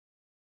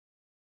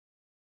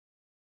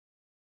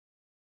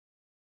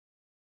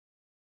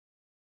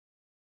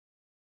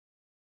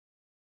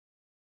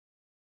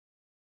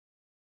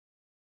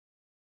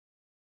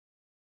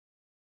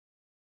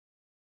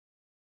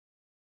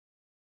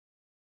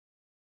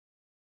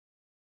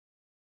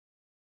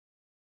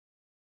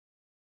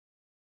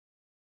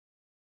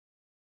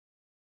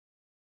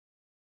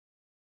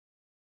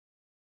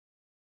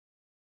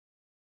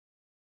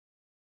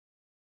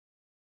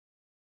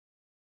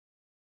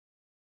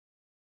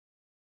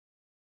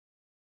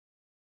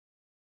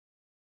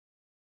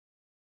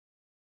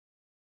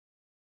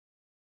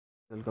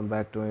Welcome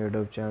back to my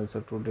YouTube channel.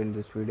 So today in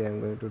this video I'm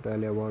going to tell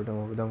you about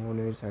the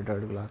movie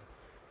Shattered Glass.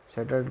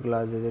 Shattered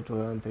Glass is a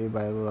 2003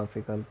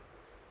 biographical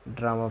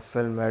drama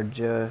film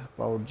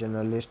about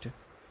journalist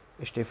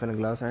Stephen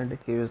Glass and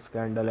his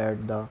scandal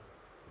at the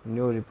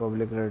New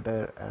Republic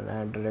writer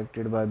and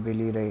directed by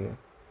Billy Ray.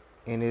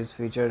 In his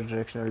feature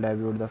directional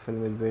debut, the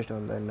film is based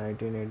on the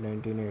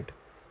 1998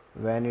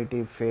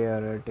 Vanity Fair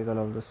article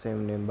of the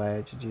same name by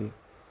H.G.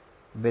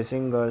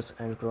 Bassinger's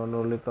and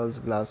Chronicles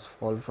Glass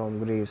Fall from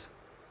Greece.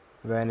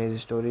 When his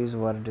stories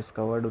were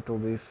discovered to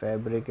be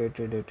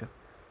fabricated, it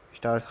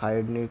stars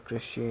Hayden,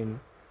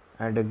 Christensen,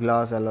 and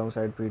Glass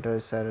alongside Peter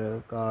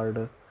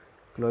Sarsgaard,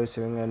 Chloe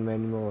Sevigny, and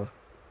many more.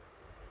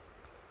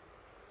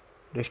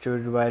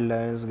 Distributed by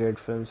Lionsgate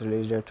Films,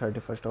 released at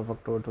 31st of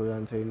October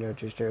 2003 in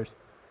United States.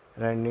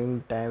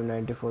 Running time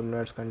 94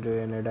 minutes. Country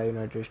Canada,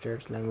 United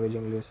States. Language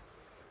English.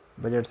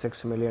 Budget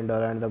 $6 million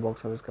and the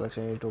box office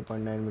collection is $2.9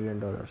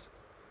 million.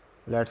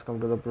 Let's come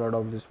to the plot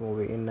of this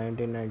movie. In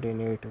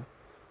 1998,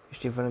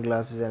 Stephen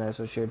Glass is an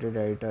associate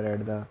editor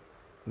at the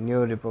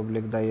New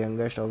Republic, the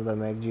youngest of the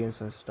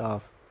magazine's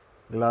staff.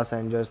 Glass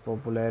enjoys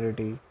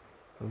popularity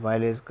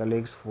while his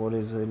colleagues for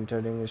his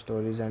interesting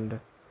stories and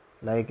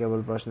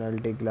likable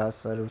personality. Glass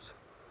serves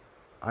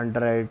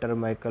under editor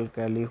Michael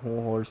Kelly,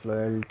 who holds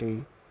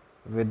loyalty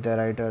with the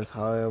writers.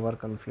 However,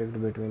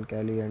 conflict between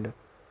Kelly and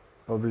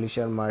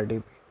publisher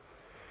Marty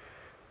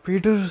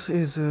Peters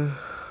is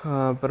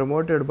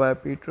promoted by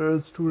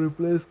Peters to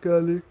replace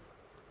Kelly,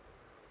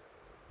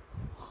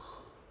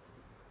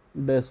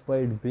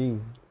 despite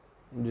being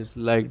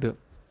disliked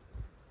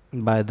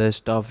by the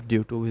staff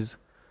due to his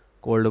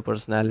cold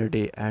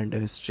personality and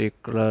his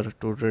stickler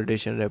to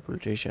tradition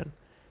reputation.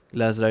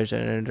 Glass writes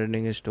an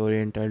entertaining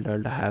story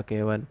entitled Hack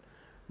Haven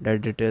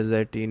that details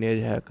a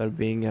teenage hacker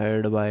being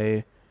hired by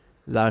a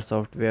large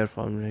software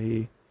firm.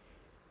 He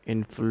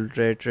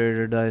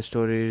infiltrated the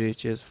story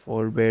reaches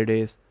for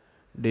Beday's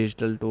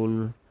digital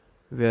tool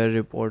where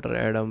reporter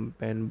Adam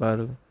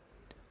Penberg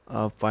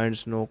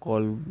finds no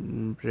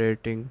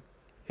corroborating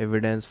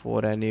evidence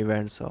for any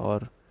events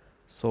or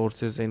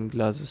sources in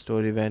Glass'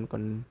 story. When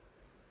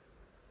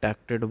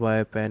contacted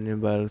by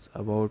Penberg's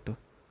about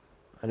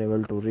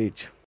unable to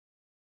reach.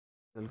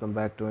 Welcome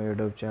back to my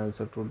YouTube channel.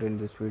 So today in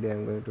this video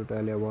I'm going to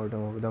tell you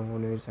about the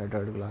movie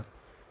Shattered Glass.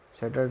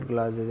 Shattered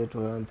Glass is a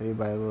 2003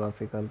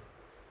 biographical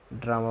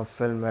drama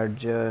film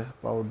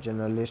about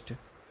journalist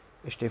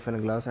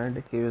Stephen Glass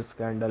and his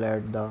scandal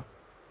at the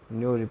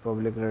New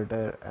Republic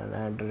writer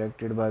and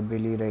directed by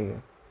Billy Ray.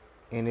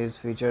 In his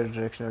feature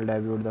directional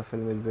debut, the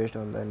film is based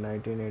on the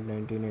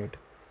 1998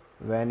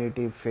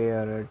 Vanity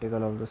Fair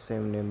article of the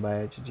same name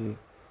by H.G.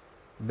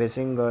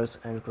 Bassinger's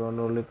and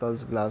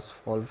Chronicles Glass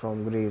Fall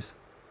from Greece.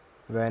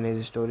 When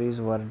his stories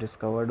were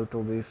discovered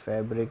to be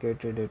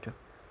fabricated, it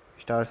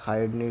stars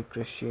Hayden,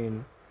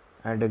 Christensen,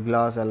 and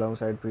Glass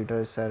alongside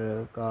Peter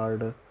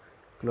Sarsgaard,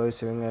 Chloe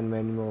Sevigny, and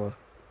many more.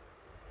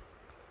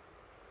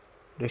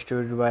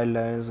 Distributed by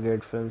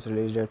Lionsgate Films,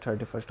 released at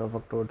 31st of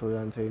October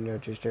 2003 in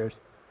United States.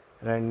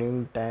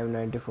 Running time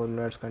 94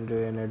 minutes.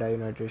 Country Canada,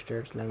 United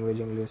States.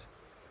 Language English.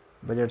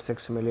 Budget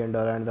 $6 million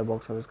and the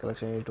box office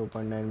collection is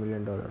 $2.9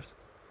 million.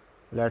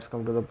 Let's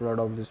come to the plot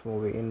of this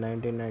movie. In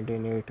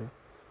 1998,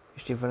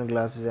 Stephen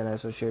Glass is an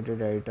associate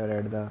editor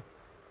at the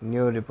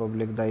New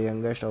Republic, the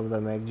youngest of the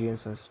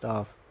magazine's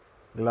staff.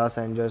 Glass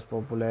enjoys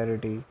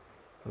popularity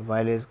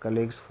while his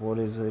colleagues for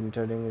his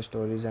interesting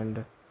stories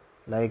and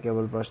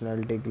likable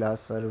personality. Glass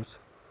serves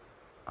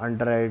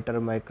under editor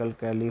Michael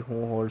Kelly,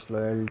 who holds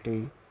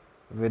loyalty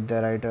with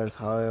the writers.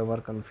 However,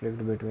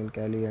 conflict between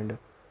Kelly and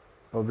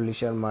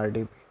publisher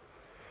Marty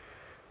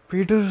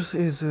Peters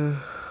is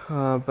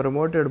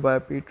promoted by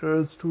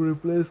Peters to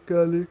replace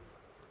Kelly,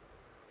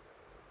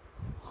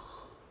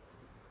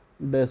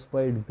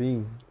 despite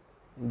being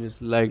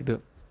disliked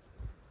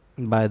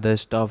by the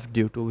staff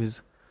due to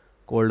his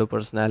cold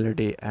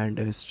personality and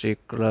his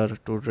stickler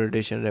to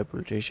tradition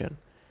reputation.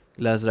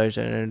 Glass writes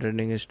an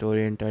entertaining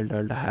story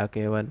entitled Hack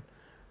Haven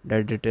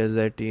that details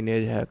a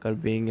teenage hacker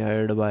being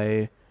hired by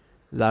a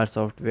large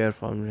software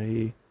firm.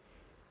 He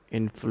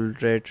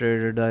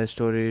infiltrated the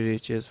story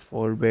reaches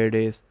for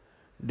Beday's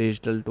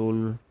digital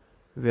tool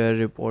where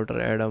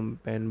reporter Adam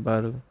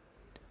Penberg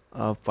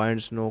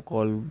finds no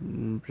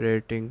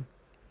corroborating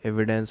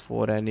evidence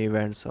for any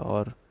events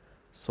or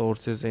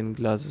sources in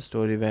Glass'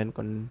 story. When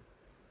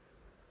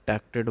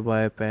contacted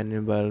by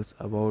Penberg's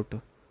about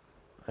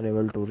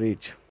unable to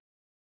reach.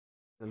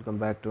 Welcome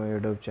back to my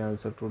YouTube channel.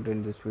 So today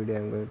in this video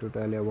I'm going to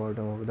tell you about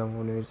the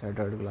movie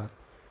Shattered Glass.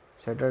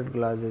 Shattered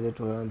Glass is a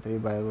 2003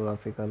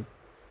 biographical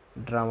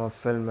drama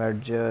film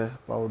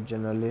about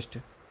journalist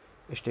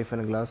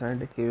Stephen Glass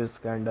and his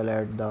scandal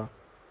at the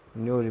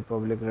New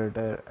Republic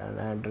writer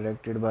and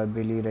directed by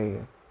Billy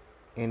Ray.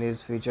 In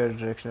his feature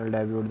directional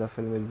debut, the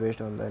film is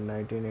based on the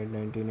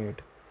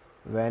 1998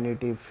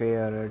 Vanity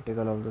Fair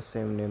article of the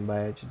same name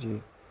by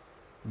H.G.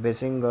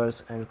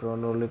 Bassinger's and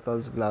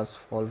Chronicles Glass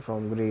Fall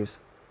from Greece.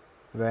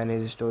 When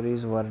his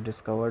stories were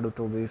discovered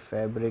to be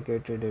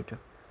fabricated, it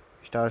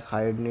stars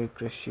Hayden,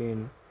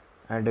 Christensen,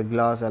 and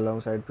Glass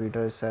alongside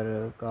Peter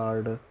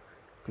Sarsgaard,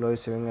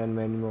 Swing, and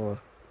many more.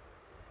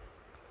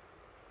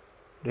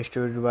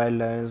 Distributed by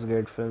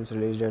Lionsgate Films,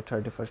 released at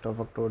 31st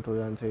of October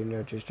 2003 in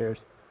United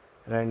States.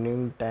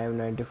 Running time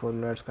 94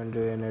 minutes.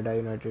 Country Canada,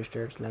 United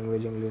States.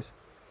 Language English.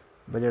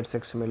 Budget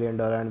 $6 million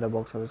and the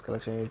box office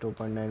collection is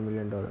 $2.9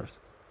 million.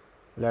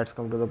 Let's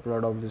come to the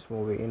plot of this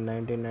movie. In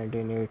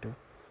 1998,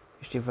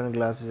 Stephen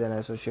Glass is an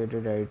associate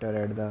editor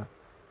at the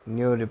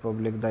New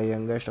Republic, the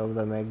youngest of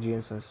the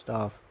magazine's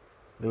staff.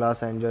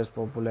 Glass enjoys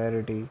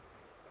popularity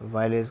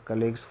while his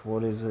colleagues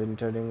for his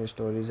interesting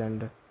stories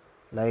and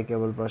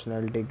likable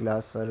personality.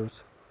 Glass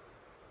serves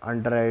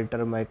under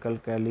editor Michael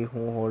Kelly,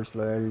 who holds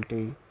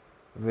loyalty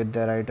with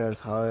the writers.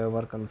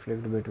 However,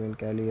 conflict between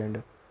Kelly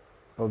and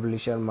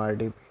publisher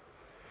Marty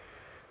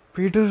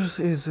Peters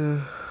is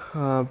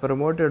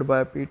promoted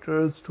by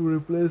Peters to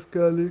replace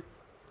Kelly,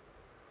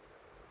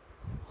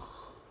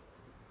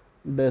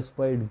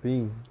 despite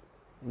being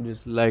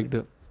disliked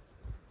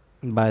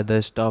by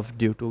the staff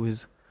due to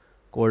his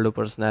cold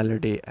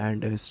personality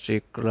and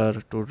stickler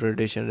to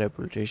tradition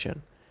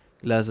reputation.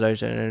 Glass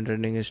writes an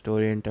entertaining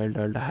story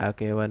entitled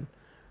Hackhaven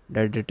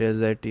that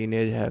details a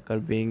teenage hacker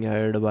being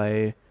hired by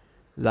a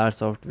large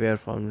software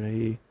firm.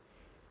 He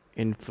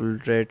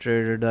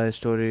infiltrated. The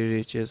story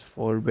reaches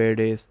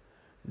Forbede's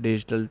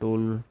digital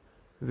tool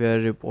where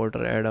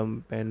reporter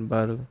Adam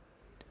Penberg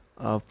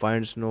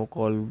finds no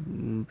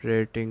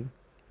corroborating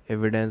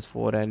evidence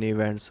for any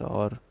events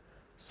or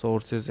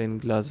sources in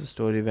Glass'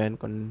 story. When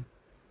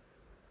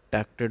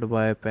contacted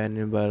by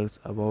Penberg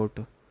about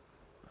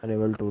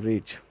unable to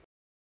reach.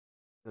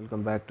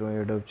 Welcome back to my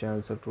YouTube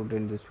channel. So today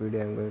in this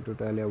video I'm going to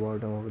tell you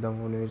about the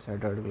movie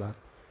Shattered Glass.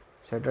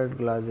 Shattered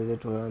Glass is a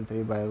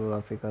 2003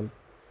 biographical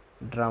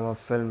drama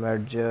film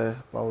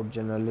about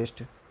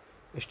journalist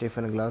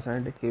Stephen Glass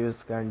and his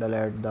scandal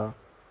at the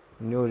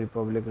New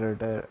Republic,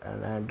 written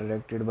and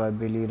directed by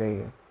Billy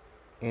Ray.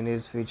 In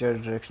his feature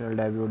directorial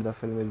debut, the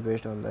film is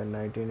based on the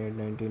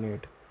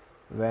 1998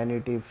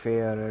 Vanity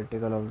Fair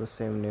article of the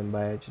same name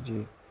by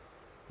H.G.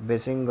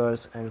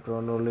 Bassinger's and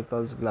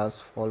Chronicles Glass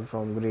Fall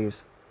from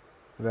Greece.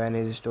 When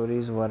his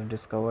stories were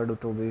discovered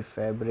to be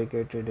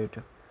fabricated, it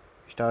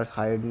stars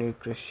Hayden,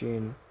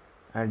 Christensen,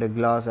 and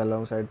Glass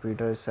alongside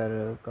Peter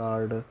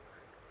Sarsgaard,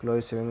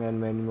 Swing,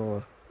 and many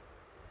more.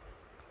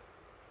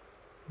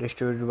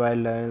 Distributed by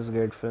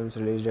Lionsgate Films,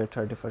 released at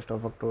 31st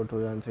of October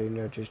 2003 in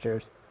United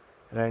States.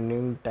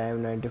 Running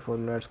time 94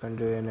 minutes.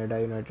 Country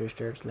Canada, United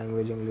States.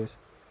 Language English.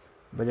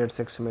 Budget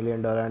 $6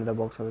 million and the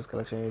box office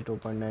collection is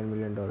 $2.9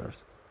 million.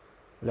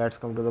 Let's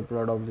come to the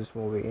plot of this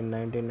movie. In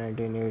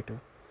 1998,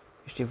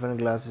 Stephen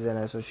Glass is an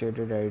associate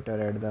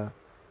editor at the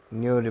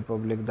New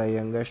Republic, the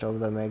youngest of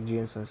the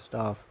magazine's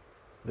staff.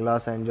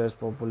 Glass enjoys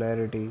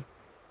popularity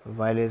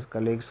while his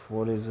colleagues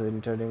for his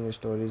interesting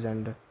stories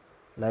and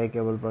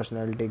likable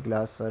personality.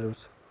 Glass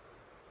serves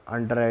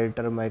under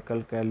editor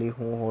Michael Kelly,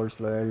 who holds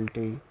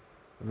loyalty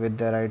with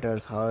the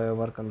writers.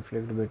 However,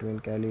 conflict between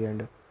Kelly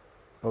and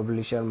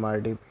publisher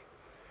Marty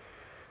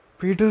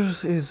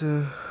Peters is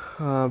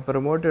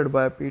promoted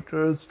by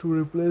Peters to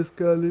replace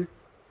Kelly,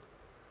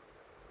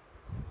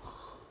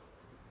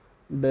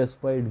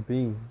 despite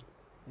being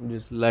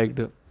disliked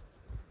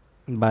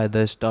by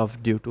the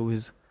staff due to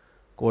his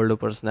cold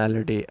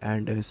personality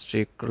and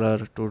stickler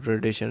to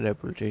tradition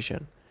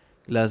reputation.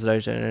 Glass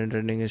writes an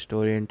entertaining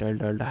story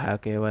entitled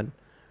Hackhaven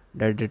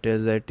that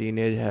details a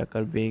teenage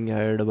hacker being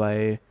hired by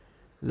a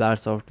large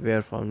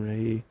software firm.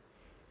 He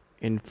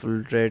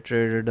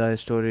infiltrated. The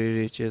story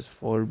reaches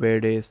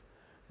Forbede's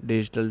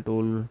digital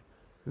tool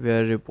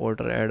where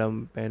reporter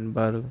Adam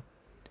Penberg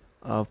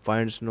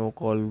finds no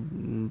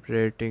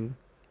corroborating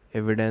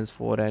evidence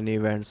for any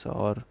events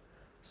or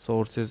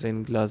sources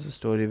in Glass'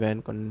 story.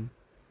 When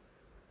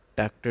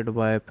contacted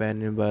by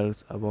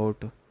Penberg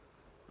about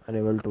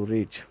unable to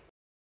reach.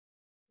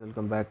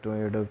 Welcome back to my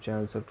YouTube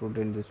channel. So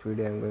today in this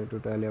video I'm going to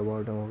tell you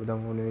about the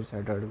movie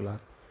Shattered Glass.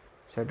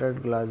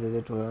 Shattered Glass is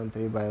a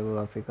 2003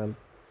 biographical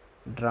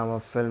drama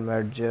film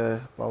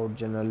about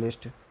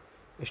journalist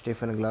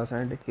Stephen Glass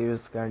and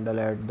his scandal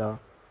at the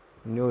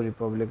New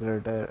Republic,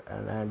 written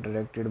and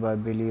directed by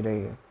Billy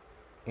Ray.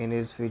 In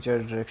his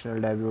feature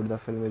directorial debut, the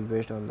film is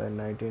based on the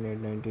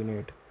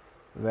 1998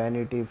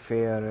 Vanity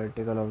Fair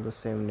article of the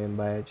same name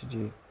by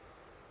H.G.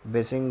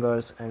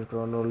 Bassinger's and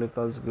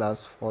Chronicles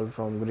Glass Fall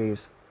from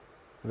Greece.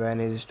 When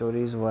his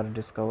stories were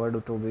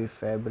discovered to be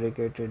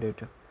fabricated,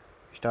 it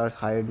stars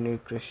Hayden,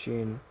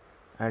 Christensen,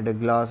 and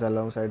Glass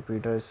alongside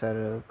Peter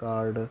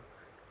Sarsgaard,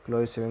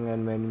 Swing,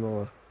 and many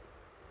more.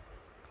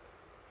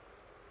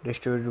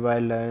 Distributed by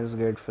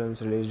Lionsgate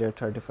Films, released at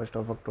 31st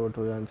of October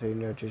 2003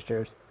 in United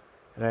States.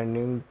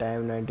 Running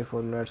time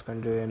 94 minutes.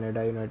 Country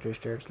Canada, United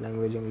States.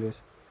 Language English.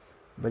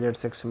 Budget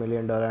 $6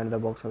 million and the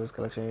box office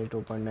collection is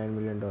 $2.9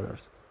 million.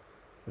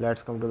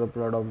 Let's come to the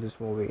plot of this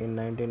movie. In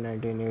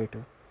 1998,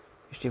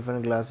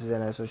 Stephen Glass is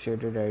an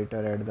associate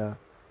editor at the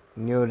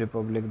New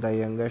Republic, the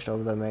youngest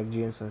of the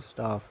magazine's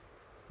staff.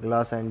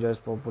 Glass enjoys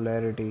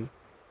popularity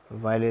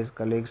while his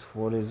colleagues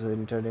for his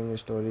interesting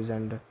stories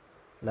and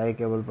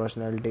likable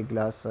personality.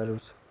 Glass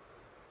serves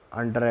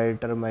under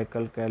editor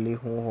Michael Kelly,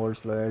 who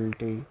holds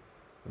loyalty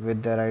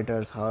with the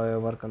writers.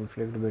 However,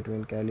 conflict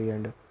between Kelly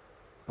and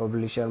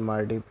publisher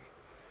Marty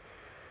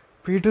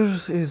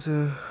Peters is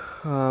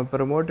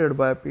promoted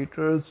by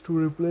Peters to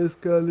replace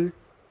Kelly,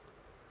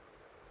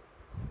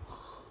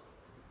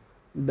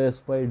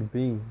 despite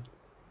being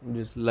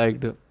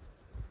disliked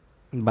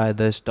by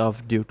the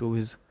staff due to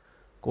his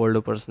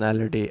cold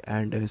personality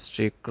and his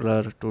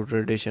stickler to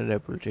tradition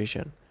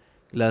reputation.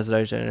 Glass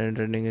writes an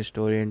entertaining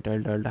story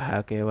entitled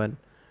Hackhaven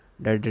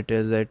that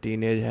details a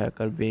teenage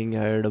hacker being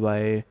hired by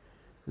a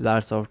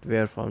large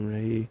software firm.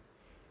 He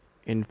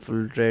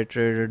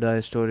infiltrated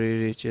the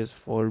story reaches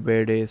for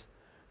Beday's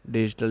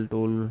digital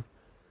tool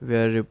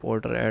where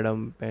reporter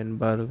Adam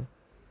Penberg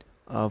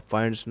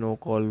finds no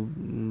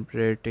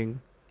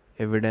corroborating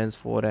evidence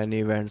for any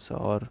events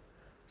or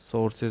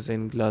sources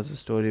in Glass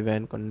story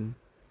when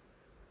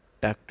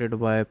contacted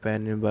by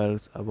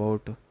Penberg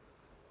about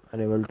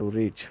unable to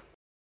reach.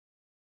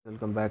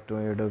 Welcome back to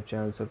my YouTube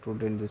channel. So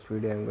today in this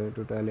video, I'm going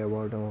to tell you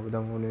about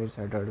the movie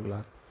Shattered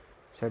Glass.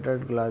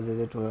 Shattered Glass is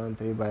a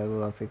 2003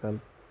 biographical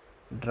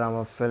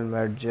drama film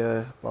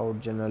about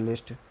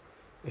journalist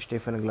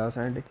Stephen Glass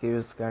and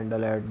his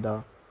scandal at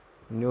the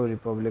New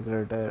Republic,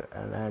 written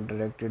and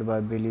directed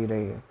by Billy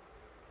Ray.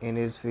 In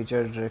his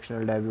feature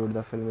directorial debut,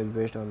 the film is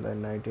based on the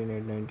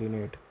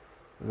 1998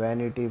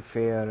 Vanity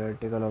Fair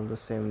article of the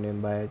same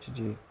name by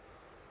H.G.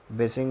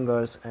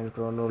 Bassinger's and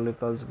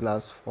Chronicles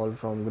Glass Fall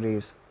from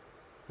Greece.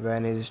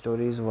 When his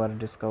stories were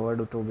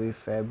discovered to be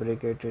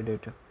fabricated,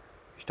 it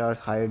stars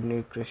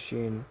Hayden,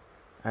 Christensen,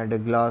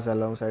 and Glass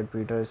alongside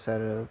Peter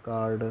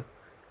Sarsgaard,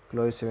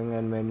 Chloe Sevigny,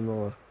 and many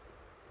more.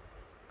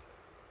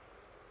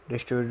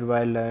 Distributed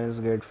by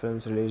Lionsgate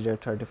Films, released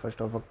at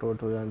 31st of October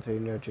 2003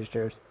 in United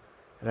States.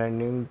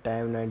 Running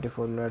time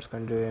 94 minutes.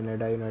 Country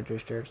Canada, United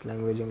States.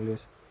 Language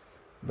English.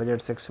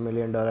 Budget $6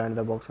 million and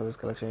the box office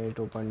collection is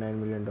 $2.9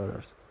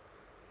 million.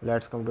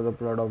 Let's come to the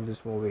plot of this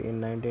movie.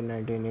 In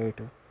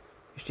 1998,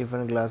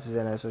 Stephen Glass is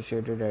an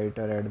associate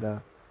editor at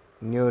the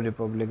New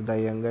Republic, the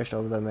youngest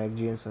of the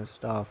magazine's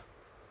staff.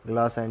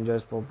 Glass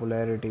enjoys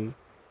popularity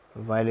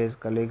while his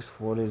colleagues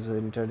for his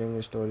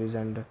interesting stories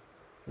and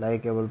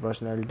likable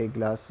personality.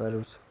 Glass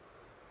serves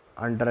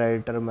under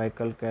editor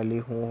Michael Kelly,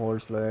 who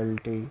holds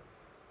loyalty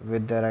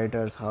with the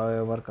writers.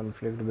 However,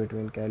 conflict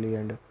between Kelly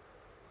and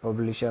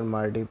publisher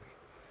Marty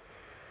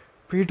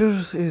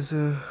Peters is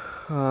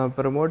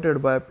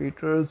promoted by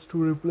Peters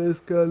to replace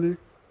Kelly,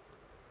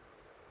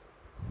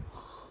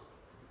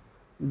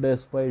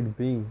 despite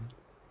being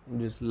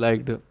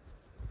disliked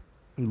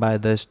by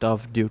the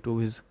staff due to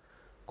his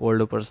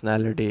cold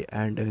personality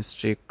and his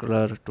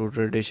stickler to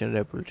tradition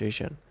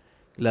reputation.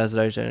 Glass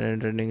writes an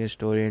entertaining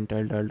story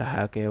entitled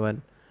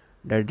Hackhaven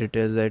that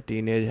details a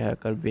teenage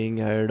hacker being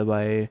hired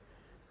by a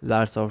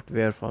large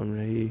software firm.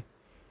 He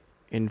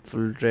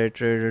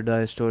infiltrated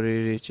the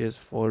story reaches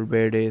for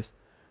Beday's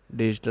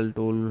digital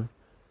tool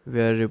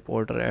where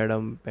reporter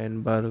Adam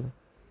Penberg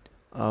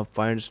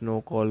finds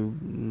no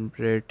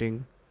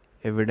corroborating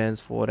evidence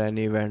for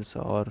any events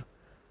or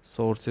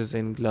sources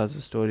in Glass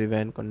story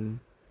when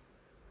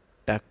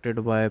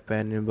contacted by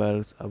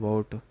Penberg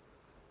about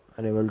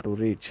unable to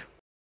reach.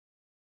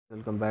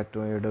 Welcome back to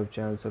my YouTube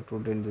channel. So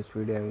today in this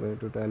video, I'm going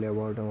to tell you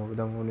about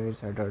the movie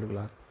Shattered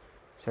Glass.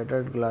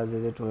 Shattered Glass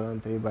is a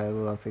 2003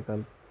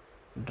 biographical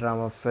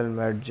drama film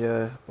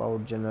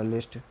about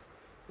journalist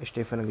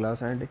Stephen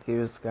Glass and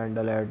his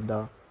scandal at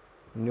the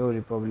New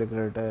Republic,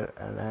 written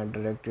and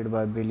directed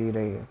by Billy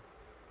Ray.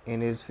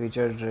 In his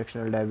feature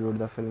directorial debut,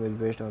 the film is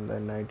based on the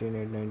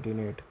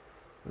 1998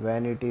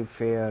 Vanity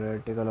Fair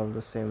article of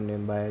the same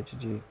name by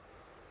H.G.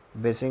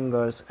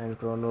 Bassinger's and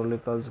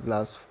Chronicles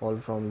Glass Fall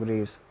from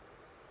Greece.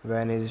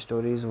 When his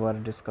stories were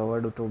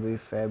discovered to be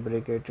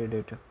fabricated,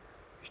 it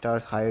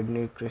stars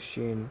Hayden,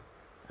 Christensen,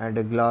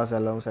 and Glass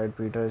alongside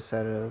Peter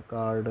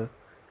Sarsgaard,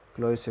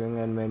 Chloe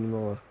Sevigny, and many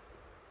more.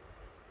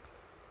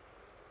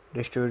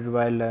 Distributed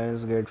by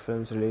Lionsgate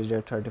Films, released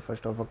at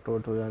 31st of October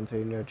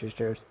 2003 in United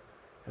States.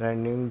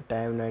 Running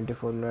time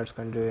 94 minutes.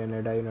 Country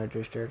Canada,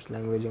 United States.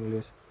 Language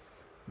English.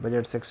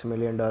 Budget $6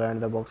 million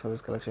and the box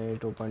office collection is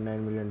 $2.9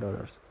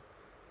 million.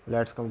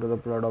 Let's come to the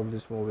plot of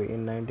this movie.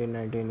 In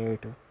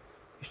 1998,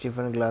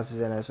 Stephen Glass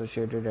is an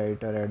associate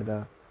editor at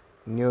the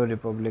New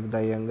Republic,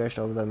 the youngest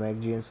of the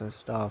magazine's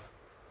staff.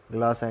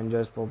 Glass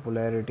enjoys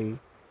popularity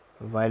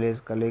while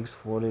his colleagues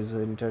for his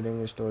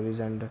interesting stories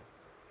and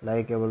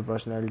likable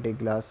personality.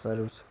 Glass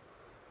serves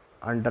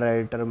under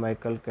editor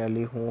Michael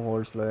Kelly, who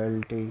holds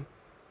loyalty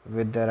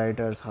with the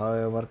writers.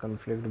 However,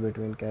 conflict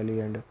between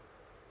Kelly and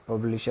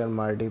publisher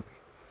Marty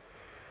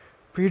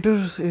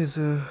Peters is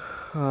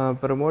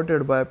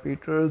promoted by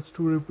Peters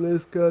to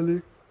replace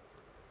Kelly,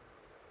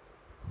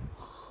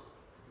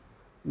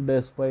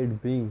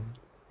 despite being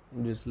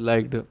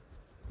disliked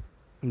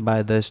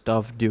by the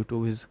staff due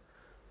to his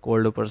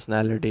cold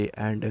personality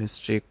and his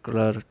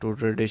stickler to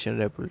tradition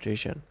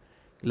reputation.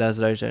 Glass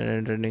writes an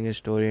entertaining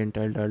story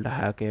entitled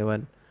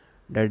Hackhaven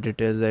that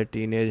details a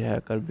teenage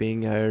hacker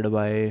being hired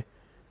by a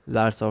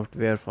large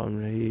software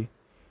firm. He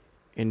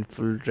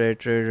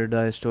infiltrated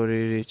the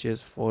story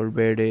reaches for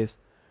Beday's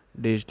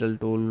digital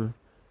tool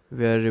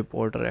where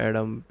reporter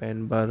Adam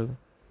Penberg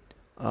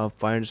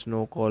finds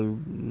no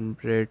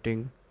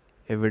corroborating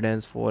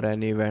evidence for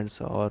any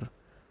events or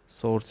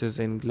sources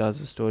in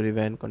Glass' story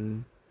when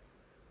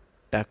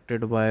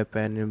contacted by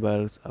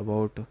Penberg's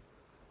about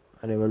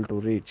unable to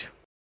reach.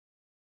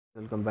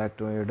 Welcome back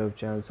to my YouTube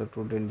channel. So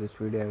today in this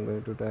video I'm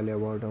going to tell you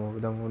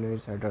about the movie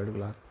Shattered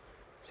Glass.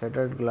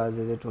 Shattered Glass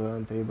is a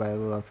 2003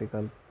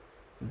 biographical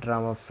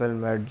drama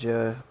film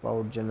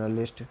about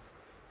journalist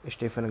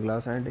Stephen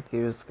Glass and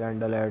his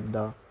scandal at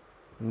the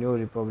New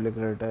Republic,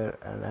 written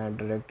and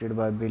directed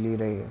by Billy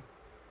Ray.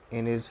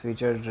 In his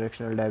feature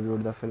directorial debut,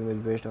 the film is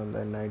based on the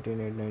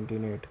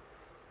 1998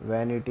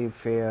 Vanity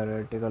Fair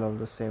article of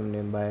the same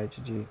name by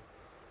H.G.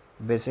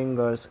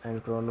 Bassinger's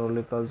and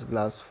chronicles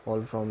Glass'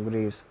 fall from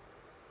grace.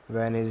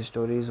 When his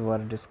stories were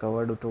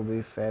discovered to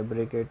be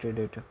fabricated,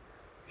 it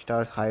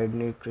stars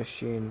Hayden,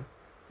 Christensen,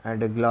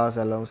 and Glass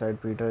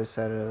alongside Peter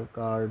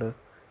Sarsgaard,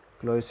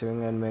 Chloe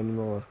Sevigny, and many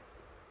more.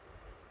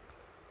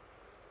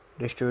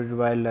 Distributed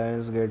by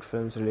Lionsgate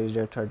Films, released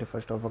at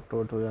 31st of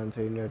October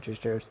 2003 in United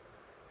States.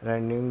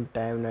 Running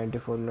time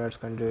 94 minutes.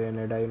 Country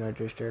Canada,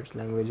 United States.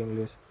 Language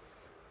English.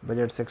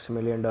 Budget $6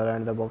 million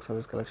and the box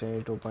office collection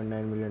is $2.9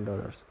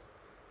 million.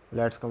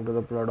 Let's come to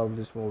the plot of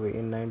this movie.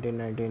 In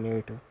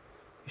 1998,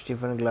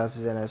 Stephen Glass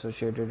is an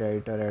associated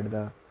editor at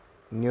the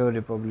New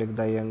Republic,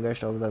 the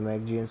youngest of the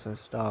magazine's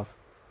staff.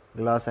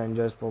 Glass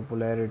enjoys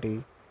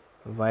popularity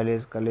while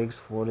his colleagues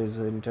for his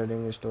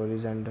interesting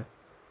stories and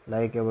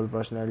likable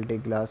personality.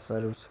 Glass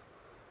serves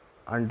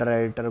under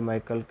editor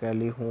Michael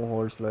Kelly, who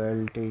holds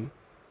loyalty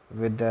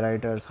with the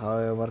writers.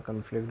 However,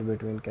 conflict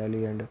between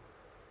Kelly and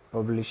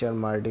publisher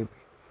Marty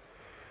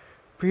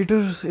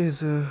Peters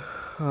is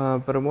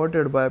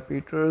promoted by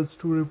Peters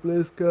to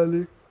replace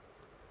Kelly,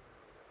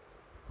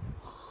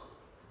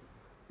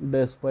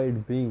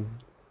 Despite being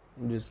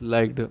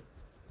disliked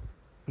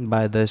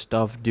by the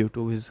staff due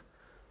to his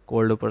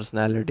cold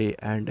personality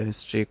and his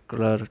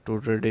stickler to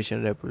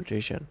tradition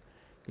reputation.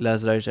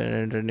 Glass writes an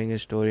entertaining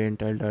story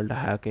entitled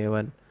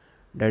Hackhaven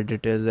that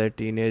details a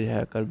teenage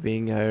hacker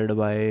being hired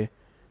by a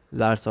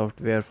large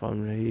software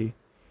firm. He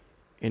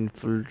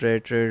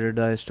infiltrated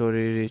the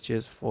story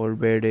reaches for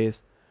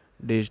Baydays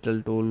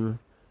digital tool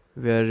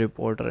where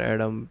reporter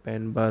Adam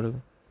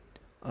Penberg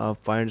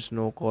finds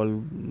no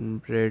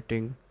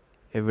corroborating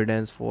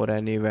evidence for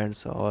any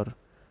events or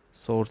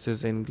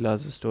sources in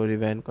Glass' story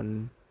when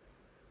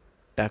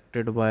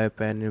contacted by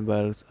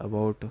Penberg's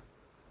about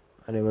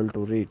unable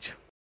to reach.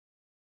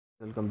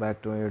 Welcome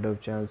back to my YouTube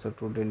channel. So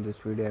today in this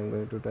video I'm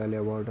going to tell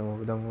you about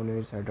the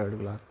movie Shattered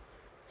Glass.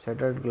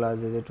 Shattered Glass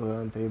is a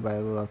 2003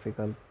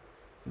 biographical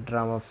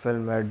drama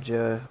film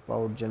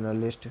about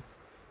journalist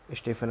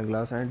Stephen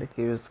Glass and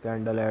his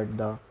scandal at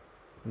the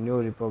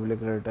New Republic,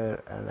 written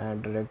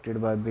and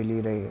directed by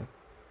Billy Ray.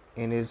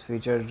 In his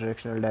feature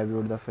directorial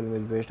debut, the film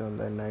is based on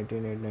the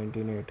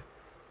 1998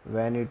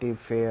 Vanity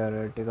Fair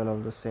article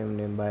of the same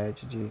name by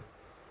H.G.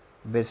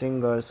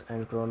 Bassinger's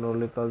and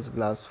chronicles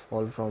Glass'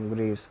 fall from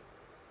grace.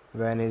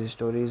 When his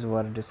stories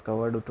were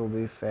discovered to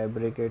be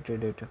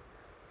fabricated, it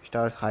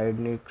stars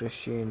Hayden,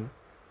 Christensen,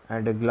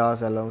 and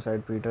Glass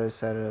alongside Peter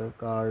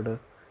Sarsgaard,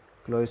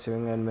 Chloe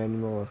Sevigny, and many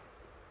more.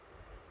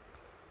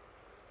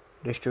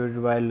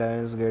 Distributed by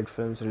Lionsgate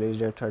Films,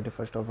 released at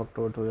 31st of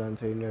October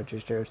 2003 in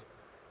United States.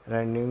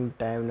 Running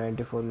time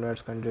 94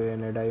 minutes. Country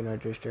Canada,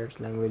 United States.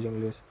 Language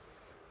English.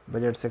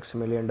 Budget $6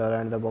 million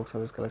and the box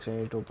office collection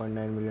is $2.9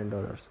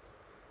 million.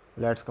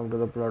 Let's come to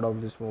the plot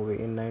of this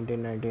movie. In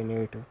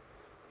 1998,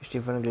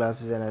 Stephen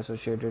Glass is an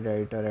associated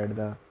editor at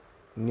the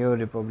New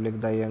Republic,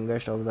 the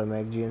youngest of the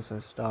magazine's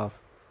staff.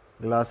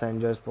 Glass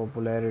enjoys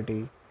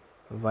popularity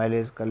while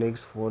his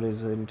colleagues for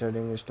his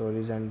interesting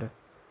stories and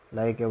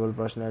likable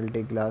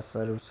personality. Glass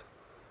serves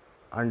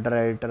under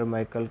editor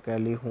Michael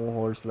Kelly, who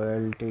holds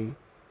loyalty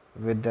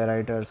with the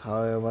writers.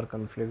 However,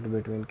 conflict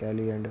between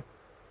Kelly and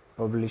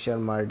publisher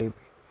Marty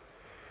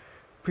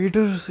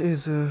Peters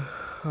is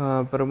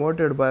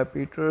promoted by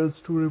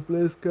Peters to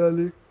replace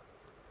Kelly,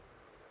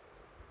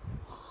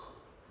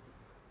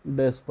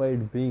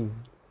 Despite being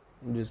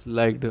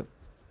disliked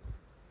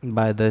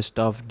by the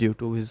staff due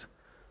to his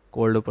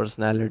cold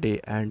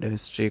personality and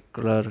his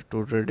stickler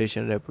to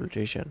tradition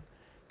reputation.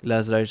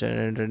 Glass writes an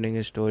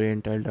entertaining story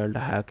entitled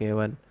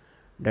Hackhaven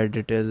that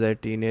details a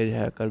teenage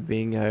hacker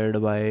being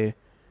hired by a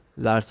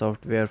large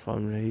software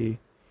firm. He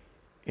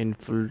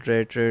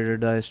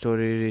infiltrated the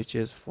story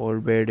reaches for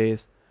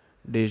Baydays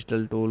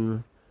digital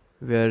tool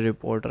where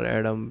reporter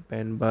Adam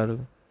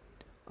Penberg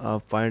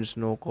finds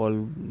no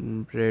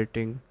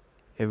corroborating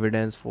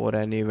evidence for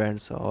any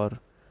events or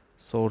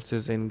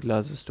sources in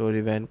Glass'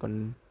 story when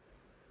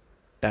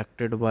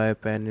contacted by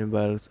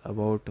Penberg's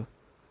about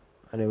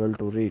unable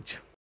to reach.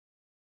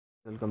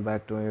 Welcome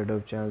back to my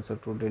YouTube channel. So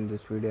today in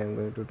this video I'm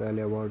going to tell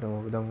you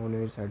about the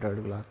movie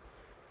Shattered Glass.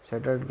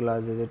 Shattered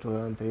Glass is a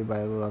 2003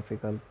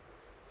 biographical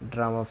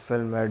drama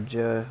film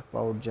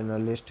about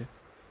journalist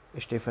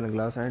Stephen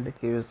Glass and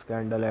his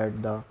scandal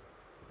at the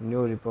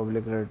New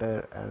Republic,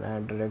 written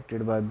and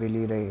directed by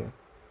Billy Ray.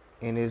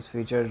 In his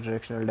feature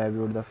directorial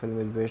debut, the film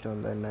is based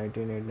on the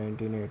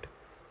 1998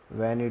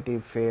 Vanity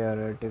Fair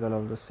article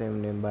of the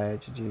same name by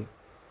H.G.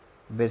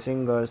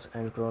 Basingers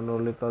and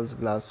Chronicles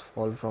glass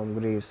fall from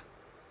Greece.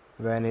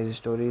 When his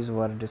stories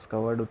were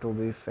discovered to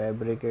be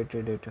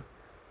fabricated, it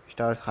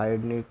stars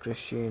Hayden,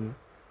 Christensen,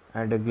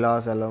 and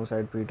Glass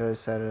alongside Peter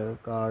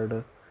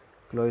Sarsgaard,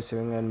 Chloe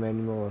Sevigny, and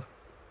many more.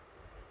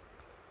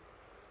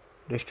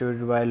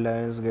 Distributed by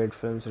Lionsgate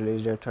Films,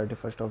 released at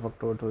 31st of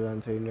October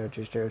 2003 in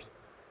United States.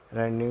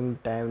 Running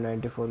time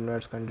 94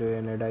 minutes. Country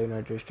Canada,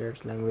 United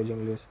States. Language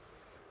English.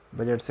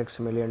 Budget $6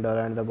 million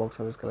and the box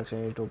office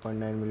collection is $2.9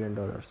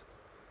 million.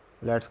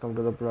 Let's come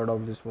to the plot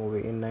of this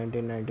movie. In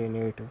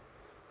 1998,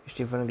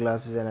 Stephen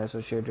Glass is an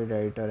associated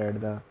editor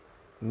at the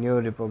New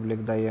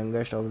Republic, the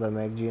youngest of the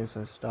magazine's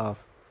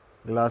staff.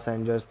 Glass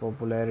enjoys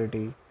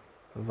popularity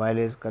while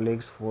his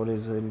colleagues for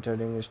his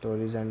interesting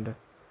stories and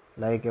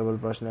likable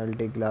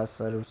personality. Glass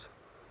serves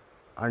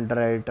under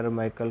editor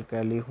Michael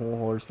Kelly, who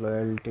holds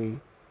loyalty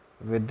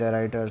with the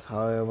writers.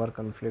 However,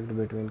 conflict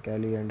between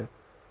Kelly and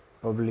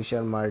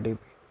publisher Marty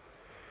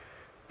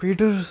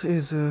Peters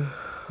is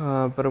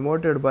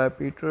promoted by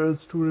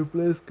Peters to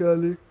replace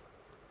Kelly,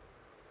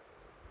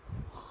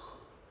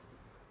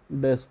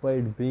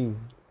 despite being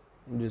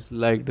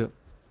disliked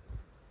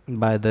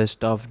by the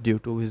staff due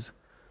to his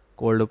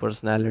cold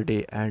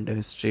personality and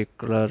his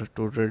stickler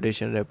to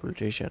tradition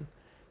reputation.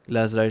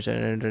 Glass writes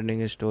an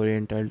entertaining story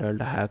entitled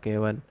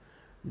Hackhaven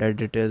that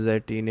details a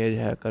teenage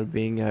hacker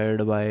being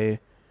hired by a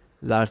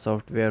large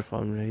software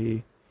firm.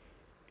 He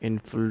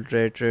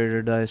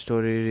infiltrated the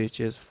story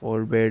reaches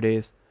for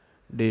Baydays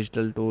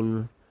digital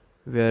tool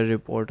where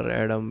reporter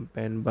Adam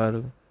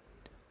Penberg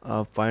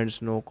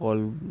finds no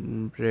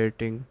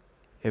corroborating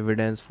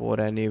evidence for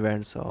any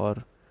events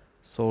or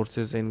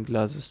sources in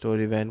Glass'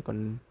 story when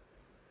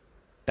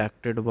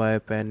contacted by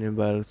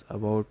Penberg's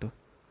about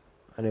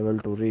unable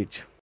to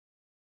reach.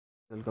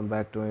 welcome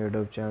back to my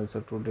YouTube channel. So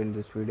today in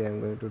this video I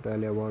am going to tell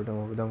you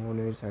about the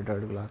movie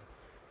Shattered Glass.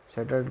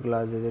 Shattered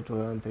Glass is a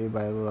 2003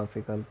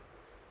 biographical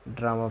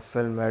drama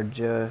film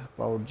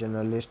about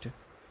journalist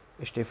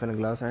Stephen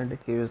Glass and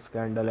his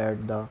scandal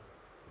at the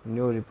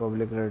New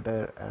Republic,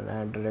 written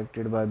and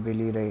directed by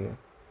Billy Ray.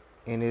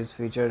 In his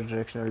feature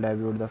directorial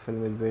debut, the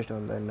film is based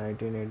on the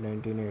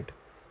 1998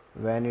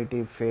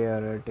 Vanity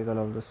Fair article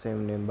of the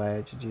same name by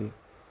H.G.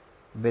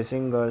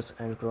 Basingers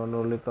and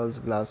Chronicles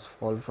glass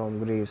fall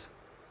from Greece.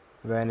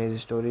 When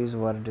his stories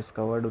were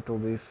discovered to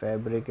be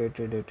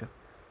fabricated, it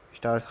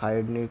stars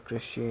Hayden,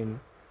 Christensen,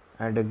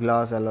 and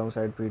Glass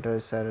alongside Peter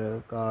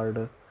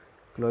Sarsgaard,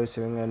 Chloe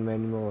Sevigny, and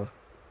many more.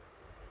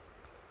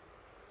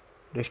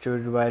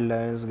 Distributed by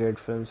Lionsgate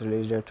Films,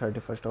 released at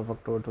 31st of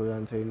October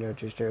 2003 in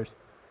United States.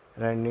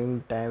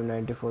 Running time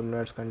 94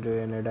 minutes. Country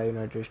Canada,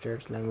 United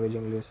States. Language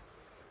English.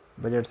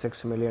 Budget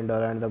 $6 million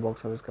and the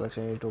box office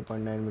collection is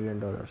 $2.9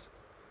 million.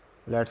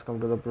 Let's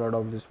come to the plot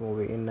of this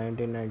movie. In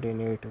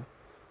 1998,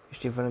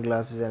 Stephen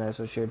Glass is an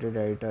associated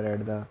editor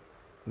at the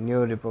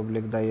New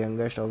Republic, the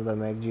youngest of the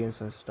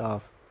magazine's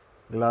staff.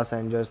 Glass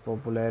enjoys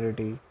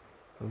popularity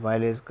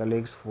while his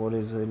colleagues for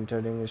his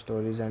interesting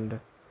stories and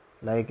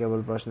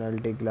likable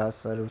personality. Glass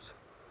serves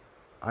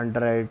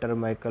under editor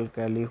Michael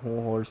Kelly,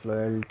 who holds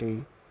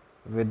loyalty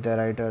with the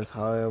writers.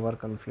 However,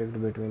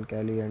 conflict between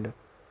Kelly and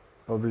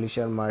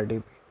publisher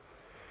Marty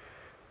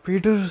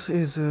Peters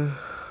is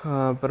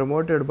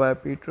promoted by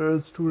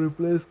Peters to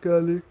replace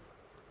Kelly,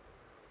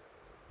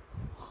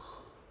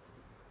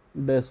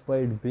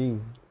 Despite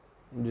being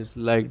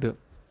disliked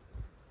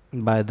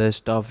by the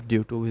staff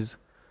due to his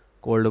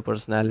cold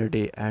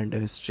personality and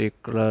his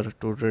stickler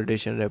to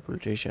tradition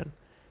reputation.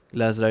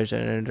 Glass writes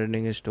an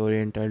entertaining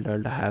story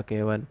entitled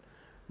Hackhaven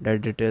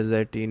that details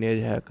a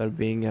teenage hacker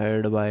being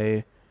hired by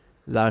a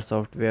large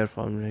software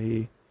firm.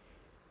 He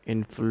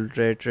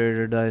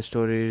infiltrated the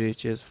story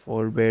reaches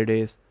for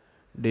Baydays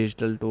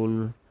digital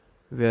tool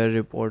where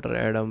reporter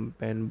Adam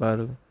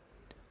Penberg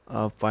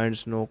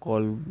finds no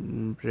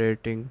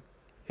corroborating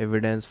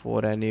evidence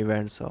for any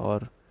events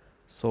or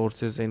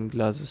sources in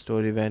Glass'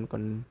 story when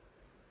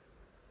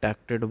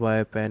contacted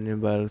by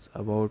Penberg's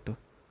about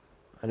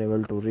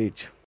unable to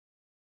reach.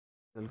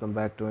 welcome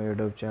back to my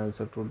YouTube channel.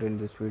 So today in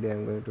this video I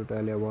am going to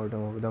tell you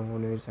about the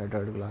movie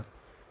Shattered Glass.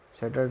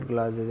 Shattered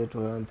Glass is a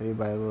 2003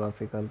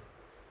 biographical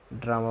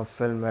drama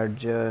film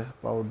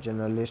about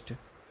journalist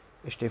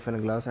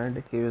Stephen Glass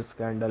and his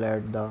scandal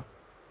at the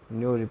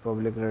New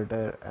Republic,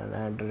 written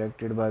and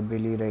directed by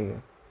Billy Ray.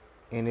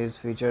 In his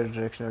feature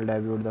directorial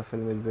debut, the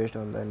film is based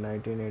on the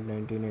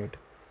 1998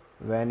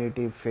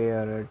 Vanity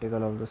Fair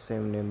article of the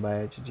same name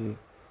by H.G.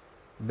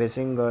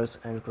 Basingers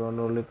and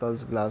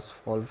Chronicles glass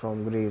fall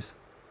from Greece.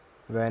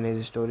 When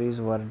his stories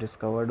were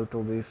discovered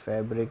to be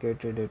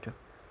fabricated, it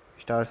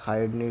stars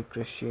Hayden,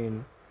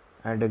 Christensen,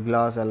 and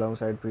Glass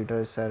alongside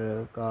Peter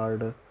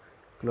Sarsgaard,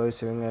 Chloe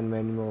Sevigny, and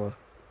many more.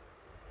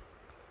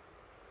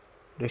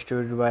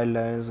 Distributed by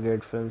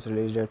Lionsgate Films,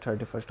 released at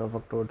 31st of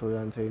October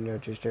 2003 in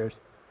United States.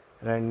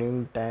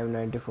 Running time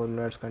 94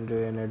 minutes.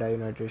 Country Canada,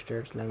 United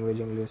States.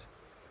 Language English.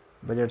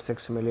 Budget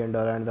 $6 million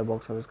and the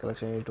box office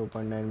collection is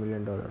 $2.9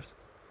 million.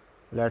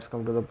 Let's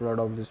come to the plot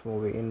of this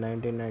movie. In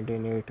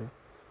 1998,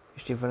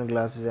 Stephen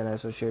Glass is an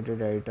associate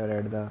editor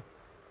at the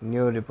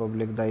New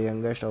Republic, the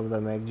youngest of the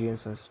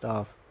magazine's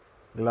staff.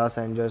 Glass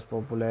enjoys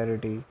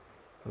popularity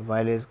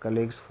while his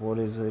colleagues for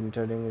his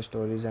interesting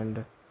stories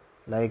and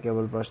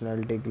likable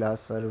personality.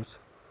 Glass serves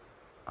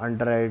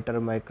under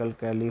editor Michael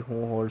Kelly,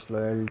 who holds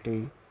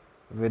loyalty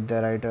with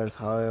the writers.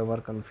 However,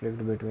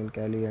 conflict between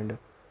Kelly and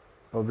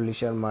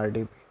publisher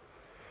Marty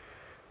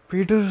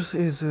Peters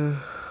is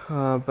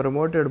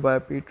promoted by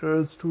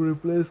Peters to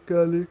replace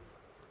Kelly.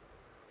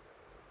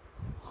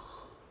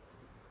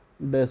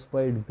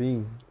 Despite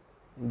being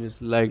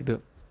disliked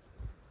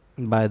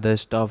by the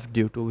staff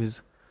due to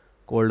his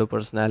cold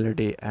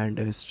personality and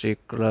his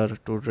stickler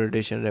to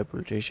tradition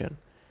reputation.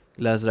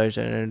 Glass writes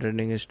an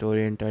entertaining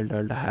story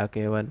entitled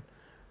Hackhaven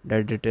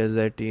that details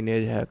a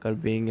teenage hacker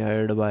being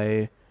hired by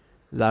a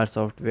large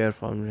software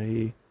firm.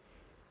 He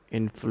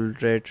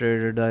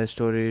infiltrated the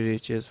story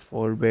reaches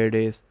for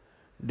Days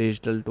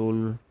digital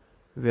tool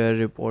where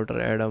reporter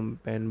Adam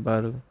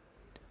Penberg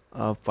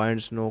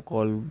finds no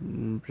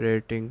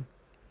corroborating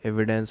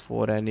evidence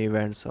for any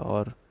events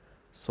or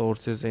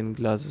sources in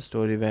Glass'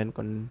 story when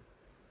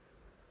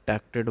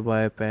contacted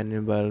by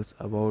Penberg's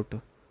about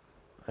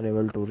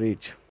unable to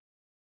reach.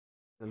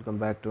 Welcome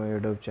back to my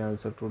YouTube channel.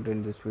 So today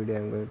in this video I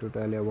am going to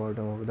tell you about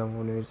the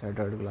movie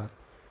Shattered Glass.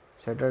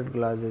 Shattered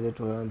Glass is a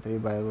 2003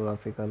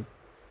 biographical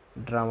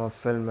drama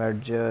film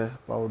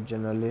about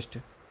journalist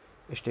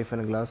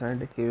Stephen Glass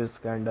and his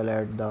scandal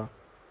at the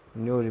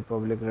New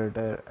Republic,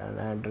 written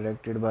and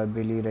directed by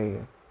Billy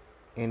Ray.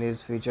 In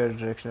his feature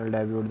directorial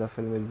debut, the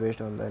film is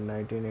based on the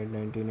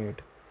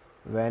 1998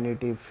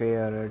 Vanity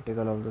Fair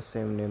article of the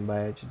same name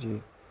by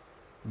H.G.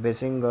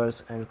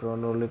 Bassinger's and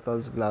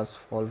Chronicles Glass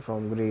Fall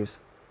from Greece.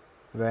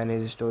 When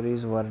his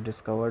stories were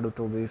discovered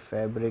to be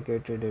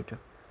fabricated, it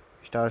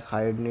stars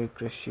Hayden,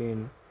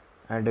 Christensen,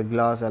 and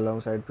Glass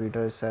alongside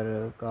Peter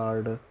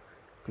Sarsgaard,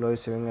 Chloe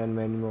Sevigny, and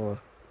many more.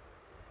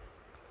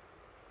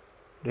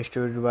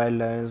 Distributed by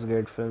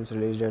Lionsgate Films,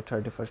 released at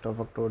 31st of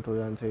October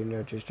 2003 in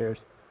United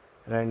States.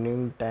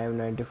 Running time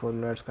 94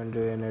 minutes.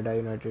 Country Canada,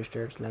 United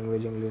States.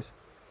 Language English.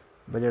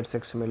 Budget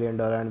 $6 million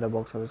and the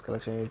box office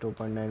collection is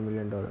 $2.9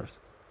 million.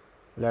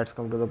 Let's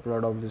come to the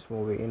plot of this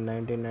movie. In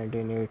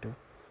 1998,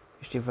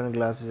 Stephen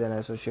Glass is an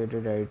associate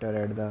editor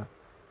at the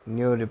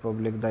New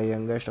Republic, the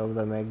youngest of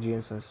the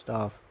magazine's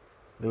staff.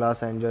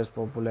 Glass enjoys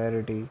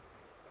popularity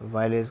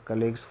while his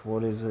colleagues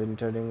for his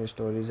interesting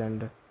stories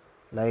and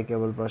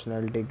likable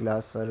personality.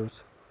 Glass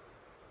serves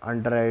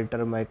under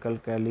editor Michael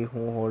Kelly,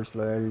 who holds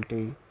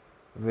loyalty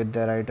with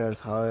the writers.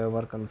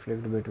 However,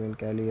 conflict between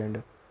Kelly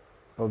and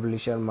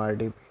publisher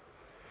Marty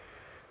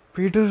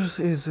Peters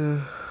is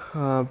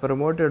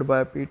promoted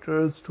by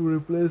Peters to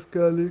replace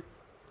Kelly.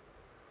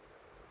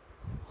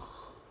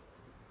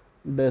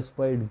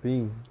 Despite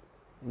being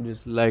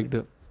disliked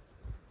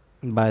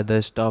by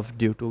the staff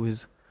due to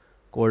his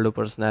cold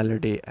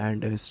personality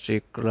and his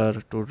stickler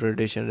to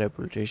tradition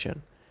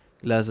reputation.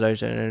 Glass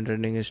writes an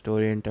entertaining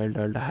story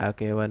entitled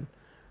Hackhaven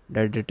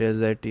that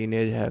details a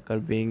teenage hacker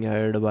being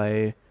hired by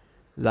a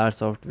large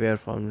software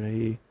firm.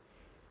 He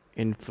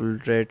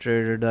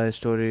infiltrated the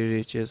story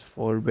reaches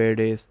for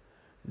Days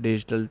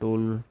digital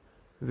tool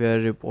where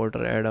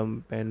reporter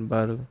Adam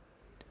Penberg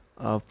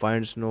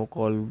finds no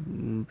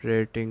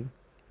corroborating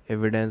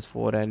evidence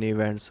for any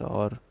events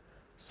or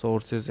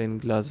sources in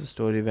Glass'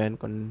 story when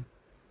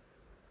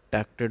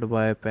contacted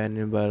by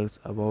Penberg's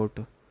about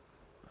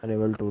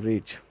unable to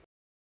reach.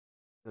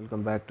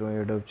 Welcome back to my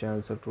YouTube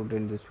channel. So today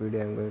in this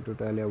video I am going to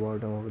tell you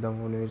about the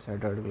movie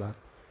Shattered Glass.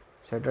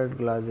 Shattered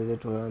Glass is a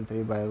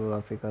 2003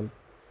 biographical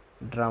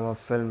drama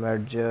film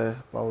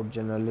about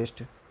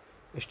journalist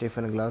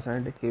Stephen Glass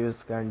and his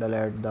scandal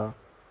at the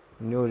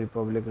New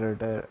Republic,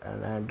 written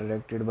and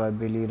directed by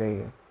Billy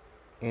Ray.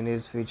 In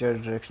his feature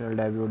directorial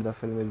debut, the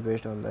film is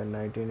based on the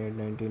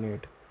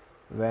 1998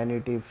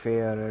 Vanity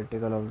Fair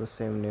article of the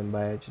same name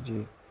by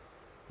H.G.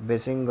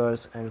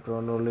 Bassinger's and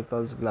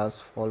Chronicles Glass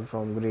Fall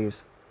from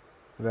Greece.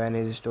 When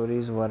his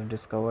stories were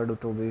discovered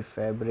to be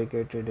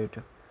fabricated, it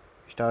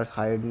stars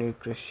Hayden,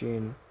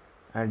 Christensen,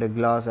 and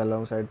Glass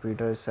alongside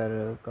Peter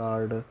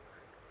Sarsgaard,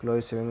 Chloe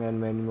Sevigny, and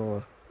many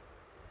more.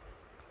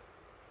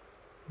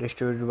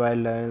 Distributed by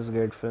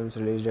Lionsgate Films,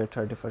 released at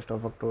 31st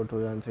of October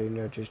 2003 in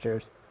United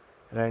States.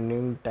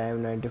 Running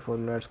time 94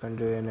 minutes.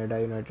 Country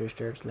Canada, United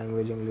States.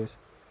 Language English.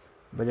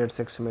 Budget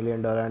 $6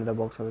 million and the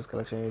box office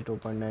collection is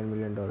 $2.9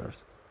 million.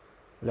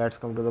 Let's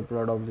come to the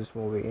plot of this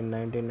movie. In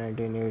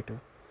 1998,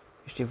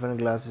 Stephen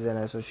Glass is an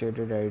associate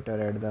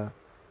editor at the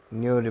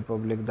New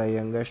Republic, the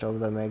youngest of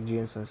the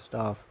magazine's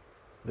staff.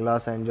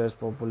 Glass enjoys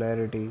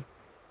popularity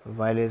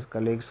while his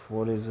colleagues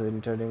for his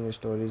interesting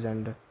stories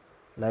and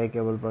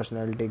likable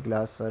personality.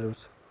 Glass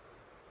serves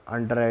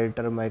under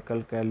editor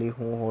Michael Kelly,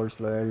 who holds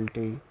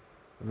loyalty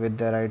with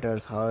the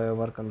writers.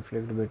 However,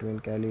 conflict between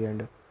Kelly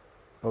and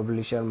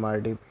publisher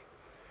Marty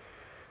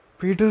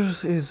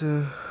Peters is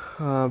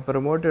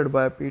promoted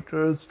by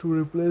Peters to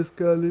replace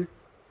Kelly.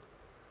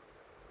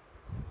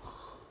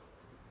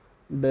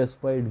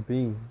 Despite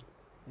being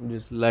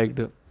disliked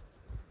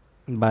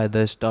by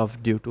the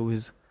staff due to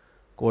his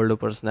cold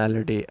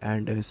personality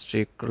and a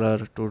stickler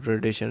to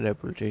tradition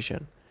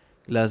reputation.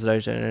 Glass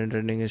writes an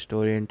entertaining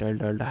story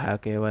entitled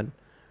Hackhaven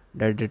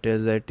that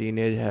details a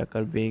teenage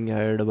hacker being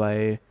hired by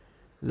a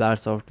large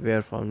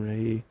software firm.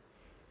 He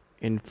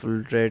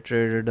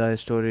infiltrated the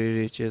story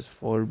reaches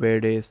for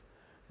Days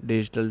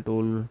digital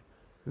tool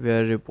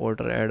where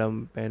reporter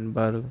Adam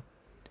Penberg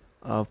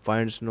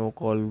finds no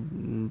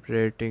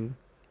corroborating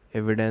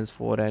evidence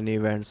for any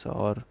events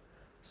or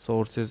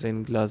sources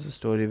in Glass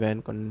story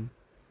when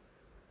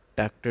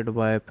contacted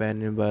by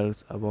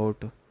Penberg's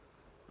about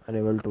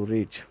unable to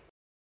reach.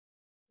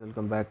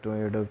 Welcome back to my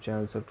YouTube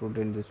channel. So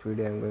today in this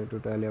video I'm going to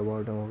tell you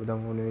about the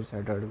movie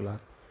Shattered Glass.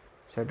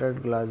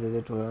 Shattered Glass is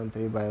a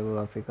 2003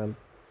 biographical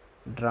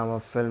drama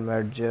film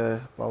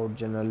about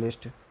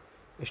journalist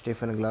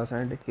Stephen Glass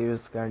and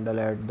his scandal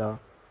at the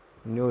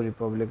New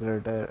Republic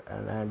writer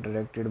and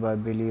directed by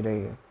Billy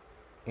Ray.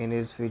 In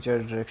his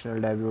feature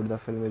directorial debut, the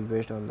film is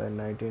based on the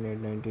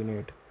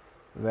 1998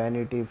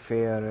 Vanity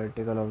Fair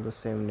article of the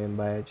same name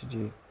by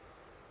H.G.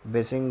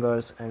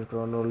 Bassinger's and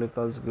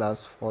Chronicles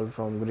Glass Fall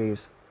from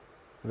Greece.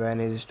 When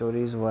his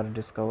stories were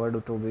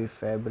discovered to be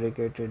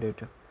fabricated,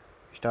 it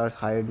stars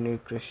Hayden,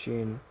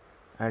 Christensen,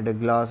 and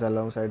Glass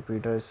alongside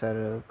Peter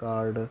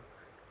Sarsgaard,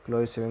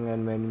 Chloe Sevigny,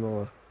 and many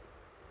more.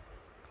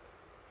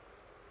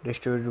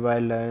 Distributed by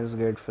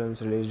Lionsgate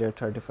Films, released at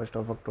 31st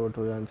of October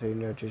 2003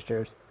 in United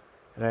States.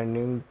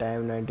 Running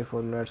time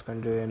 94 minutes.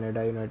 Country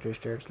Canada, United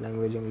States.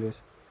 Language English.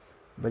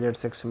 Budget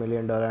 $6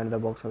 million and the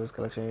box office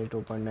collection is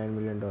 $2.9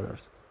 million.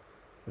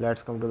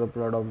 Let's come to the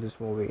plot of this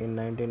movie. In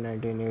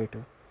 1998,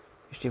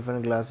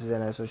 Stephen Glass is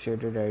an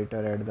associate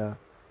editor at the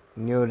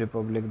New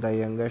Republic, the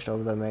youngest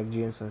of the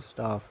magazine's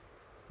staff.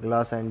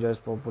 Glass enjoys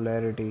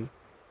popularity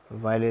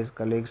while his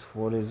colleagues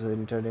for his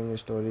interesting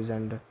stories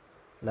and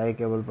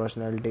likable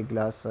personality.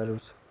 Glass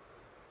serves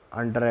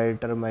under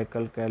editor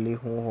Michael Kelly,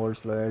 who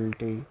holds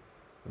loyalty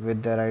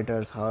with the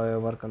writers.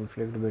 However,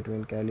 conflict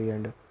between Kelly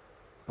and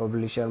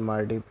publisher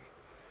Marty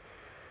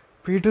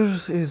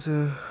Peters is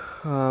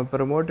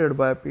promoted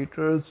by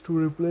Peters to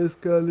replace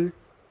Kelly.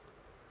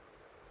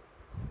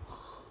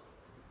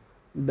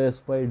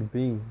 Despite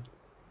being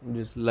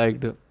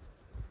disliked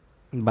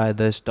by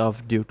the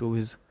staff due to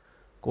his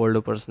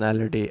cold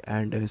personality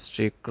and his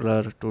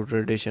stickler to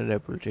tradition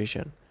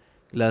reputation,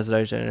 Glass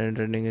writes an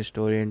entertaining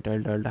story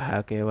entitled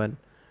Hackhaven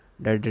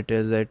that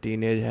details a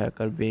teenage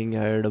hacker being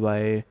hired by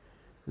a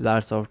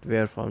large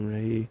software firm.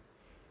 He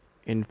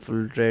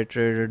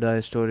infiltrated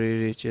the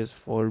story reaches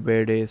for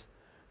Days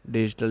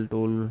digital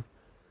tool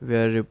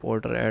where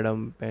reporter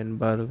Adam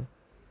Penberg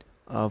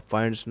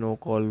finds no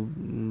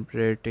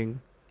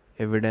corroborating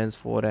evidence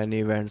for any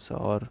events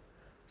or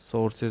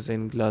sources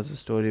in Glass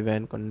story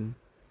when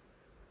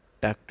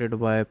contacted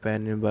by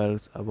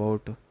Penberg's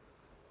about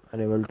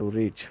unable to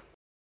reach.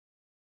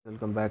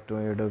 Welcome back to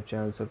my YouTube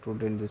channel. So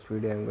today in this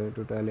video I'm going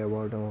to tell you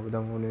about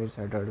the movie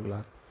Shattered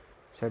Glass.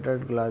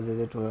 Shattered Glass is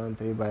a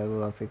 2003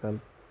 biographical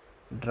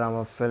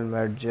drama film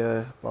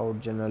about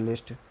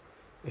journalist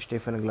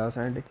Stephen Glass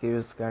and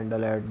his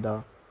scandal at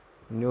the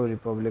New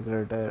Republic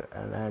writer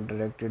and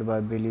directed by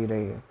Billy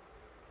Ray.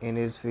 In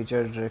his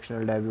feature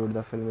directorial debut,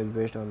 the film is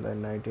based on the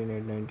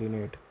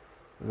 1998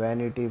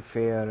 Vanity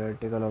Fair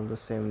article of the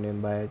same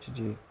name by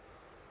H.G.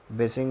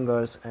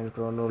 Bassinger's and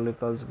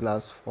Chronicles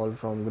Glass Fall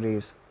from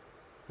Greece.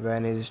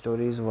 When his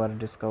stories were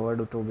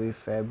discovered to be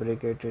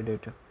fabricated,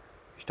 it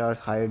stars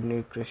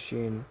Hayden,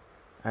 Christensen,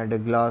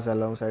 and Glass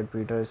alongside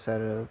Peter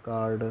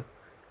Sarsgaard,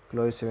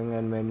 Chloe Sevigny,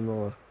 and many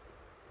more.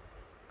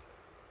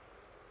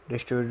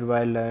 Distributed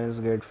by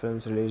Lionsgate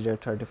Films, released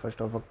at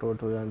 31st of October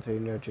 2003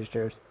 in United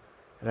States.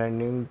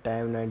 Running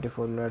time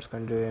 94 minutes.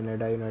 Country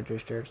Canada, United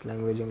States.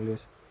 Language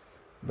English.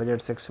 Budget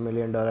 $6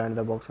 million and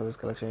the box office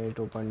collection is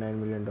 $2.9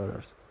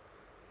 million.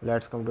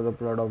 Let's come to the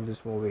plot of this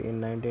movie.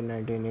 In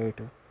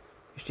 1998,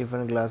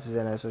 Stephen Glass is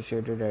an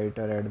associate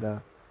editor at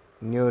the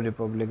New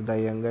Republic, the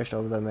youngest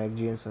of the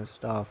magazine's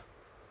staff.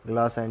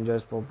 Glass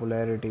enjoys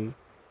popularity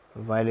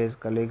while his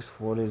colleagues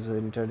for his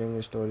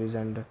interesting stories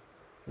and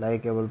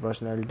likable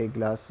personality.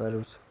 Glass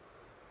serves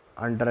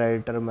under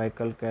editor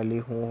Michael Kelly,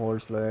 who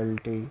holds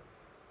loyalty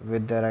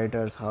with the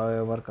writers.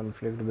 However,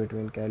 conflict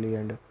between Kelly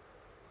and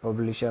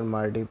publisher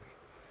Marty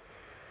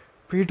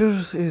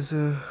Peters is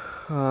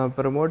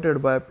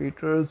promoted by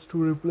Peters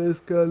to replace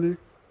Kelly.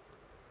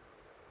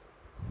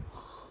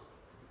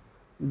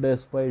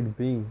 Despite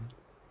being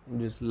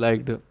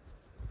disliked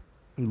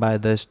by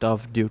the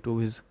staff due to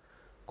his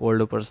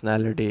cold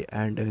personality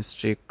and his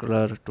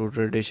stickler to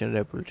tradition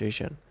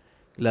reputation,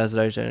 Glass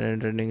writes an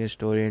entertaining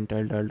story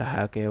entitled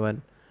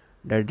Hackhaven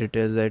that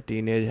details a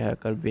teenage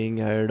hacker being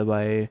hired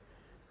by a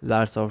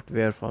large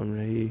software firm.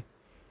 He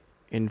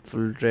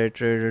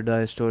infiltrated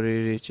the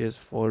story reaches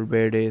for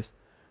Days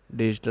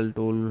digital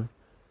tool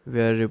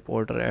where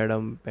reporter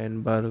Adam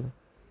Penberg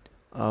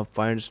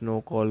finds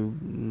no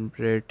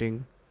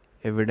corroborating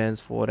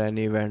evidence for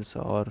any events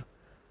or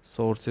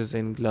sources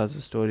in Glass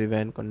story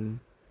when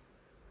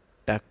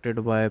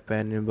contacted by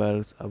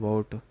Penberg's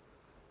about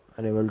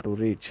unable to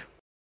reach.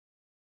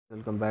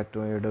 Welcome back to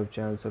my YouTube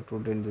channel. So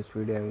today in this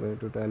video I'm going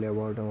to tell you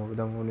about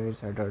the movie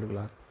Shattered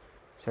Glass.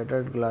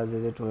 Shattered Glass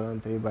is a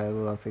 2003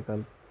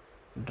 biographical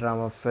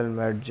drama film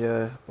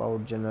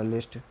about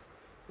journalist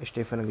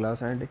Stephen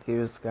Glass and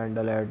his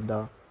scandal at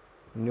the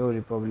New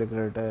Republic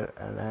writer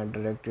and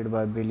directed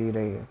by Billy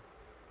Ray.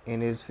 In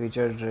his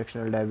feature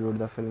directorial debut,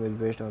 the film is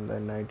based on the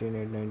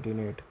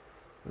 1998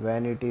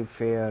 Vanity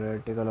Fair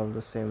article of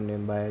the same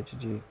name by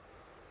H.G.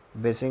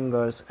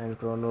 Bassinger's and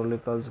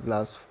Chronicles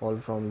Glass Fall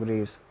from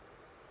Greece.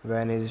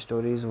 When his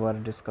stories were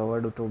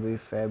discovered to be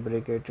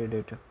fabricated,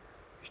 it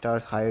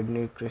stars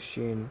Hayden,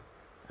 Christensen,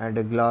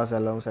 and Glass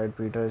alongside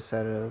Peter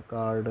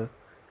Sarsgaard,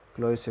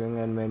 Chloe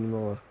Sevigny, and many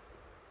more.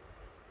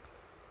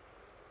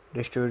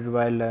 Distributed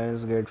by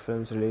Lionsgate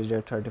Films, released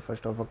at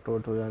 31st of October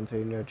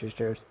 2003 in United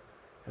States.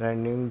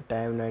 Running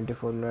time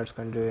 94 minutes.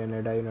 Country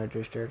Canada,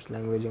 United States.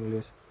 Language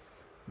English.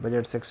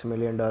 Budget $6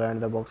 million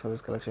and the box office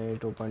collection is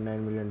 $2.9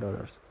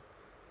 million.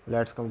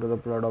 Let's come to the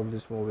plot of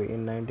this movie.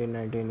 In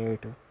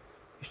 1998,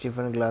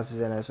 Stephen Glass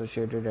is an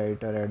associate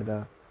editor at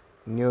the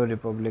New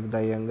Republic,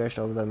 the youngest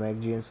of the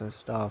magazine's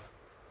staff.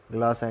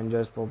 Glass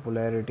enjoys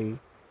popularity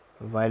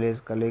while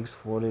his colleagues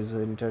for his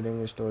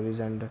interesting stories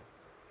and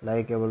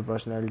likable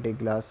personality.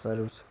 Glass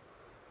serves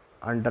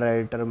under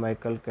editor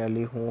Michael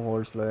Kelly, who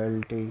holds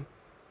loyalty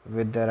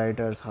with the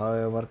writers.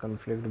 However,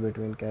 conflict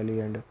between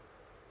Kelly and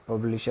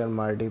publisher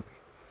Marty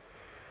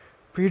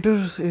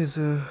Peters is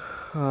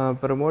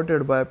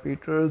promoted by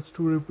Peters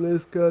to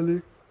replace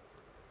Kelly.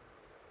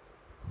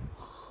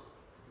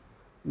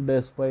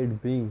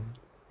 Despite being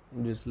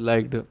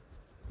disliked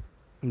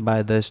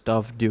by the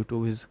staff due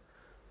to his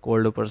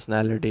cold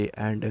personality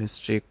and his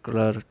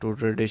stickler to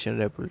tradition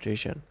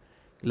reputation.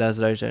 Glass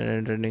writes an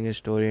entertaining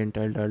story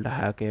entitled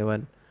Hack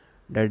Haven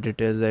that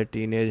details a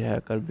teenage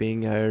hacker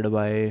being hired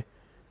by a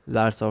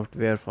large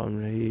software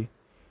firm. He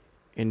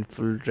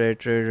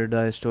infiltrated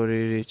the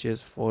story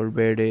reaches for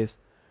Beday's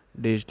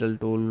digital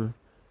tool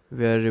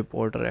where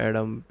reporter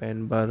Adam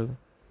Penberg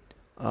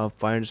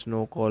finds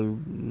no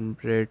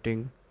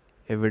corroborating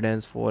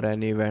evidence for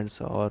any events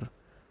or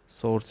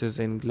sources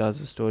in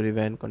Glass' story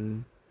when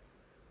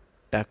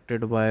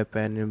contacted by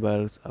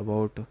Penberg's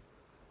about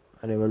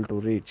unable to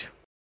reach.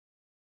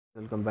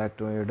 Welcome back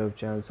to my YouTube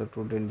channel. So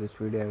today in this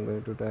video I'm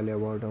going to tell you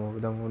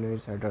about the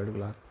movie Shattered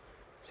Glass.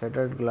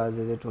 Shattered Glass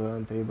is a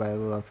 2003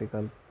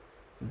 biographical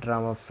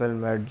drama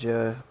film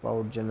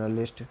about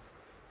journalist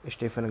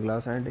Stephen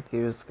Glass and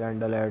his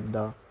scandal at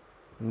the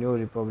New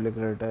Republic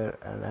writer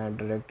and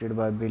directed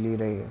by Billy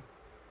Ray.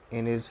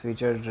 In his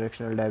feature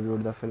directorial debut,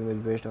 the film is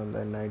based on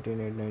the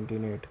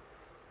 1998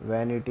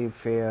 Vanity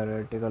Fair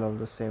article of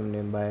the same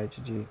name by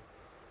H.G.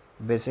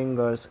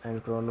 Bassinger's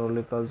and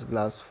Chronicles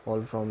Glass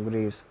Fall from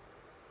Greece.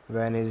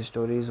 When his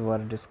stories were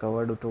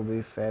discovered to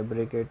be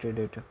fabricated,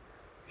 it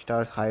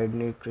stars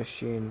Hayden,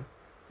 Christensen,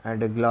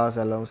 and Glass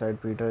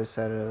alongside Peter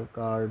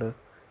Sarsgaard,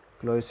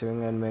 Chloe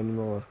Sevigny, and many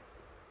more.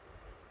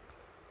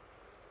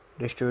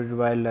 Distributed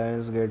by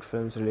Lionsgate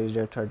Films, released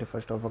at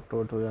 31st of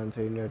October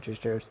 2003 in United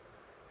States.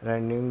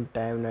 Running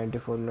time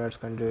 94 minutes.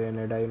 Country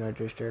Canada,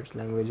 United States.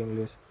 Language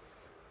English.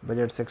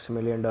 Budget $6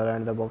 million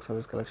and the box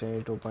office collection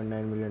is $2.9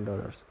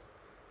 million.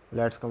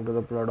 Let's come to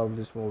the plot of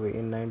this movie.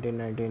 In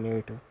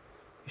 1998,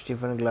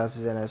 Stephen Glass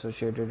is an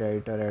associate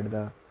editor at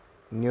the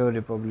New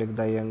Republic,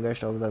 the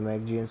youngest of the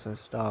magazine's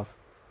staff.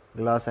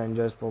 Glass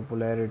enjoys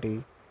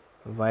popularity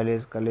while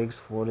his colleagues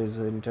for his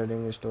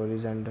interesting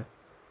stories and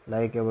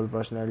likable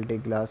personality.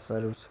 Glass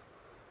serves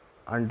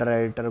under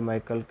editor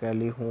Michael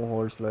Kelly, who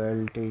holds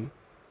loyalty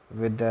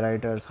with the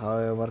writers.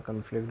 However,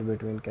 conflict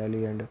between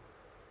Kelly and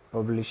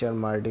publisher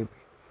Marty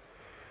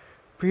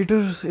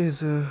Peters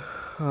is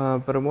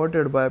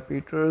promoted by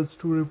Peters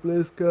to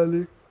replace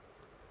Kelly.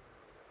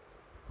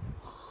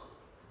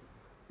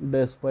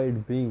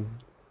 Despite being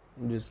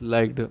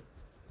disliked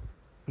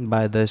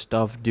by the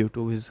staff due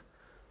to his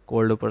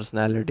cold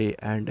personality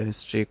and his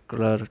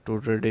stickler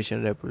to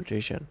tradition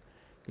reputation.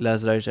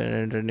 Glass writes an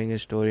entertaining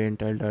story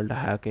entitled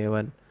Hack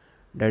Haven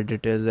that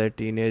details a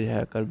teenage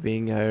hacker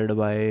being hired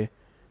by a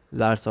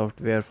large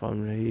software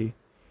firm. He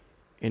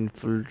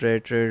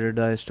infiltrated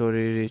the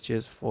story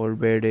reaches for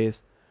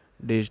Beday's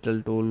digital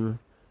tool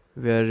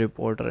where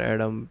reporter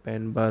Adam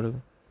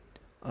Penberg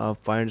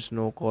finds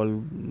no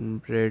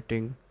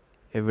corroborating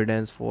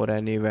evidence for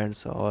any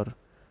events or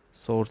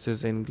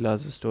sources in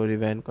Glass' story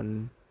when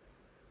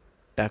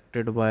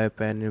contacted by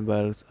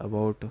Penberg's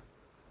about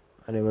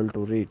unable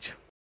to reach.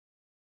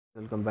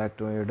 Welcome back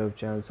to my YouTube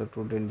channel. So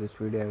today in this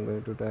video I'm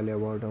going to tell you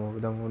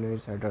about the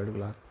movie Shattered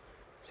Glass.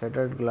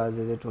 Shattered Glass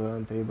is a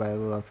 2003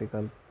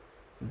 biographical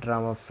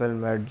drama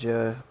film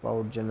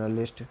about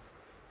journalist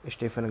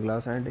Stephen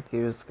Glass and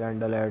his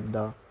scandal at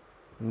the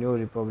New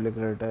Republic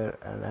writer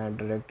and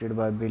directed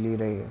by Billy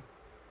Ray.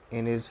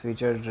 In his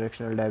feature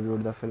directorial debut,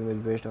 the film is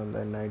based on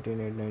the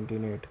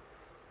 1998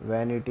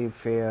 Vanity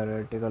Fair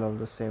article of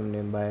the same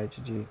name by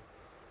H.G.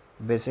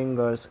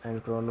 Bassinger's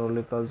and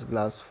Chronicles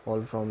Glass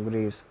Fall from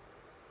Greece.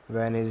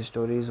 When his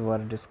stories were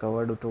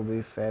discovered to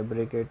be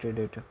fabricated,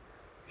 it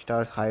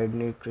stars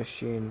Hayden,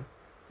 Christensen,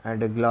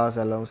 and Glass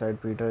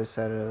alongside Peter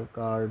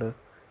Sarsgaard,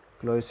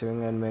 Chloe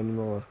Swing, and many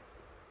more.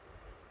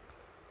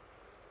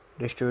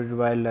 Distributed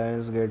by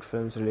Lionsgate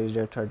Films, released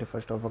at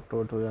 31st of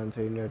October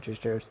 2003 in United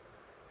States.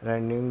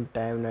 Running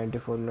time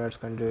 94 minutes.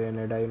 Country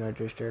Canada,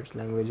 United States.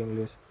 Language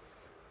English.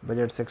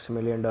 Budget $6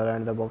 million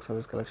and the box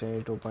office collection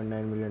is $2.9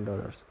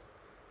 million.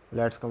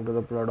 Let's come to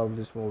the plot of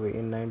this movie.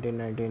 In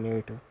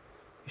 1998,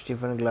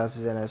 Stephen Glass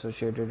is an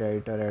associate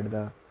editor at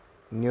the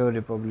New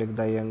Republic,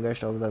 the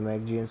youngest of the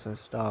magazine's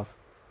staff.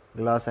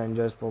 Glass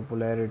enjoys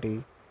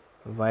popularity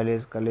while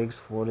his colleagues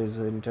for his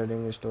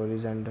interesting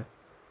stories and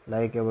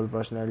likable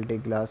personality.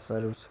 Glass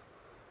serves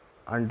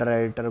under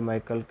editor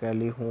Michael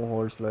Kelly, who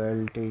holds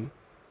loyalty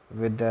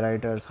with the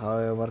writers.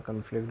 However,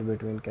 conflict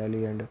between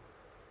Kelly and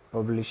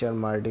publisher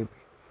Marty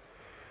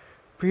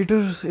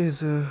Peters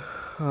is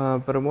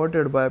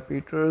promoted by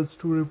Peters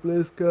to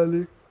replace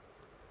Kelly,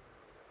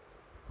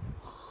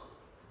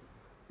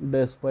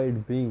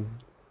 despite being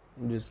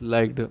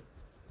disliked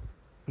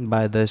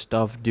by the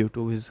staff due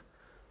to his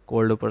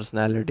cold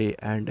personality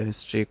and his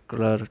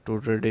stickler to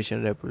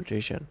tradition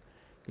reputation.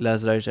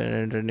 Glass writes an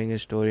entertaining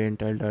story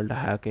entitled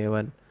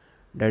Hackhaven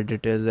that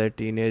details a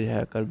teenage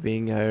hacker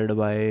being hired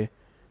by a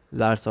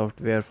large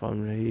software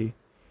firm. He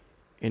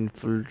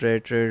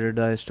infiltrated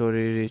the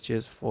story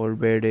reaches for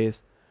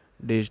Baydays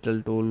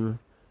digital tool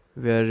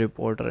where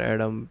reporter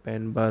Adam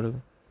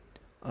Penberg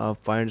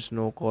finds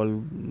no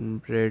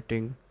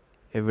corroborating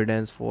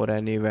evidence for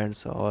any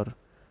events or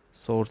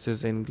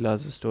sources in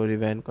Glass' story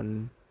when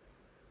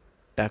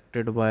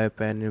contacted by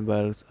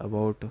Penberg's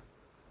about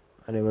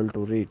unable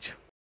to reach.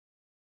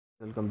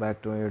 Welcome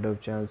back to my YouTube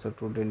channel. So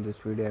today in this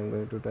video I am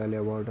going to tell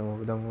you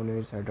about the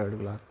movie Shattered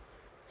Glass.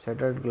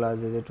 Shattered Glass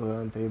is a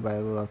 2003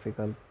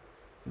 biographical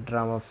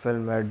drama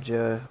film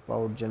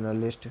about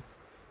journalist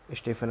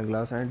Stephen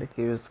Glass and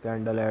his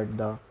scandal at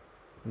the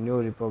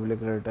New Republic,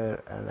 written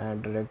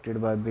and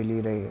directed by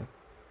Billy Ray.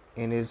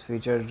 In his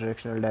feature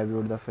directorial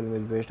debut, the film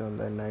is based on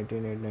the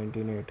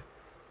 1998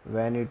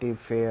 Vanity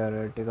Fair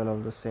article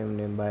of the same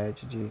name by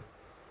H.G.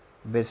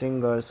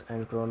 Bassinger's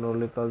and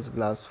Chronicles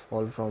Glass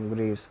Fall from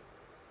Greece.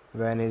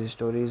 When his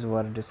stories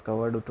were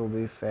discovered to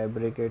be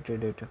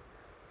fabricated, it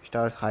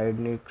stars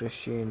Hayden,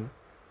 Christensen,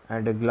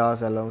 and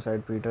Glass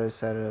alongside Peter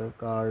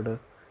Sarsgaard,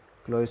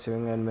 Chloe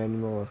Swing, and many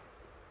more.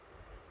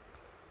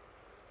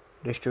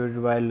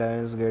 Distributed by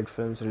Lionsgate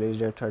Films,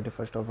 released at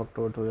 31st of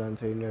October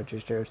 2003 in United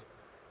States.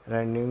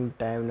 Running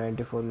time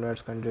 94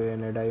 minutes. Country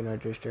Canada,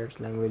 United States.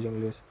 Language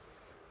English.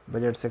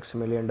 Budget $6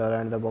 million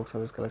and the box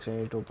office collection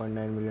is $2.9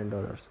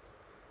 million.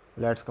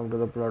 Let's come to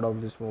the plot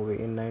of this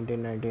movie. In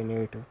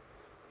 1998,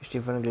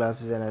 Stephen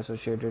Glass is an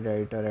associate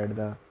editor at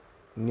the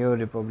New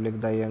Republic,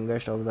 the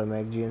youngest of the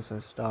magazine's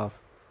staff.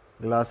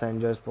 Glass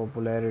enjoys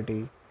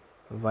popularity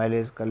while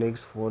his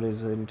colleagues for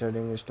his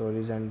interesting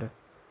stories and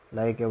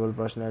likable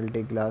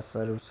personality. Glass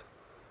serves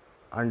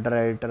under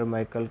editor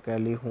Michael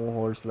Kelly, who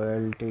holds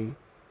loyalty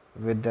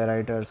with the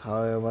writers.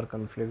 However,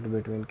 conflict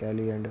between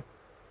Kelly and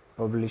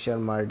publisher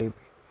Marty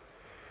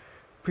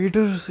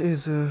Peters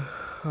is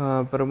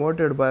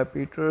promoted by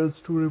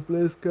Peters to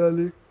replace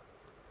Kelly,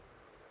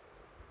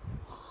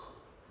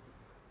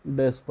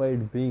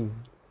 Despite being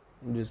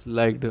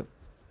disliked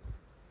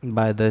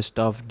by the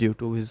staff due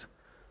to his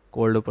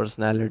cold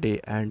personality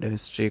and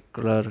his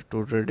stickler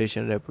to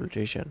tradition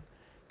reputation.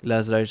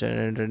 Glass writes an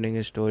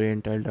entertaining story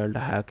entitled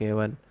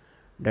Hackhaven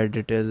that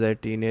details a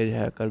teenage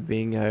hacker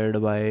being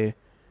hired by a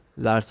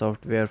large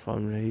software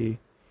firm. He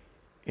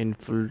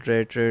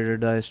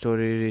infiltrated the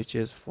story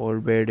reaches for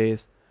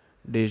Baydays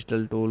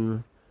digital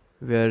tool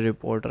where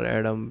reporter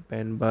Adam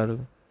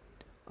Penberg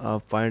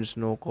finds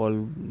no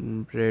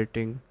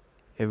corroborating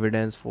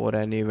evidence for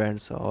any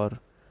events or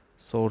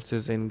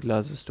sources in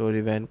Glass'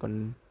 story when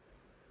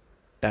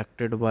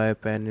contacted by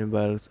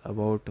Penberg's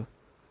about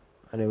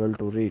unable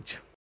to reach.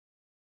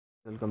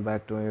 Welcome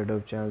back to my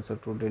YouTube channel. So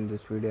today in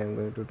this video I am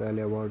going to tell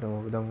you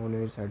about the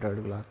movie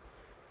Shattered Glass.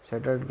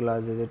 Shattered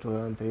Glass is a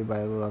 2003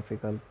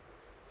 biographical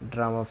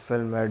drama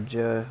film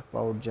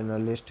about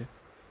journalist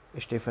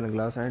Stephen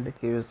Glass and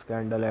his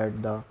scandal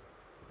at the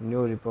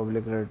New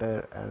Republic,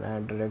 written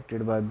and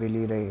directed by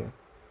Billy Ray.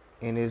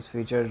 In his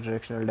feature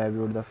directorial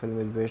debut, the film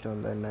is based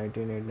on the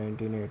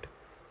 1998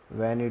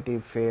 Vanity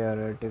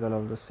Fair article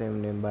of the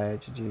same name by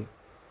H.G.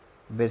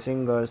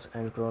 Bassinger's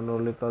and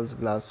Chronicles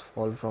Glass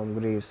Fall from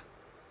Greece.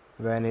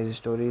 When his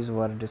stories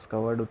were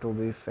discovered to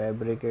be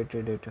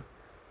fabricated, it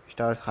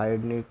stars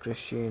Hayden,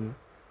 Christensen,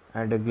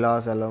 and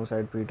Glass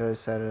alongside Peter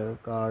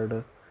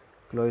Sarsgaard,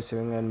 Chloe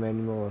Swing, and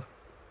many more.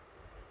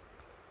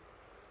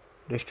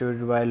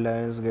 Distributed by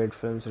Lionsgate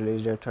Films,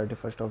 released at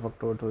 31st of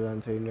October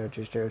 2003 in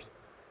United States.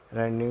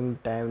 Running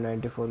time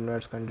 94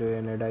 minutes. Country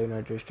Canada,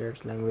 United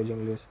States. Language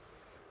English.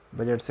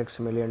 Budget $6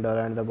 million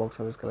and the box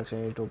office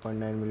collection is $2.9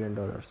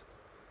 million.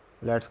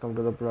 Let's come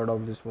to the plot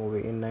of this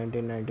movie. In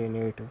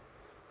 1998,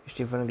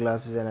 Stephen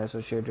Glass is an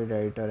associate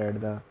editor at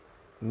the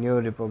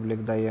New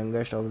Republic, the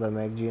youngest of the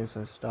magazine's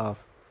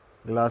staff.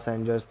 Glass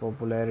enjoys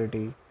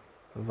popularity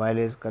while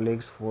his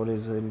colleagues for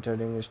his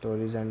interesting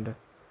stories and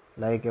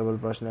likable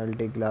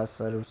personality. Glass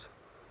serves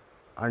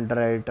under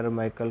editor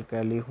Michael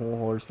Kelly, who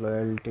holds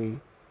loyalty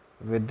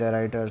with the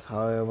writers.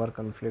 However,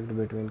 conflict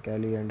between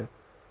Kelly and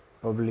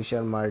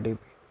publisher Marty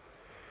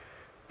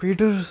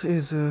Peters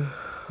is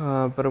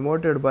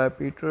promoted by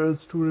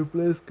Peters to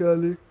replace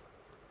Kelly.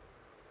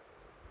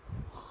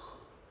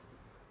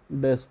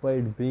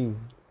 Despite being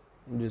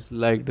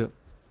disliked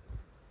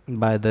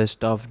by the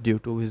staff due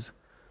to his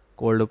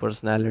cold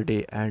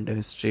personality and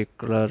his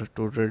stickler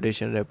to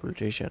tradition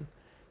reputation.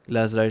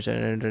 Glass writes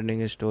an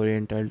entertaining story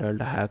entitled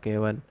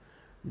Hackhaven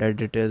that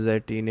details a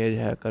teenage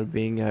hacker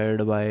being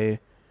hired by a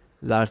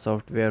large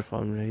software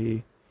firm.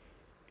 He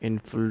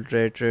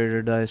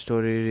infiltrated the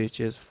story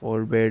reaches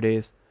for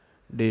Baydays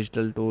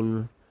digital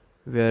tool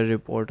where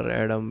reporter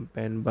Adam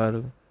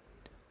Penberg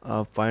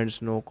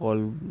finds no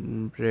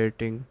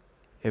corroborating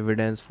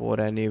evidence for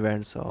any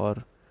events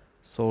or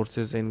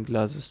sources in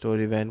Glass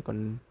story when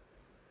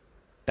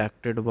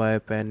contacted by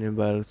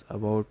Penberg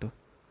about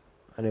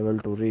unable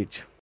to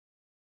reach.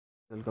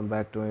 Welcome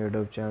back to my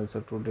YouTube channel.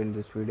 So today in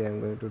this video I am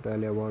going to tell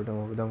you about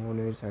the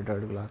movie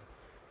Shattered Glass.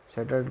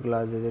 Shattered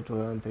Glass is a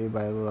 2003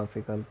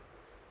 biographical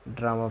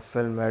drama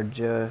film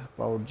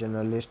about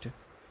journalist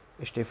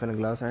Stephen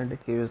Glass and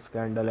his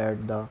scandal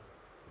at the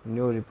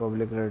New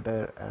Republic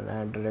writer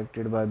and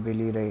directed by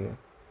Billy Ray.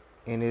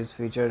 In his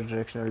feature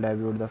directorial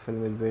debut, the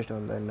film is based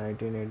on the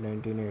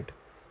 1998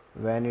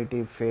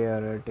 Vanity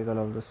Fair article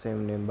of the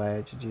same name by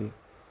H.G.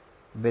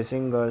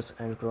 Bassinger's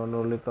and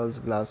Chronicles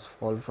Glass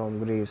Fall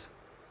from Greece.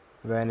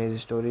 When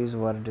his stories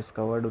were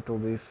discovered to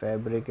be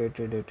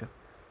fabricated, it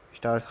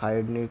stars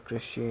Hayden,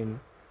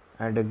 Christensen,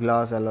 and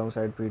Glass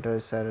alongside Peter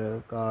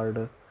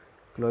Sarsgaard,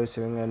 Chloe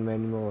Sevigny, and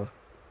many more.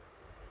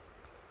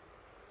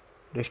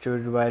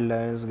 Distributed by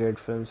Lionsgate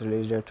Films,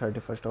 released at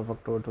 31st of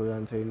October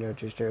 2003 in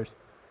United States.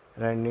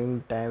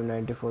 Running time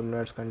 94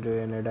 minutes. Country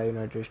Canada,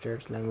 United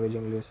States. Language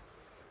English.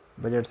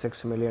 Budget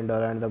 $6 million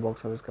and the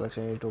box office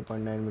collection is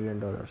 $2.9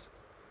 million.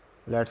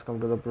 Let's come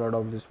to the plot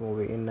of this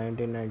movie. In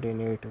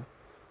 1998,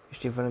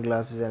 Stephen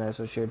Glass is an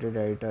associate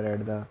editor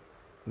at the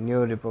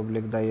New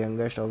Republic, the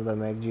youngest of the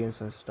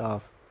magazine's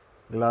staff.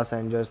 Glass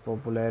enjoys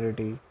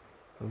popularity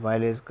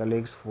while his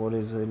colleagues for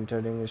his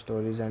interesting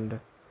stories and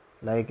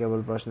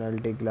likable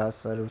personality. Glass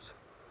serves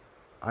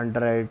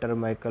under editor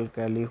Michael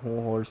Kelly,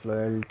 who holds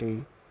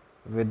loyalty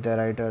with the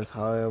writers.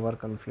 However,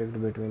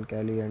 conflict between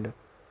Kelly and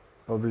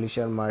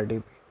publisher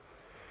Marty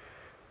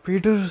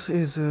Peters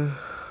is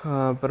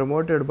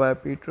promoted by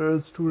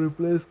Peters to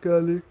replace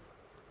Kelly.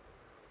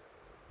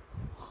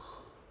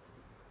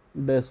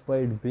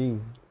 Despite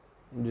being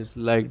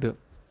disliked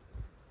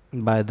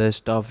by the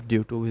staff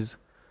due to his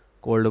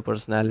cold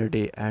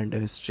personality and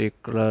his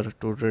stickler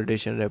to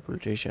tradition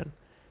reputation.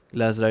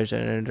 Glass writes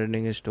an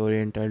entertaining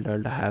story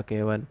entitled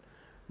Hackhaven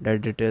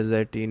that details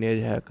a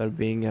teenage hacker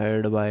being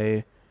hired by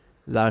a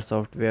large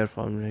software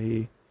firm.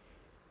 He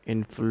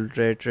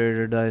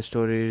infiltrated the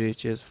story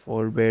reaches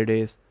for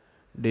Baydays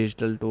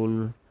digital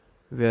tool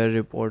where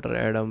reporter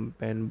Adam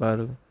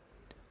Penberg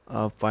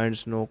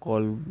finds no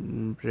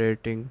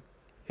corroborating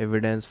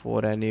evidence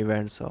for any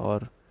events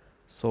or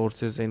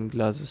sources in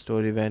Glass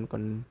story when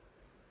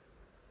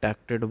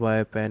contacted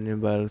by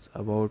Penberg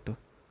about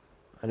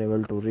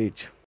unable to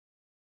reach.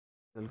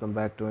 Welcome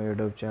back to my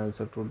YouTube channel.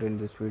 So today in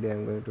this video I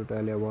am going to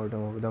tell you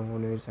about the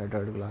movie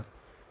Shattered Glass.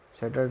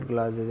 Shattered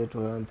Glass is a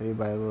 2003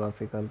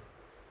 biographical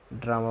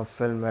drama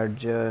film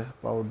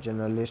about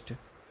journalist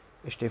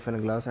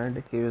Stephen Glass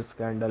and his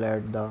scandal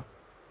at the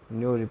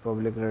New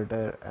Republic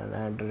writer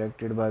and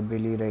directed by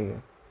Billy Ray.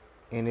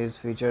 In his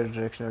feature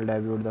directorial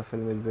debut, the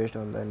film is based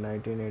on the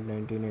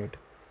 1998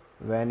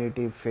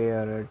 Vanity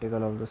Fair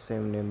article of the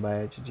same name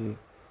by H.G.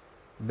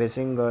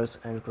 Bassinger's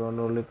and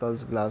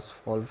Chronicles Glass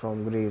Fall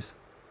from Greece.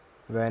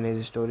 When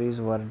his stories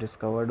were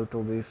discovered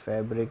to be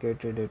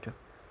fabricated, it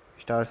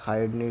stars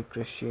Hayden,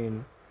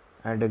 Christensen,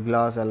 and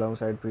Glass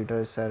alongside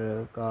Peter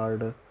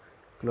Sarsgaard,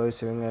 Chloe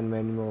Sevigny, and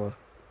many more.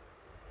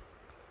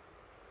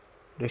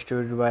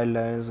 Distributed by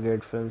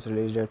Lionsgate Films,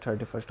 released at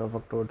 31st of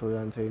October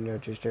 2003 in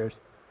United States.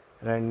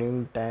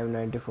 Running time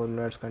 94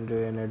 minutes.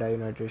 Country Canada,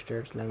 United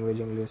States.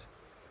 Language English.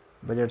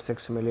 Budget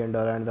 $6 million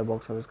and the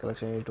box office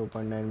collection is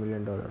 $2.9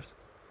 million.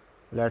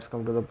 Let's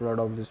come to the plot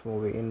of this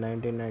movie. In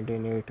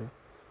 1998,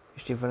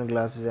 Stephen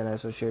Glass is an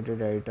associate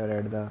editor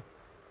at the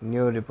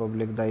New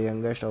Republic, the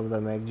youngest of the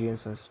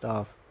magazine's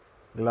staff.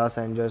 Glass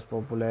enjoys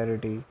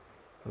popularity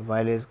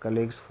while his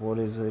colleagues for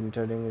his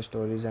interesting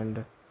stories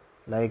and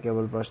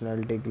likable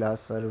personality.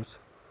 Glass serves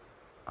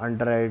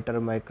under editor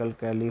Michael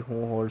Kelly,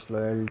 who holds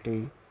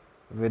loyalty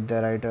with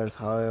the writers.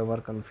 However,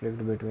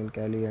 conflict between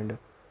Kelly and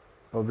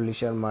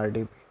publisher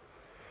Marty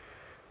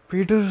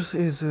Peters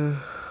is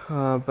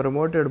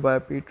promoted by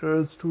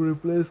Peters to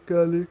replace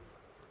Kelly.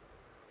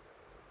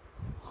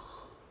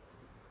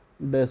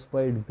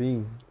 Despite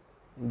being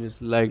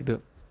disliked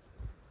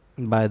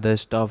by the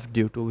staff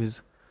due to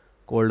his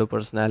cold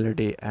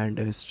personality and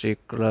his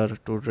stickler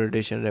to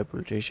tradition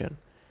reputation.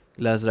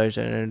 Glass writes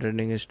an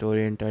entertaining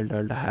story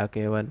entitled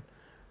Hackhaven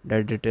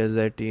that details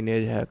a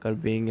teenage hacker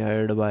being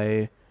hired by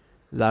a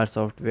large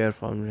software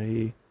firm.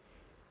 He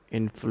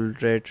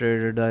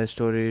infiltrated the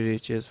story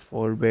reaches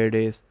for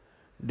Baydays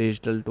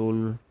digital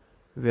tool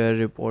where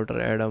reporter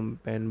Adam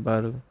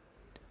Penberg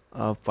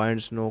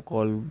finds no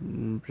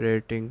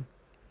corroborating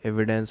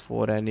evidence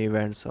for any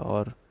events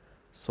or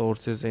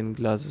sources in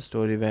Glass'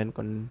 story when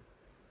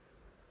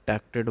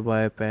contacted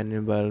by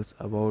Penberg's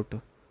about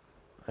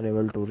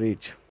unable to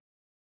reach.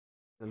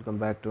 Welcome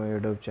back to my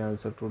YouTube channel.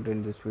 So today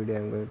in this video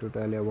I'm going to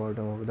tell you about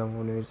the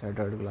movie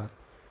Shattered Glass.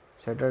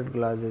 Shattered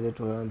Glass is a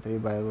 2003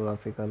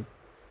 biographical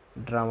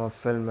drama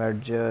film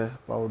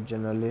about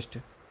journalist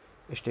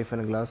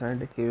Stephen Glass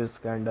and his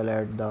scandal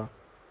at the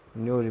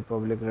New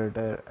Republic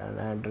writer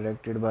and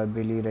directed by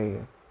Billy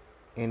Ray.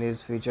 In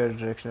his feature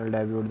directorial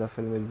debut, the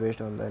film is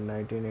based on the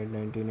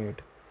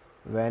 1998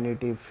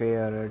 Vanity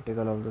Fair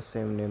article of the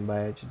same name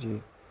by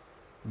H.G.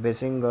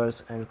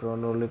 Bassinger's and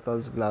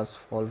Chronicles Glass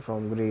Fall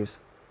from Greece.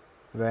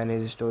 When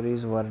his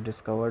stories were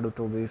discovered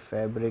to be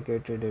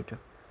fabricated, it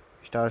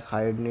stars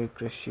Hayden,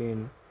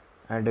 Christensen,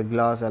 and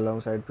Glass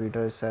alongside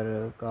Peter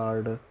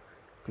Sarsgaard,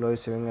 Chloe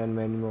Sevigny, and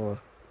many more.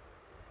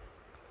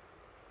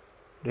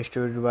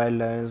 Distributed by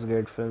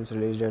Lionsgate Films,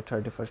 released at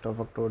 31st of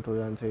October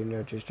 2003 in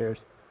United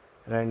States.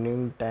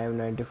 Running time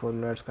 94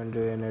 minutes.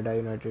 Country Canada,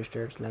 United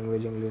States.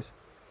 Language English.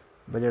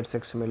 Budget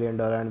 $6 million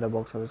and the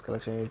box office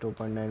collection is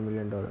 $2.9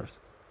 million.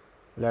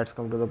 Let's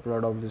come to the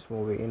plot of this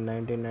movie. In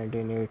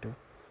 1998,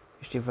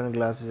 Stephen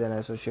Glass is an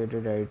associate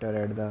editor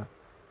at the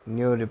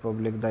New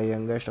Republic, the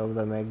youngest of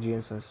the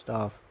magazine's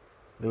staff.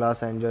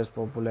 Glass enjoys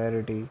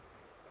popularity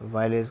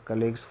while his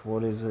colleagues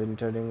for his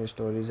interesting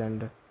stories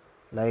and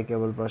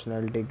likable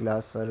personality.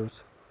 Glass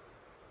serves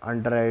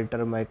under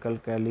editor Michael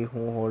Kelly,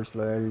 who holds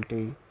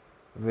loyalty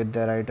with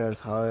the writers.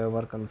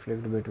 However,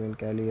 conflict between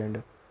Kelly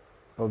and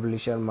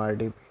publisher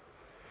Marty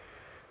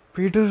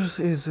Peters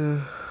is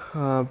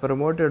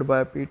promoted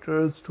by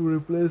Peters to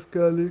replace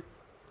Kelly.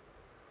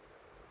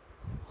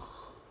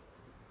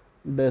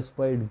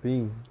 Despite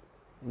being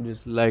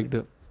disliked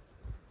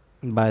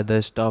by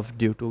the staff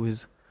due to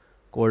his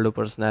cold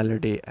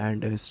personality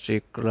and his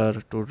stickler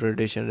to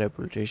tradition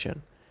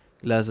reputation,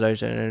 Glass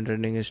writes an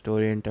entertaining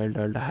story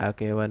entitled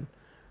Hackhaven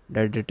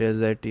that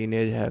details a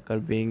teenage hacker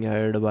being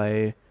hired by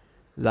a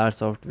large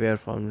software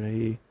firm.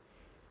 He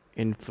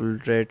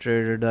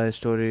infiltrated the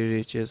story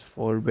reaches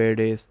for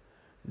Beday's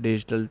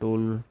digital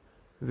tool,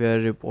 where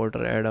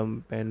reporter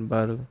Adam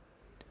Penberg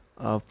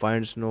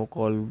finds no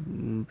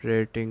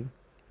corroborating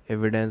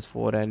evidence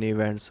for any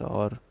events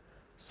or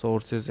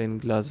sources in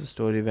Glass'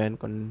 story when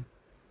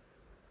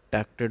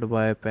contacted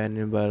by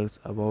Penberg's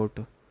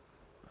about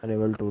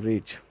unable to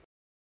reach.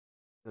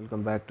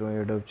 Welcome back to my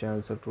YouTube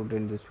channel. So today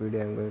in this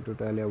video I'm going to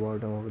tell you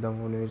about the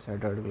movie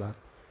Shattered Glass.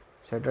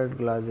 Shattered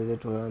Glass is a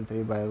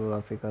 2003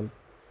 biographical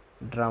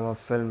drama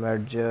film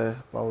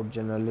about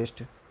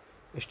journalist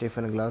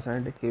Stephen Glass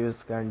and his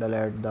scandal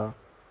at the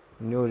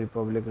New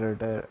Republic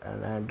writer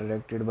and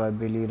directed by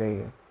Billy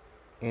Ray.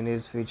 In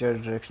his feature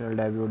directorial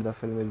debut, the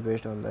film is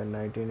based on the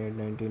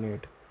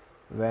 1998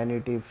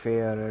 Vanity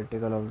Fair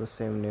article of the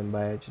same name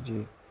by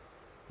H.G.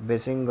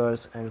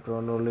 Bassinger's and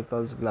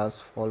Chronicles Glass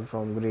Fall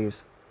from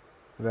Greece.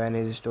 When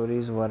his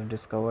stories were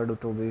discovered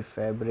to be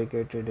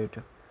fabricated, it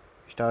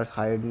stars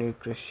Hayden,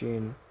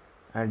 Christensen,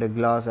 and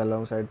Glass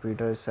alongside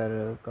Peter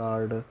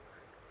Sarsgaard,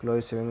 Chloe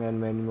Sevigny, and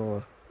many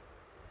more.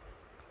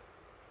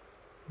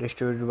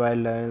 Distributed by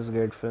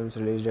Lionsgate Films,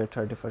 released at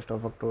 31st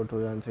of October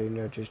 2003 in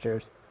United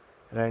States.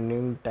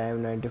 Running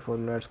time 94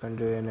 minutes.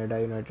 Country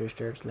Canada, United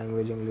States.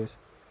 Language English.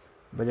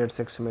 Budget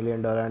 $6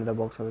 million and the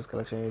box office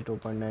collection is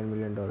 $2.9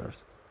 million.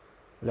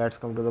 Let's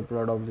come to the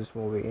plot of this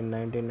movie. In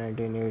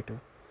 1998,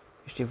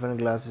 Stephen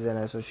Glass is an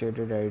associate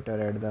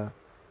editor at the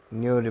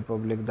New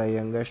Republic, the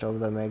youngest of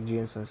the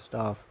magazine's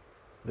staff.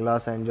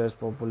 Glass enjoys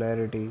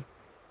popularity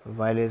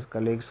while his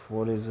colleagues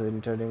for his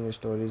interesting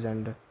stories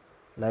and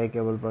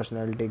likable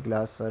personality.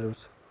 Glass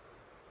serves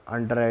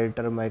under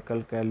editor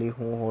Michael Kelly,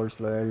 who holds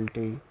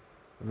loyalty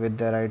with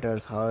the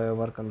writers.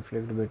 However,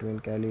 conflict between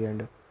Kelly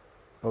and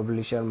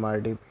publisher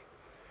Marty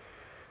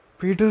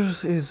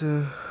Peters is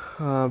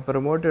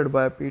promoted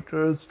by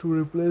Peters to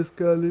replace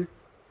Kelly.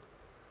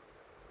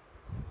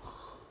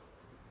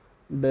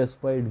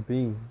 Despite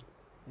being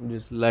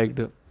disliked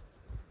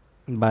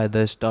by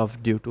the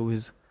staff due to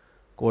his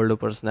cold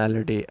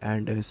personality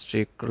and his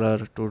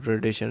stickler to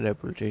tradition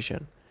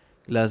reputation,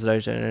 Glass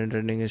writes an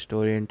entertaining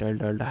story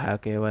entitled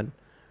Hackhaven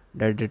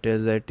that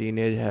details a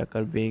teenage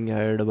hacker being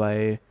hired by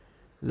a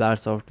large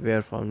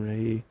software firm.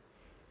 He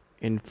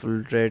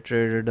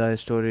infiltrated the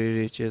story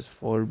reaches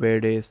for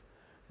Beday's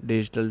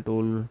digital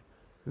tool,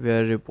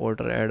 where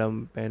reporter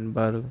Adam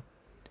Penberg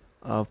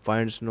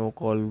finds no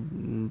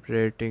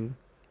corroborating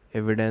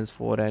evidence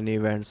for any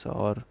events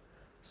or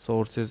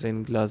sources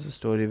in Glass'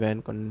 story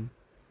when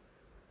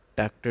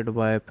contacted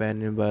by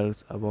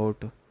Penberg's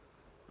about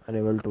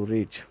unable to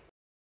reach.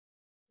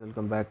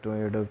 Welcome back to my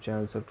YouTube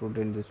channel. So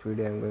today in this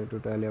video I'm going to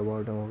tell you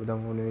about the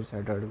movie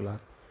Shattered Glass.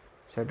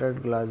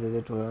 Shattered Glass is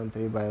a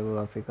 2003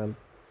 biographical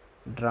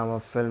drama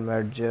film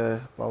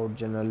about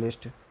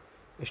journalist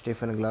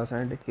Stephen Glass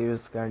and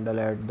his scandal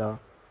at the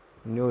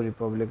New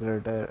Republic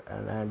writer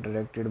and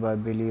directed by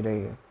Billy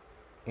Ray.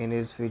 In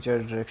his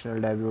feature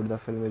directorial debut, the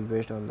film is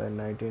based on the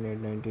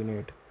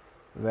 1998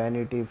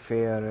 Vanity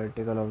Fair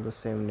article of the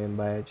same name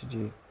by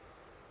H.G.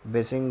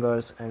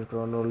 Basingers and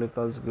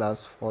chronicles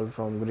glass fall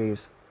from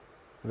Greece.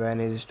 When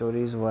his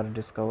stories were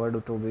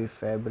discovered to be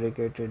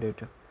fabricated,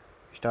 it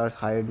stars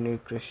Hayden,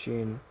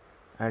 Christensen,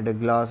 and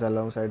Glass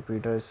alongside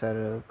Peter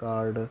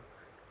Sarsgaard,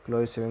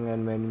 Chloe Swing,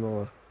 and many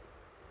more.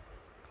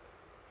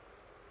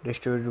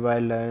 Distributed by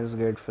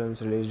Lionsgate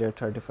Films, released at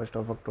 31st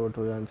of October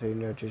 2003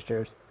 in United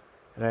States.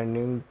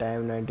 Running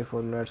time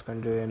 94 minutes.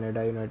 Country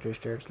Canada, United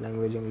States.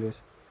 Language English.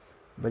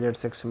 Budget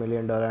 $6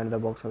 million and the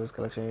box office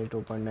collection is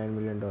 $2.9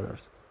 million.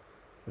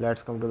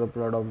 Let's come to the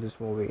plot of this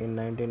movie. In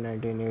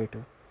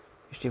 1998,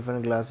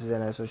 Stephen Glass is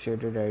an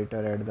associate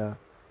editor at the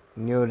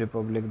New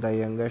Republic, the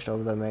youngest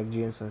of the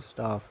magazine's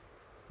staff.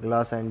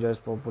 Glass enjoys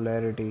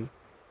popularity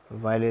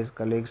while his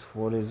colleagues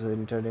for his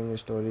interesting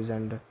stories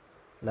and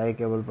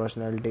likable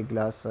personality.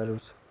 Glass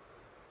serves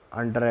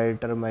under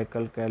editor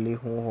Michael Kelly,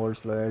 who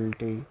holds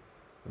loyalty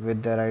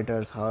with the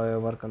writers.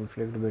 However,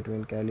 conflict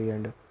between Kelly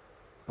and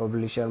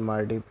publisher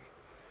Marty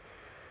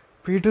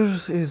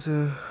Peters is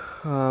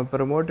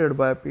promoted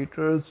by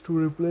Peters to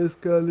replace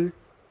Kelly.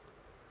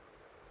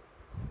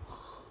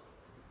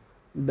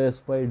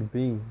 Despite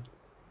being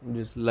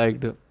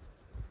disliked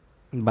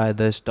by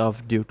the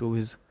staff due to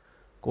his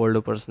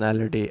cold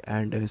personality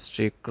and his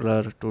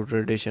stickler to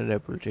tradition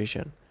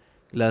reputation,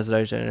 Glass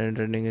writes an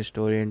entertaining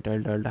story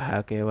entitled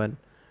Hackhaven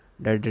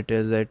that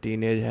details a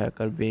teenage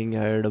hacker being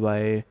hired by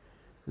a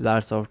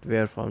large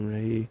software firm.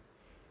 He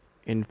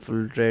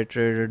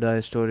infiltrated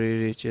the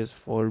story reaches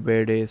for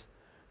Beday's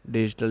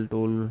digital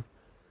tool,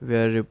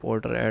 where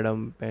reporter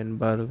Adam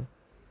Penberg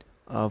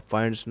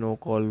finds no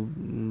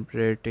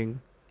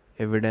corroborating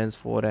evidence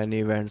for any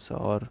events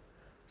or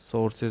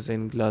sources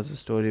in Glass'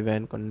 story.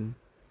 When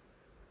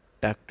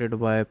contacted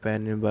by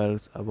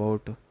Penberg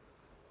about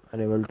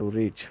unable to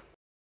reach.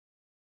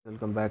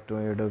 Welcome back to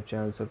my YouTube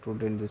channel. So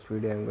today in this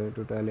video I am going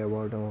to tell you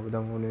about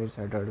the movie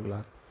Shattered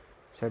Glass.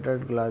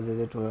 Shattered Glass is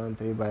a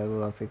 2003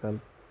 biographical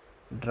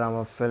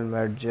drama film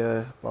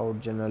about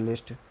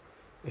journalist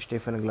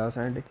Stephen Glass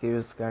and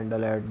his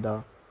scandal at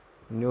the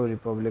New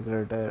Republic,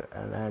 written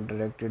and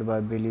directed by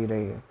Billy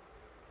Ray.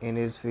 In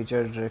his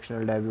feature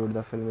directorial debut,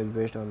 the film is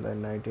based on the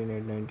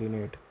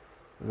 1998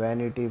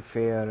 Vanity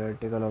Fair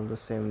article of the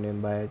same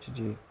name by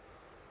H.G.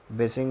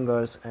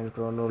 Basingers and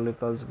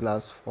chronicles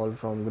glass fall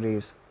from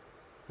Greece.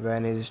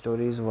 When his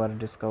stories were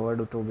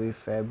discovered to be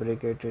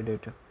fabricated,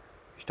 it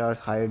stars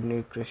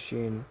Hayden,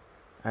 Christensen,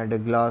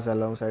 and Glass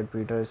alongside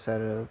Peter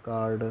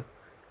Sarsgaard,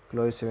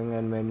 Chloe Swing,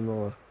 and many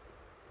more.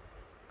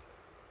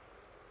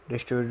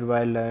 Distributed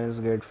by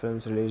Lionsgate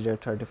Films, released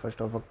at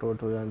 31st of October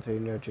 2003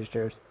 in United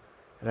States.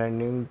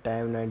 Running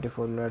time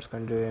 94 minutes.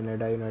 Country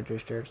Canada, United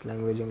States.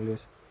 Language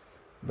English.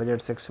 Budget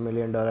 $6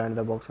 million and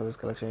the box office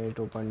collection is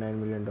 $2.9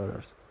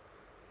 million.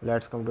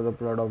 Let's come to the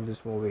plot of this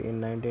movie.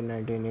 In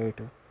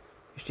 1998,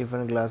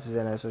 Stephen Glass is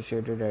an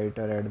associate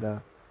editor at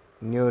the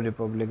New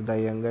Republic, the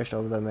youngest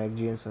of the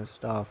magazine's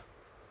staff.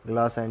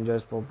 Glass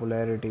enjoys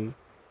popularity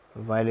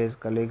while his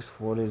colleagues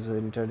for his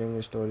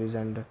interesting stories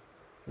and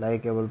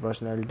likable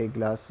personality.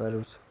 Glass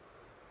serves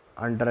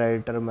under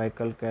editor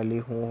Michael Kelly,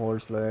 who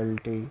holds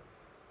loyalty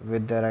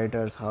with the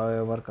writers.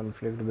 However,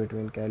 conflict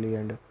between Kelly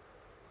and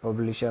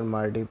publisher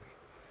Marty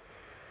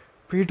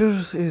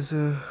Peters is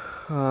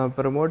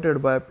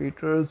promoted by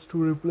Peters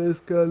to replace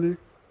Kelly.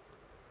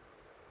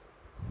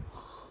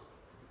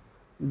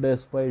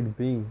 Despite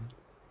being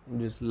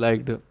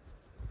disliked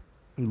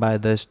by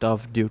the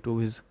staff due to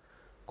his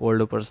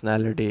cold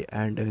personality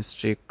and his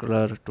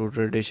stickler to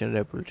tradition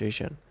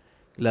reputation,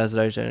 Glass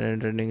writes an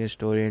entertaining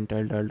story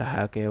entitled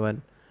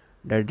Hackhaven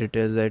that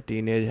details a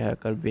teenage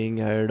hacker being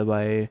hired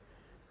by a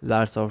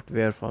large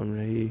software firm.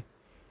 He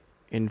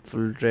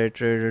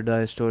infiltrated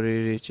the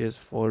story reaches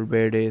for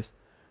Beday's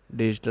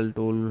digital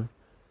tool,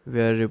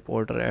 where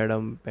reporter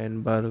Adam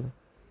Penberg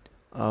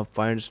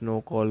finds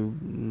no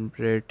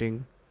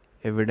corroborating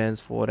evidence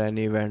for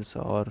any events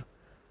or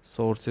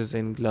sources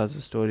in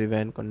Glass' story.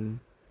 When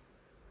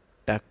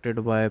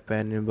contacted by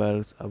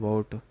Penberg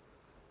about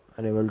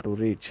unable to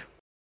reach.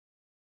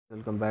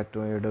 Welcome back to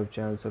my YouTube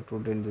channel. So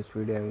today in this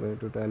video I am going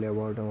to tell you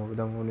about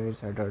the movie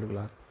Shattered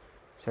Glass.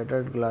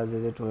 Shattered Glass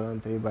is a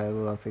 2003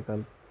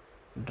 biographical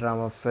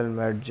drama film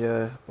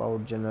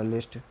about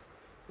journalist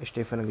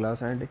Stephen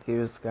Glass and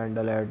his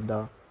scandal at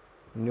the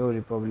New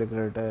Republic,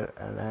 written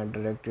and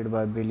directed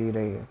by Billy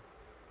Ray.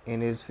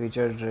 In his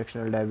feature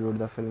directorial debut,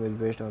 the film is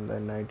based on the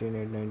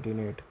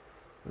 1998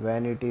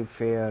 Vanity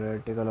Fair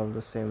article of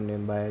the same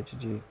name by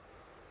H.G.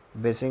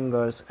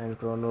 Basingers and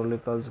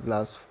chronicles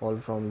glass fall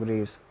from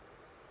Greece.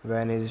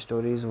 When his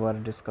stories were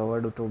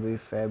discovered to be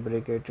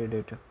fabricated,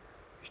 it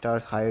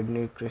stars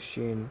Hayden,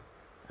 Christensen,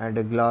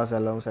 and Glass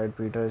alongside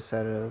Peter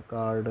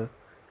Sarsgaard,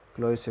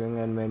 Chloe Swing,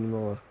 and many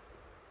more.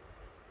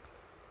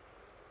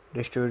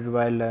 Distributed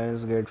by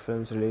Lionsgate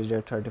Films, released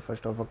at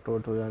 31st of October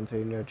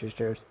 2003 in United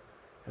States.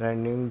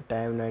 Running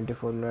time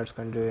 94 minutes.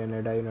 Country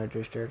Canada,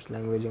 United States.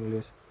 Language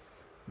English.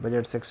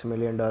 Budget $6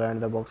 million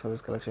and the box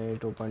office collection is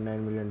 $2.9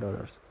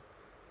 million.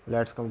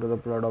 Let's come to the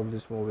plot of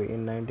this movie.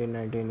 In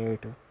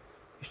 1998,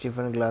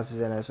 Stephen Glass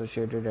is an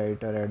associate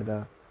editor at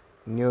the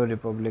New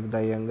Republic,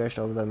 the youngest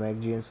of the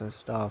magazine's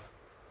staff.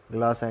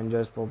 Glass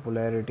enjoys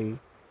popularity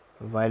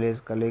while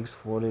his colleagues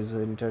for his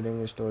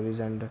interesting stories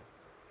and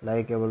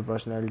likable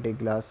personality.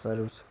 Glass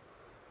serves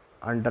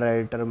under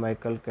editor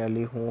Michael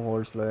Kelly, who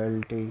holds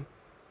loyalty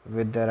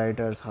with the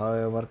writers.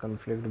 However,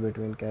 conflict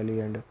between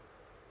Kelly and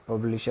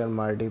publisher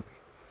Marty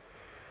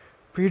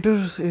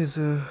Peters is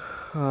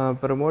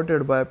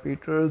promoted by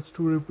Peters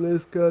to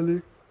replace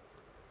Kelly.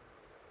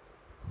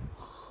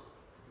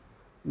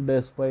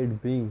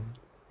 Despite being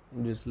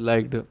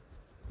disliked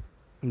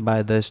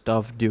by the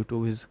staff due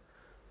to his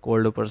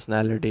cold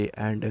personality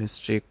and his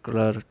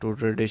stickler to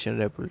tradition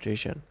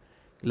reputation.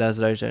 Glass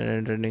writes an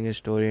entertaining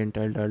story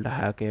entitled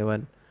Hack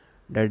Haven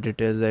that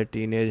details a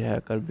teenage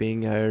hacker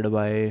being hired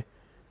by a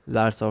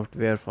large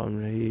software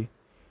firm. He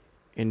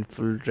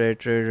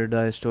infiltrated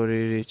the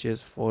story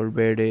reaches for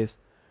Beday's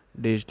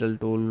digital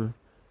tool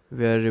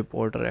where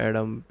reporter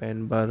Adam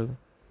Penberg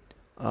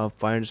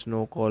finds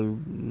no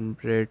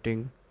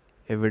corroborating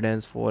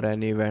evidence for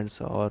any events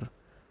or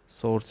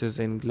sources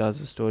in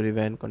Glass' story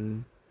when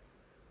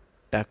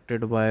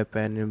contacted by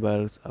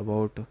Penberg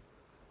about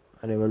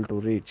unable to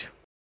reach.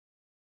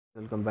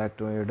 Welcome back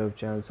to my YouTube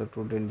channel. So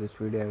today in this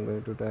video I am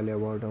going to tell you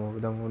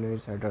about the movie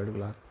Shattered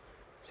Glass.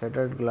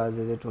 Shattered Glass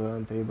is a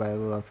 2003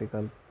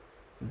 biographical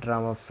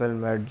drama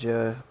film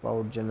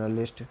about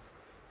journalist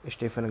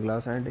Stephen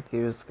Glass and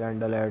his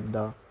scandal at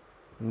the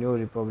New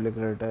Republic,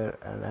 written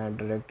and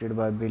directed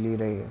by Billy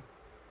Ray.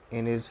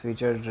 In his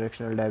feature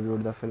directorial debut,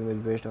 the film is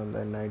based on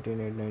the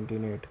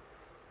 1998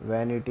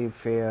 Vanity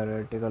Fair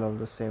article of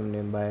the same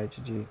name by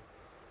H.G.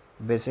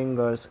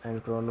 Bassinger's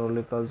and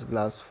Chronicles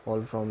Glass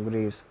Fall from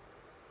Greece.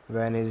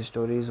 When his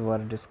stories were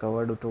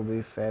discovered to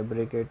be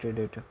fabricated,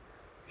 it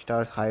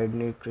stars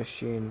Hayden,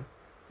 Christensen,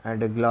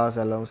 and Glass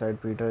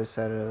alongside Peter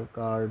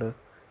Sarsgaard,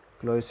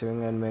 Chloe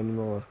Sevigny, and many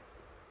more.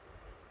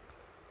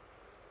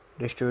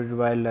 Distributed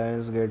by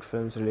Lionsgate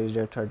Films, released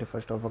at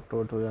 31st of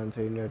October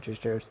 2003 in United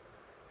States.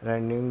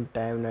 Running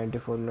time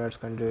 94 minutes.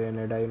 Country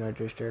Canada,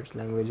 United States.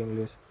 Language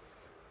English.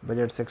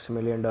 Budget $6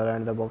 million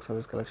and the box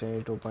office collection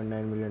is $2.9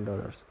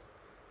 million.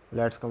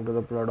 Let's come to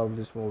the plot of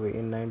this movie.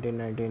 In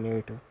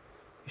 1998,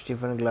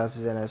 Stephen Glass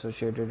is an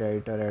associate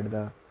editor at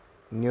the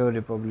New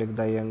Republic,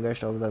 the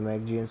youngest of the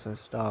magazine's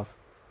staff.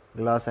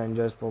 Glass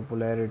enjoys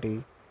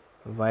popularity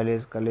while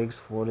his colleagues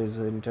for his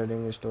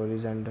interesting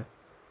stories and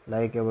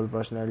likable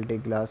personality.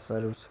 Glass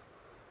serves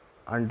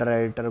under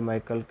editor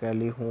Michael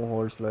Kelly, who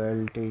holds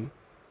loyalty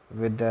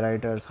with the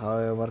writers.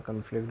 However,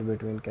 conflict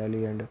between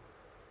Kelly and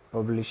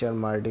publisher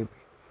Marty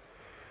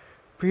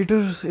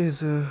Peters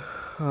is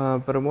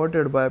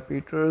promoted by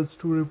Peters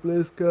to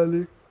replace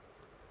Kelly.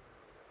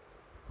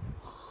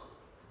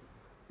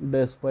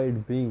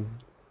 Despite being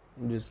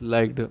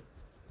disliked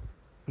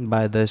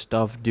by the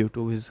staff due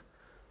to his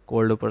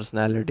cold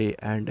personality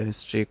and his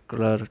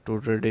stickler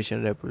to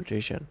tradition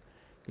reputation.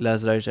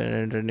 Glass writes an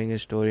entertaining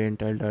story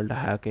entitled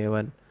Hack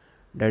Haven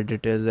that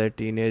details a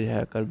teenage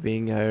hacker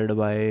being hired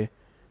by a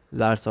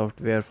large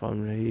software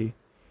firm. He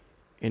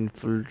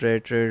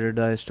infiltrated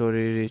the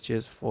story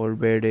reaches for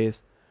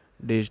Beday's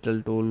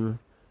digital tool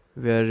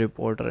where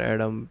reporter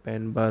Adam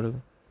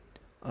Penberg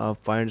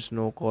finds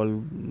no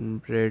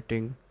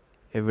corroborating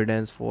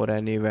evidence for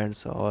any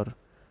events or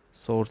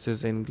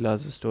sources in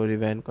Glass' story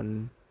when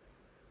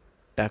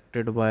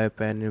contacted by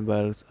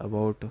Penberg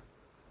about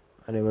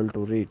unable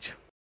to reach.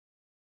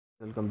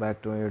 Welcome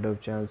back to my YouTube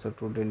channel. So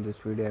today in this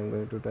video I am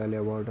going to tell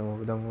you about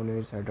the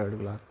movie Shattered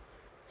Glass.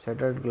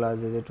 Shattered Glass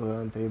is a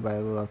 2003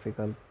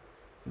 biographical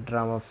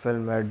drama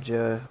film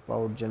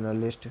about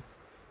journalist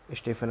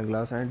Stephen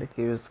Glass and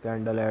his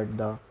scandal at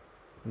the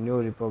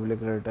New Republic,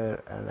 written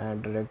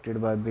and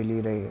directed by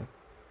Billy Ray.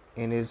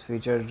 In his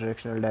feature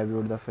directorial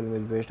debut, the film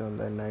is based on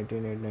the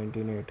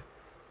 1998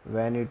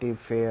 Vanity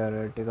Fair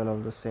article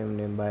of the same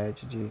name by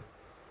H.G.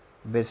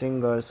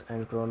 Bassinger's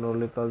and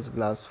Chronicles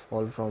Glass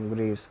Fall from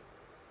Greece.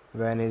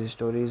 When his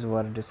stories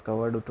were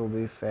discovered to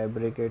be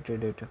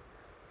fabricated, it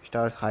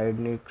stars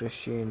Hayden,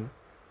 Christensen,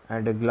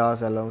 and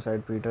Glass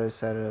alongside Peter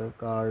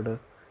Sarsgaard,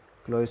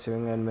 Chloe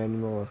Sevigny, and many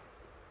more.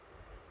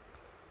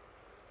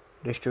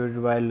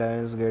 Distributed by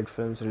Lionsgate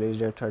Films,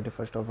 released at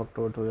 31st of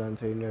October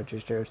 2003 in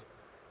United States.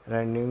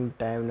 Running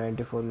time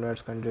 94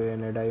 minutes. Country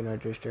Canada,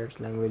 United States.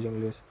 Language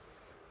English.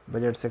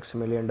 Budget $6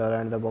 million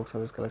and the box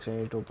office collection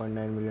is $2.9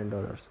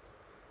 million.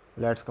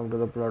 Let's come to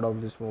the plot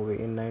of this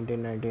movie. In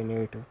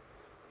 1998,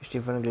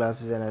 Stephen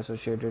Glass is an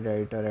associate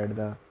editor at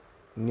the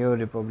New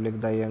Republic,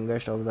 the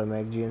youngest of the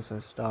magazine's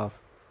staff.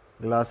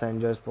 Glass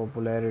enjoys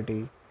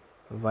popularity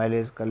while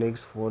his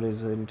colleagues for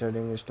his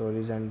interesting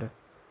stories and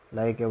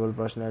likable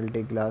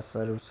personality. Glass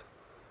serves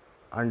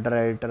under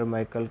editor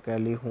Michael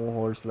Kelly, who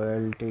holds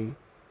loyalty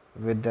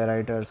with the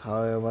writers.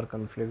 However,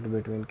 conflict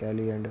between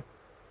Kelly and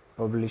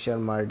publisher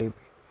Marty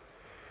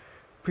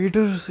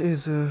Peters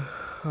is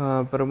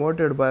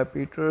promoted by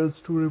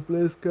Peters to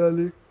replace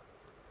Kelly.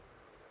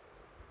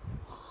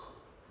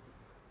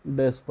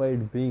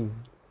 Despite being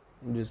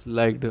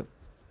disliked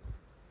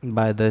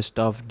by the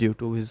staff due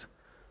to his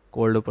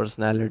cold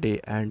personality,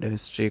 and a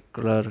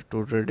stickler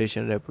to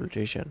tradition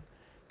reputation.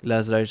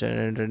 Glass writes an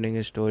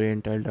entertaining story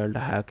entitled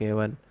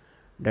Hackhaven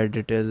that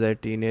details a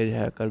teenage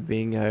hacker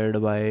being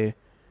hired by a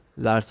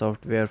large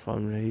software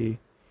firm. He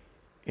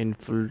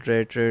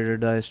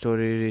infiltrated the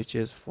story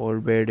reaches for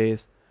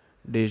Days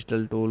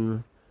digital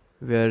tool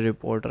where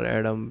reporter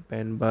Adam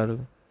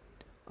Penberg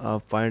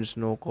finds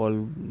no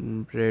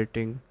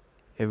corroborating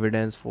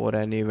evidence for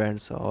any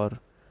events or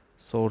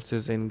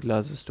sources in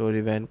Glass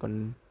story when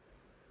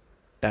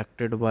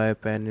contacted by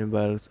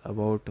Penberg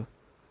about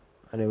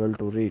unable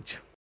to reach.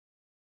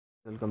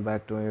 Welcome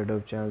back to my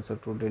YouTube channel. So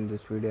today in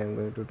this video I'm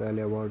going to tell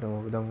you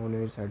about the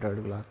movie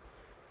Shattered Glass.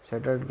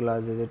 Shattered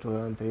Glass is a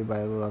 2003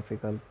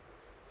 biographical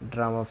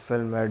drama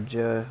film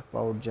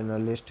about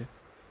journalist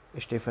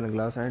Stephen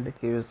Glass and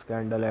his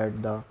scandal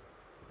at the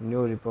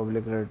New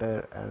Republic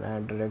writer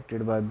and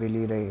directed by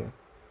Billy Ray.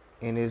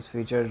 In his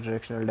feature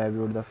directional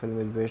debut, the film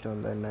is based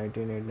on the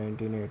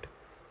 1998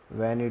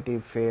 Vanity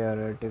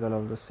Fair article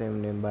of the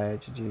same name by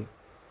H.G.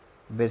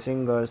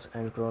 Bassinger's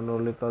and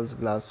Chronicles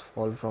Glass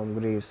Fall from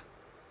Greece.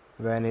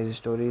 When his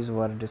stories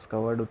were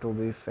discovered to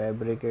be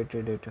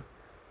fabricated, it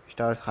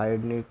stars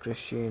Hayden,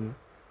 Christensen,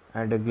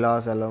 and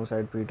Glass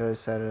alongside Peter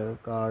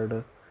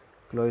Sarsgaard,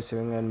 Chloe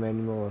Sevigny, and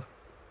many more.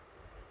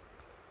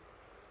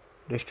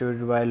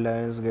 Distributed by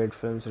Lionsgate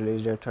Films,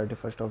 released at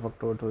 31st of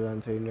October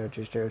 2003 in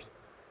United States.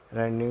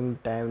 Running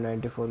time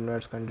 94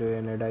 minutes. Country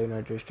Canada,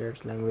 United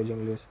States. Language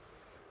English.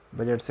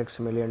 Budget $6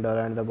 million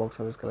and the box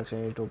office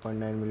collection is $2.9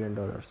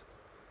 million.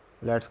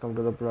 Let's come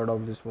to the plot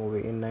of this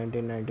movie. In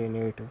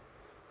 1998,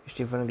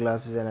 Stephen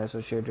Glass is an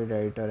associated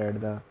editor at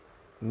the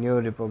New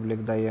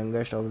Republic, the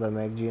youngest of the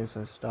magazine's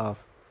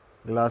staff.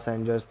 Glass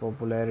enjoys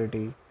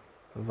popularity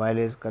while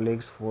his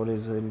colleagues for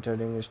his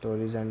interesting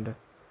stories and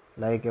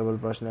likable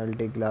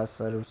personality. Glass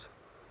serves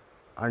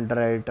under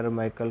editor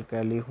Michael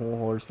Kelly, who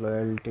holds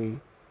loyalty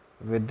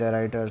with the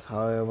writers.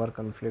 However,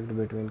 conflict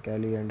between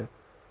Kelly and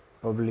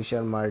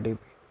publisher Marty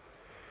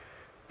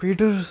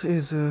Peters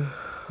is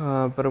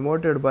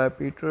promoted by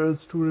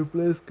Peters to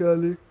replace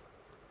Kelly.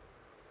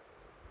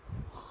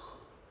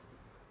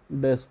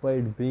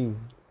 Despite being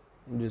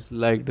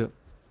disliked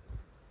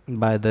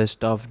by the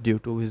staff due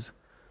to his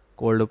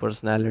cold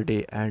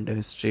personality and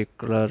his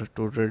stickler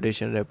to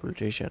tradition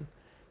reputation,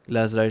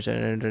 Glass writes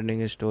an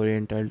entertaining story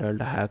entitled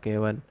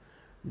Hackhaven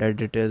that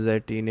details a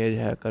teenage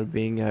hacker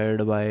being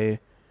hired by a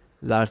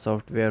large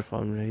software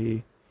firm.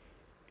 He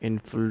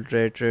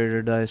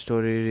infiltrated the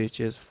story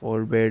reaches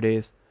for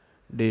Days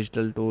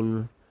digital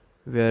tool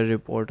where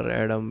reporter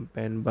Adam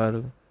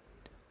Penberg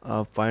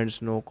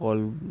finds no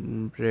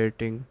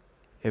corroborating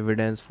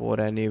evidence for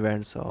any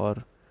events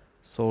or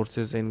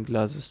sources in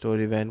Glass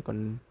story when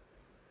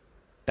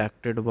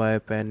contacted by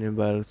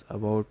Penberg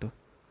about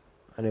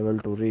unable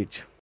to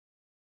reach.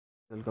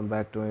 Welcome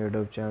back to my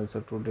YouTube channel. So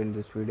today in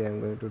this video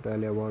I'm going to tell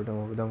you about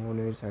the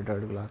movie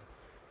Shattered Glass.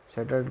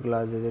 Shattered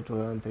Glass is a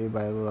 2003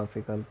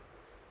 biographical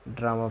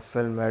drama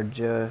film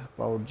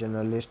about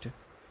journalist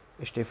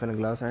Stephen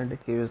Glass and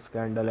his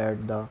scandal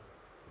at the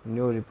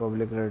New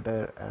Republic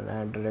writer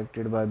and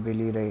directed by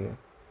Billy Ray.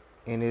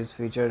 In his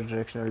feature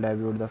directional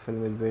debut, the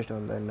film is based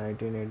on the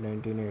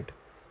 1998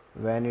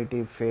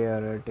 Vanity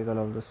Fair article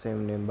of the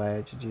same name by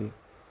H.G.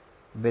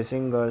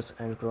 Bassinger's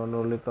and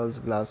Chronicles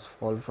Glass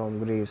Fall from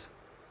Greece.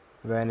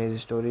 When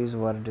his stories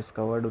were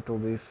discovered to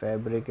be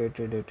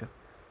fabricated, it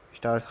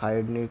stars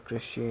Hayden,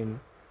 Christensen,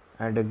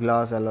 and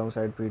Glass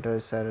alongside Peter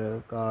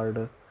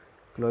Sarsgaard,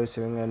 Chloe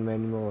Sevigny, and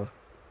many more.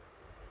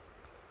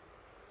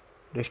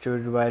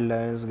 Distributed by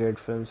Lionsgate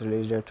Films,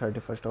 released at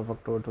 31st of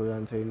October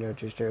 2003 in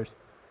United States.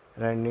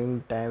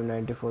 Running time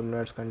 94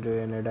 minutes. Country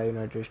Canada,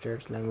 United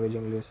States. Language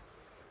English.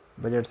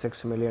 Budget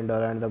 $6 million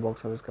and the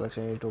box office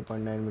collection is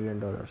 $2.9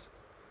 million.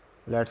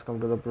 Let's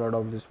come to the plot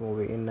of this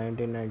movie. In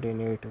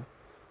 1998,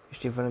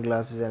 Stephen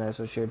Glass is an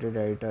associated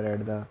editor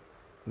at the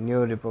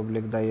New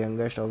Republic, the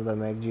youngest of the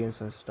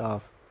magazine's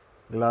staff.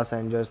 Glass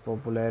enjoys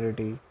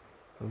popularity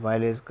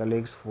while his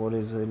colleagues for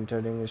his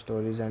interesting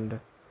stories and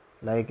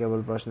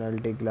likable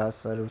personality. Glass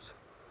serves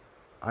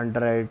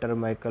under editor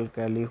Michael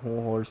Kelly,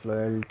 who holds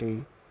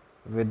loyalty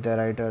with the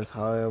writers.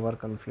 However,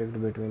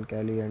 conflict between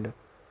Kelly and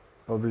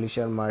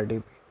publisher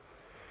Marty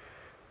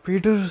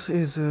Peters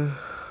is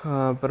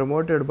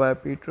promoted by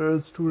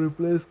Peters to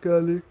replace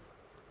Kelly.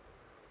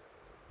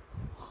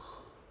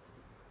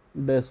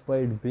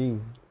 Despite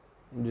being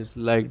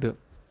disliked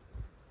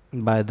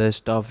by the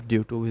staff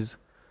due to his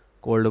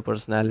cold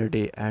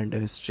personality and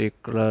his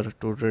stickler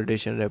to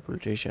tradition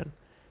reputation,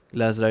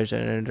 Glass writes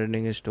an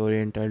entertaining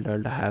story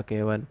entitled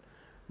Hackhaven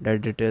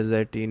that details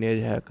a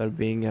teenage hacker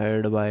being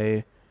hired by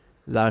a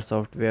large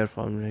software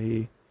firm.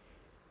 He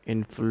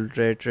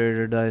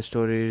infiltrated the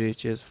story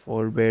reaches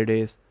for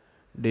Days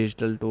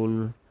digital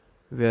tool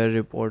where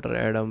reporter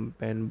Adam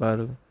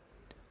Penberg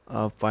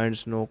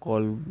finds no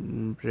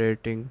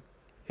corroborating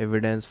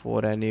evidence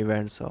for any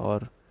events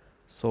or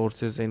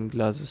sources in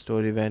Glass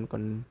story when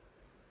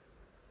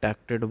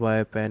contacted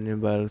by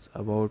Penberg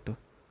about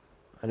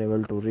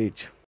unable to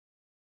reach.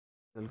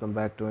 Welcome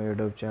back to my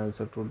YouTube channel.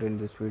 So today in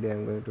this video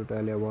I'm going to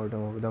tell you about a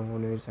movie. The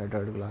movie is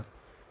Shattered Glass.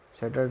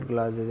 Shattered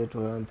Glass is a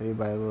 2003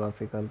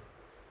 biographical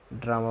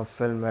drama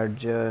film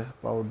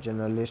about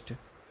journalist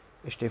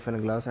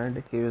Stephen Glass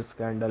and his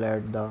scandal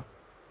at the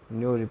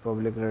New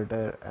Republic,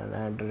 written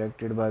and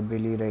directed by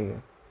Billy Ray.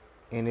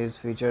 In his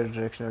feature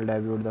directorial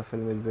debut, the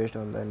film is based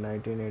on the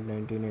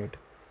 1998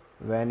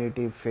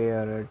 Vanity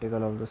Fair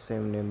article of the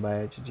same name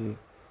by H.G.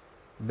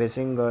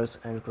 Bassinger's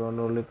and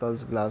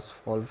Chronicles Glass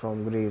Fall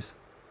from Greece.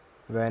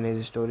 When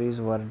his stories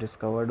were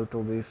discovered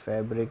to be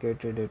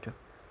fabricated, it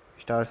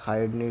stars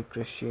Hayden,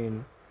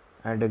 Christensen,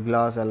 and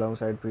Glass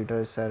alongside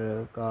Peter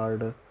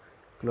Sarsgaard,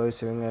 Chloe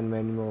Sevigny, and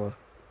many more.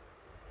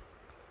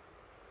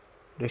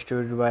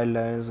 Distributed by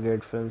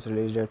Lionsgate Films,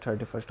 released at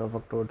 31st of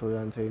October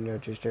 2003 in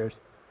United States.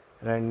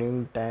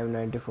 Running time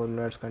 94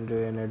 minutes.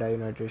 Country Canada,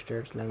 United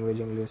States. Language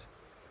English.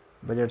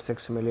 Budget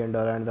 $6 million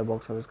and the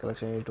box office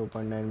collection is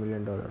 $2.9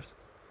 million.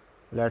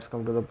 Let's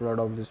come to the plot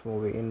of this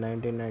movie. In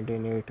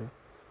 1998,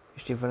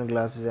 Stephen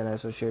Glass is an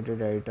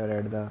associated editor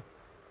at the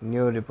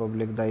New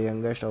Republic, the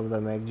youngest of the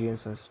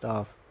magazine's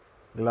staff.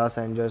 Glass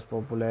enjoys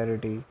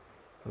popularity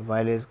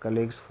while his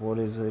colleagues for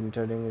his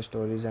interesting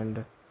stories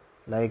and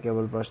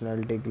likable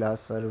personality.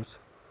 Glass serves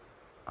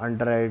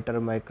under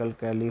editor Michael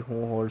Kelly,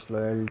 who holds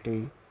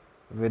loyalty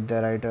with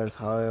the writers.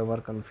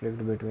 However,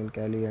 conflict between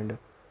Kelly and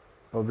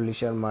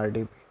publisher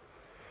Marty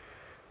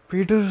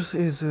Peters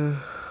is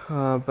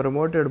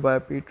promoted by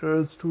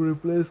Peters to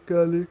replace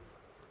Kelly.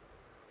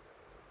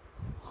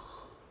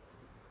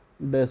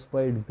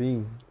 Despite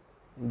being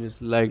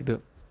disliked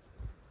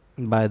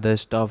by the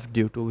staff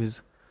due to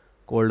his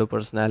cold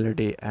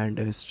personality and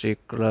his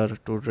stickler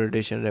to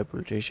tradition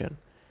reputation.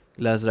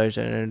 Glass writes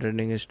an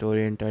entertaining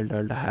story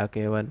entitled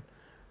Hackhaven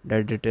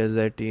that details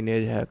a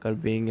teenage hacker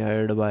being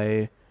hired by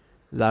a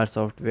large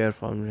software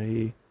firm.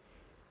 He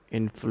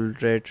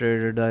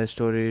infiltrated the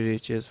story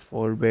reaches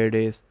for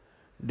Days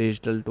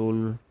digital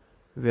tool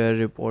where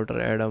reporter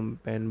Adam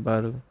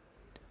Penberg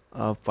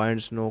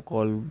finds no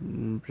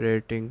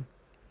corroborating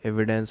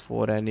evidence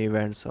for any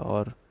events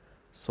or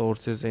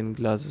sources in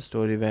Glass'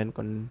 story when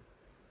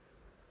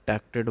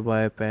contacted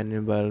by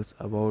Penberg's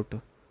about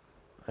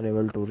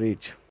unable to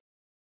reach.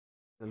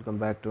 Welcome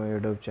back to my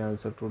YouTube channel.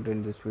 So today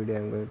in this video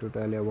I'm going to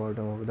tell you about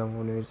a movie. The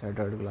movie is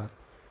Shattered Glass.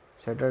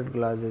 Shattered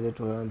Glass is a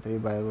 2003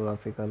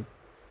 biographical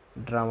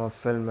drama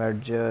film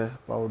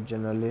about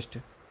journalist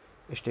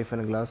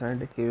Stephen Glass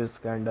and his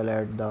scandal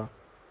at the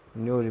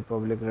New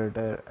Republic,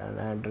 written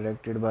and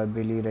directed by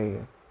Billy Ray.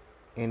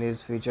 In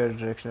his feature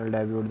directorial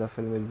debut, the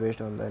film is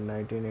based on the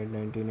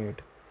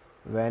 1998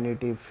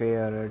 Vanity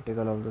Fair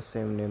article of the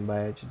same name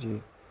by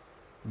H.G.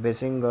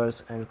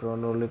 Bassinger's and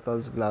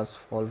Chronicles Glass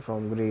Fall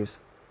from Greece.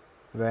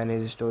 When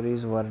his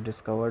stories were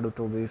discovered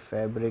to be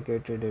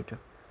fabricated, it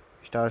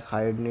stars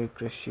Hayden,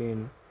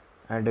 Christensen,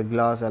 and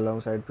Glass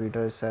alongside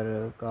Peter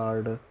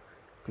Sarsgaard,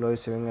 Chloe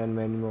Sevigny, and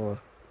many more.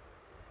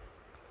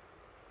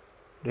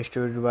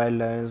 Distributed by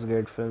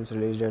Lionsgate Films,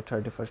 released at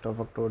 31st of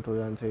October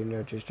 2003 in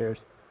United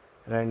States.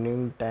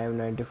 Running time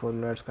 94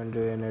 minutes.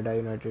 Country Canada,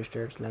 United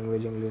States.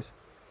 Language English.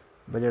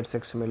 Budget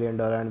 $6 million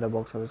and the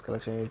box office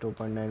collection is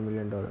 $2.9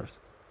 million.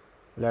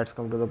 Let's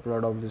come to the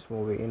plot of this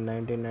movie. In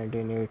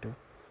 1998,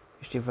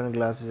 Stephen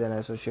Glass is an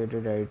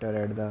associated editor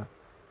at the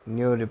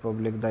New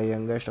Republic, the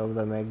youngest of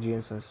the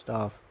magazine's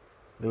staff.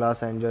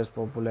 Glass enjoys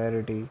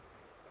popularity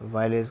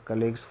while his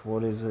colleagues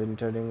for his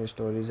interesting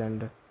stories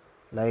and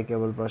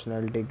likable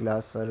personality.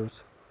 Glass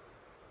serves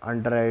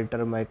under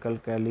editor Michael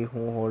Kelly,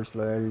 who holds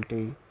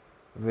loyalty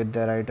with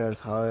the writers.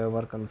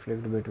 However,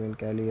 conflict between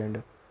Kelly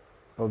and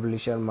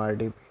publisher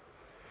Marty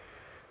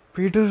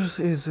Peters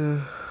is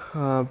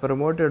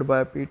promoted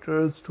by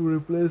Peters to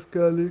replace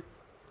Kelly.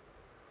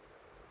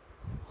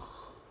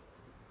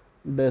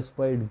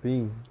 Despite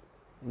being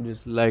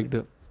disliked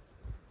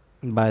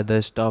by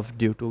the staff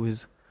due to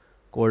his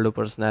cold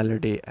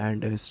personality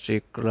and his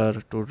stickler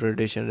to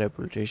tradition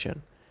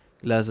reputation.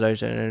 Glass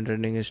writes an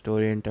entertaining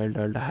story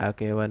entitled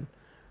Hackhaven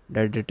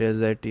that details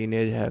a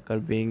teenage hacker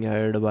being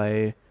hired by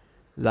a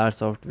large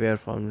software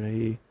firm.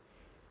 He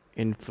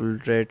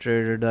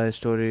infiltrated the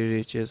story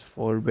reaches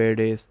for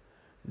Days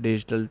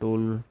digital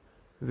tool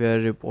where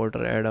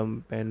reporter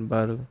Adam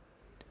Penberg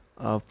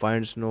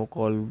finds no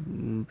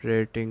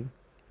corroborating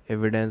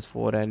evidence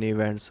for any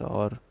events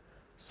or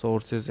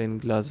sources in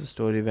Glass'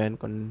 story when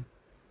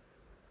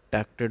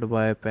contacted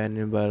by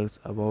Penberg's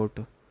about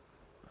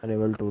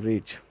unable to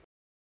reach.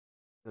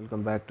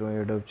 Welcome back to my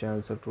YouTube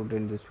channel. So today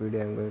in this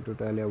video I'm going to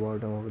tell you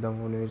about a movie. The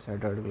movie is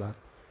Shattered Glass.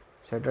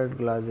 Shattered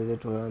Glass is a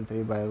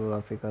 2003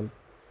 biographical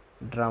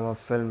drama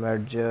film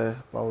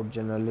about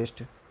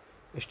journalist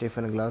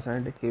Stephen Glass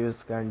and his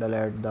scandal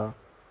at the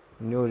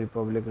New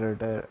Republic,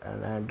 written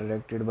and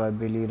directed by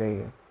Billy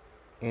Ray.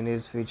 In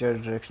his feature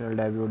directorial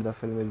debut, the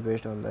film is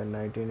based on the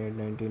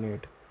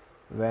 1998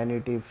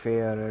 Vanity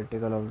Fair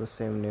article of the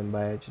same name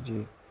by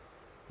H.G.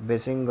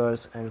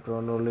 Bassinger's and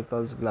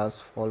Chronicles Glass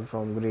Fall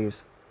from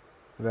Greece.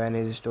 When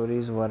his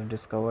stories were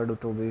discovered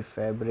to be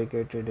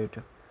fabricated, it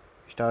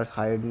stars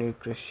Hayden,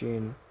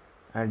 Christensen,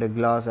 and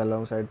Glass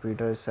alongside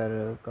Peter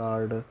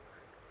Sarsgaard,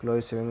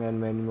 Chloe Swing, and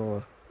many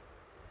more.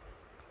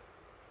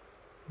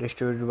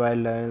 Distributed by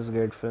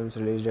Lionsgate Films,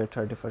 released at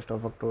 31st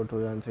of October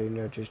 2003 in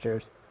United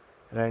States.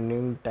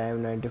 Running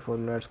time 94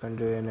 minutes.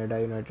 Country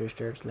Canada, United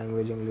States.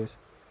 Language English.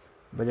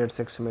 Budget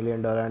 $6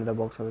 million and the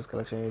box office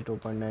collection is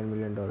 $2.9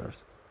 million.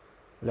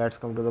 Let's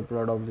come to the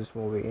plot of this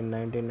movie. In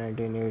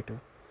 1998,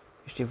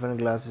 Stephen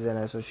Glass is an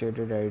associate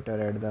editor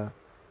at the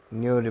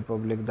New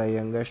Republic, the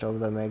youngest of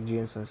the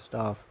magazine's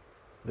staff.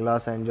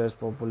 Glass enjoys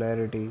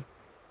popularity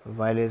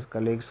while his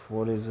colleagues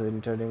for his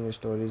interesting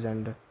stories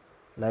and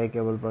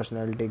likable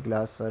personality.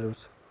 Glass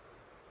serves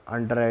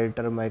under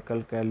editor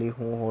Michael Kelly,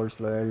 who holds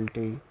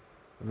loyalty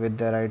with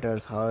the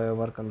writers.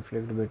 However,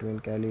 conflict between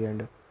Kelly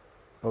and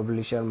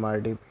publisher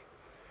Marty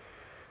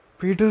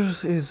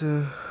Peters is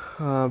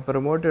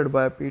promoted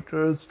by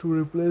Peters to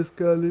replace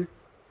Kelly,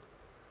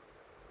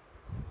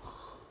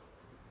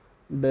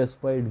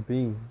 despite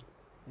being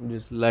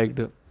disliked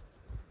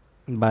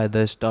by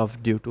the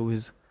staff due to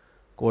his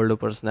cold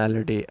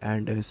personality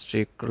and his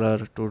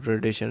stickler to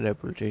tradition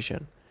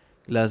reputation.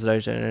 Glass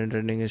writes an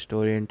entertaining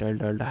story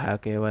entitled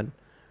Hackhaven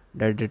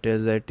that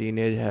details a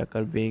teenage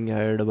hacker being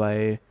hired by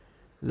a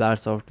large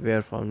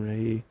software firm.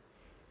 He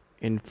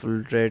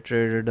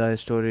infiltrated the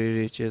story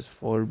reaches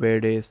for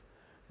Baydays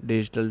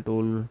digital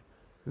tool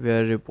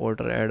where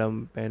reporter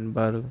Adam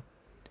Penberg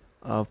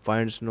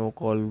finds no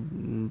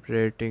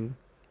corroborating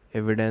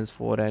evidence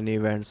for any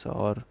events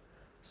or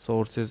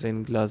sources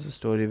in Glass'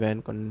 story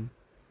when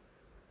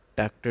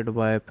contacted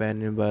by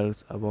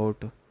Penberg's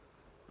about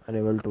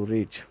unable to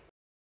reach.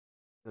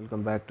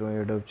 Welcome back to my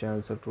YouTube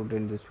channel. So today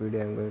in this video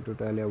I am going to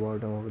tell you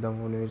about the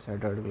movie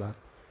Shattered Glass.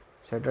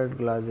 Shattered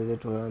Glass is a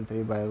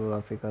 2003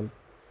 biographical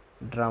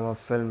drama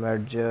film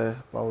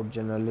about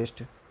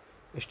journalist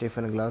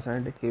Stephen Glass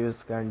and his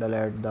scandal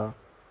at the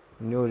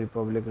New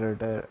Republic,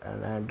 written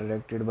and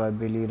directed by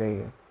Billy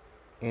Ray.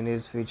 In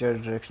his feature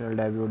directorial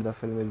debut, the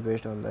film is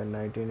based on the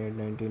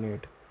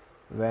 1998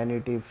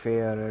 Vanity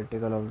Fair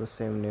article of the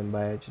same name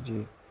by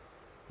H.G.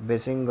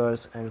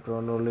 Bassinger's and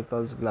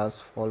Chronicles Glass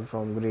Fall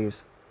from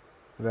Greece.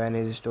 When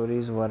his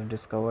stories were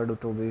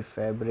discovered to be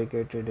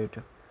fabricated, it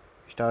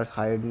stars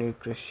Hayden,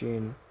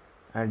 Christensen,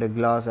 and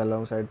Glass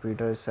alongside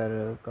Peter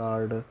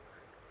Sarsgaard,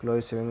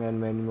 Chloe Swing,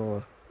 and many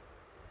more.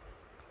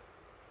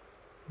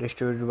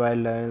 Distributed by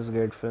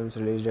Lionsgate Films,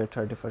 released at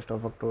 31st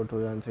of October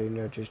 2003 in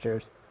United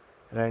States.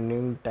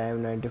 Running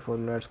time 94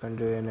 minutes.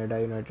 Country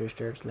Canada, United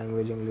States.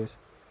 Language English.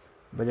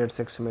 Budget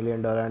 $6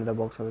 million and the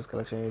box office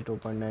collection is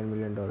 $2.9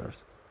 million.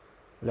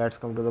 Let's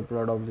come to the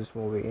plot of this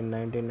movie. In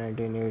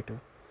 1998,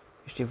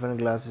 Stephen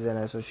Glass is an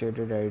associate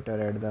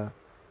editor at the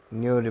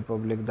New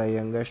Republic, the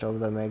youngest of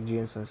the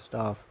magazine's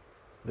staff.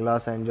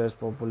 Glass enjoys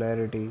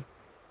popularity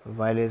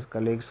while his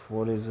colleagues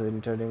for his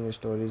interesting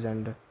stories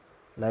and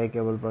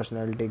likable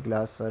personality.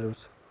 Glass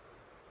serves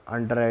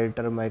under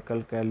editor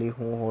Michael Kelly,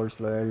 who holds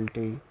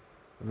loyalty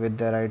with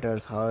the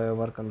writers.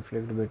 However,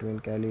 conflict between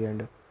Kelly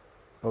and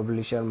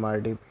publisher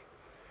Marty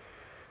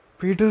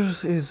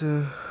Peters is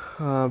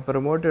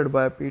promoted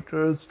by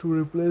Peters to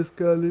replace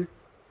Kelly,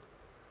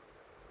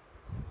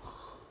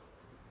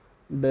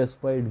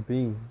 Despite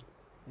being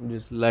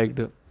disliked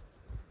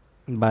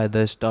by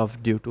the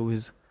staff due to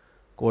his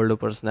cold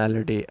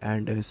personality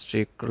and his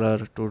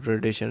stickler to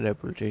tradition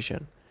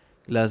reputation.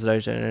 Glass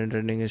writes an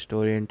entertaining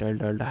story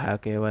entitled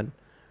Hackhaven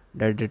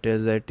that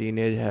details a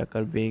teenage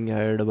hacker being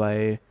hired by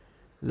a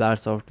large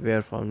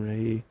software firm.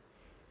 He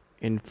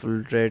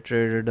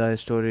infiltrated the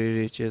story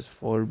reaches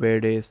for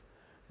Baydays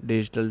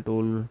digital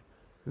tool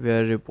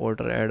where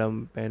reporter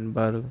Adam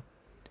Penberg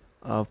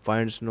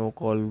finds no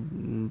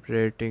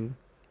corroborating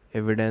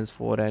evidence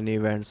for any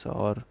events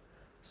or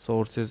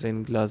sources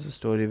in Glass'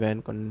 story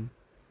when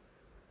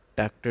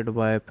contacted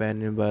by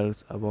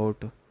Penberg's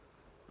about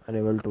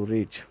unable to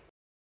reach.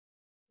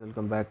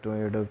 Welcome back to my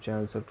YouTube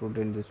channel. So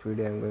today in this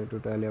video I am going to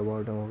tell you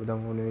about the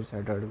movie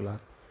Shattered Glass.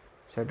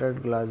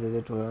 Shattered Glass is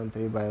a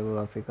 2003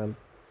 biographical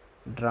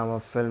drama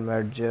film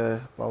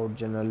about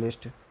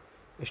journalist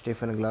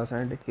Stephen Glass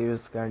and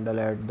his scandal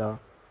at the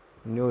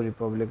New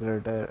Republic,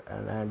 written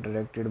and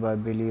directed by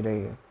Billy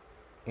Ray.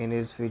 In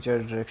his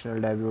feature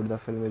directorial debut, the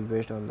film is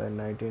based on the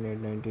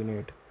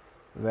 1998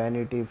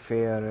 Vanity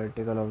Fair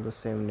article of the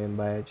same name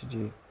by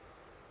H.G.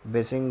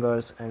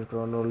 Bassinger's and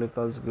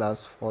Chronicles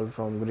Glass Fall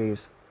from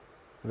Greece.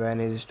 When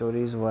his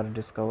stories were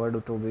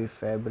discovered to be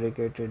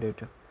fabricated,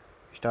 it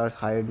stars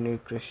Hayden,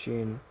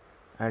 Christensen,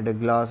 and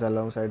Glass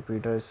alongside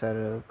Peter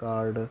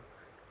Sarsgaard,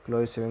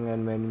 Chloe Swing,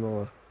 and many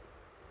more.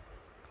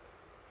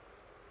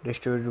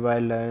 Distributed by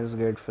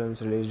Lionsgate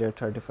Films, released at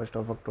 31st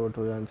of October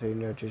 2003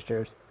 in United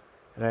States.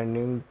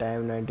 Running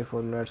time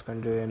 94 minutes.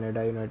 Country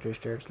Canada, United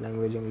States.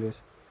 Language English.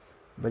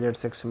 Budget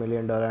 $6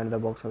 million and the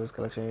box office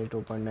collection is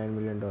 $2.9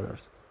 million.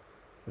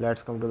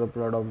 Let's come to the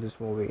plot of this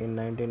movie. In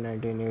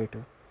 1998,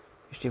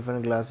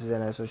 Stephen Glass is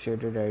an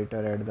associate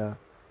editor at the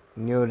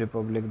New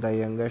Republic, the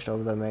youngest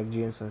of the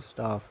magazine's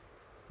staff.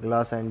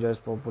 Glass enjoys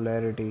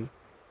popularity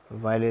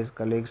while his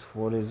colleagues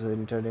for his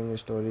interesting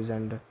stories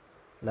and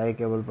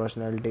likable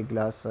personality.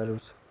 Glass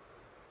serves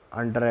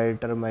under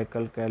editor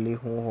Michael Kelly,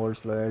 who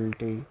holds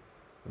loyalty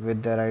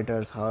with the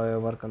writers.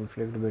 However,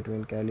 conflict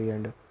between Kelly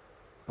and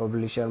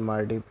publisher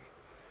Marty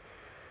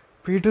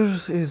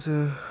Peters is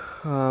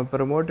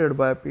promoted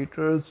by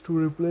Peters to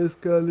replace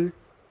Kelly.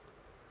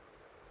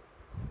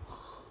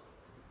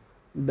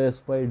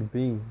 Despite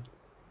being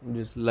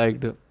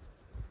disliked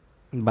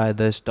by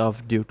the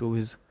staff due to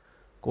his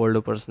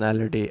cold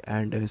personality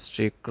and his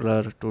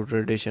stickler to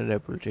tradition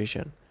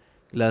reputation.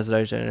 Glass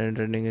writes an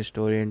entertaining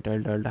story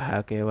entitled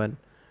Hackhaven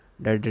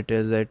that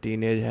details a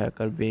teenage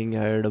hacker being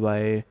hired by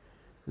a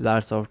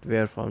large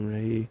software firm.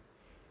 He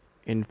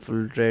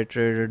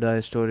infiltrated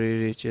the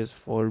story reaches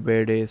for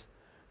Beday's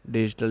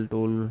digital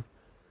tool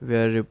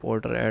where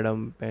reporter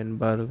Adam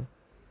Penberg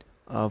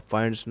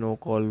finds no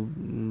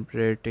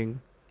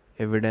corroborating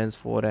evidence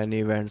for any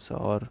events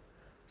or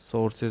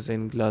sources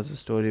in Glass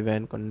story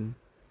when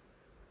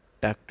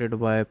contacted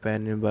by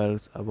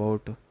Penberg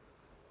about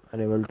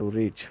unable to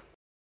reach.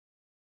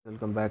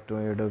 Welcome back to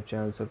my YouTube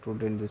channel. So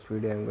today in this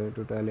video, I'm going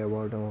to tell you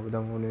about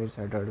the movie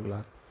Shattered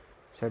Glass.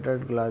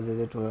 Shattered Glass is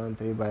a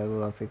 2003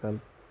 biographical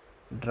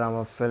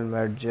drama film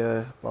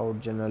about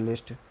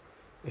journalist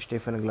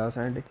Stephen Glass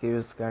and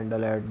his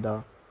scandal at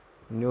the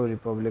New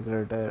Republic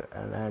writer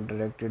and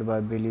directed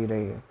by Billy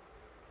Ray.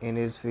 In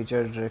his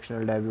feature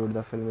directional debut,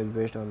 the film is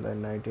based on the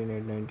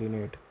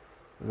 1998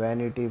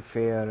 Vanity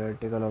Fair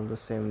article of the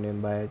same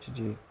name by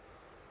H.G.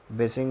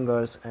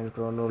 Bassinger's and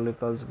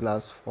Chronicles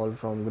Glass Fall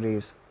from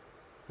Greece.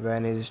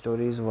 When his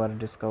stories were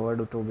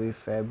discovered to be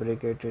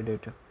fabricated,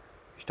 it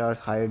stars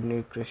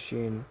Hayden,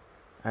 Christensen,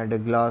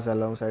 and Glass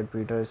alongside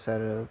Peter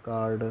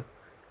Sarsgaard,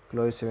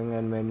 Chloe Sevigny,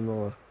 and many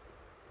more.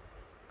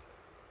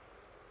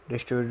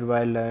 Distributed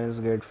by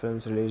Lionsgate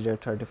Films, released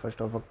at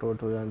 31st of October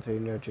 2003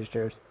 in United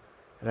States.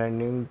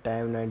 Running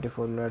time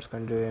 94 minutes.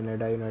 Country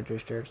Canada, United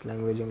States.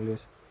 Language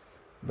English.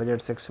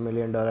 Budget $6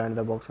 million and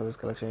the box office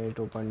collection is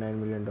 $2.9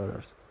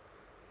 million.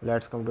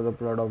 Let's come to the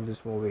plot of this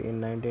movie.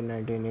 In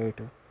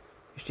 1998,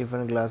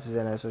 Stephen Glass is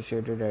an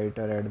associated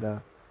editor at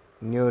the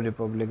New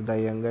Republic, the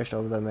youngest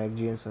of the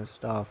magazine's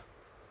staff.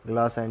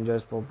 Glass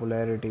enjoys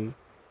popularity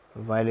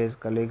while his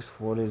colleagues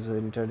for his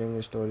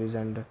interesting stories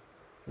and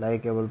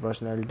likable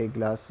personality.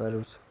 Glass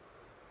serves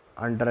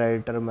under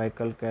editor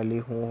Michael Kelly,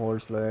 who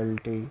holds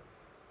loyalty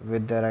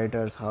with the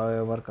writers.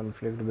 However,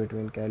 conflict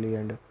between Kelly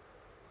and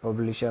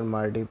publisher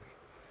Marty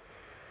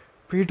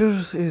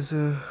Peters is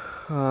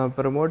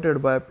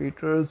promoted by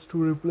Peters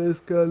to replace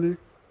Kelly.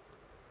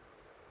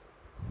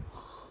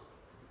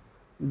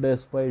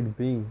 Despite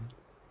being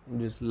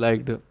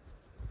disliked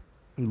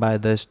by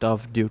the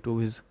staff due to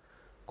his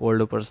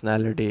cold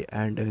personality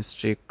and his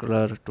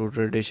stickler to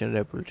tradition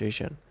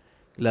reputation.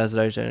 Glass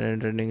writes an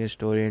entertaining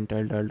story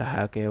entitled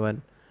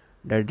Hackhaven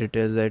that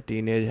details a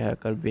teenage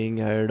hacker being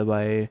hired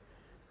by a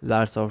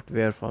large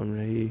software firm.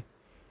 He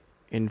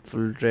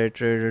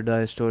infiltrated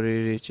the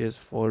story reaches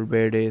for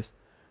Beday's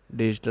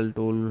digital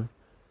tool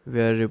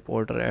where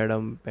reporter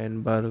Adam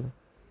Penberg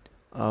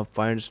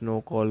finds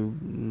no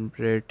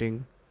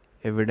corroborating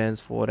evidence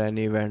for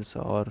any events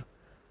or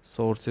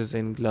sources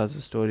in Glass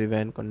story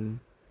when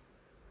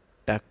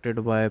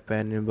contacted by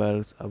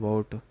Penberg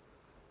about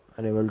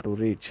unable to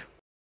reach.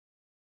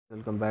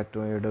 Welcome back to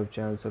my YouTube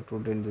channel. So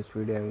today in this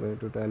video, I'm going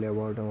to tell you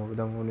about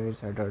the movie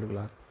Shattered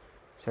Glass.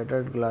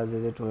 Shattered Glass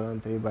is a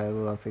 2003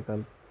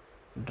 biographical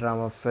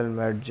drama film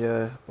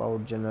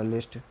about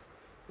journalist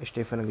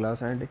Stephen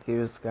Glass and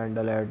his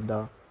scandal at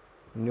the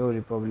New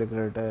Republic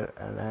writer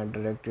and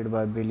directed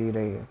by Billy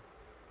Ray.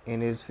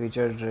 In his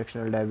feature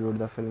directional debut,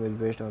 the film is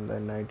based on the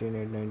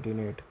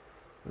 1998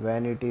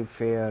 Vanity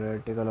Fair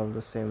article of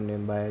the same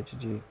name by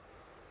H.G.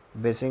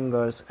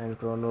 Bassinger's and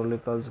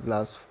Chronicles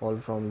Glass Fall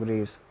from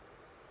Greece.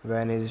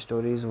 When his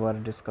stories were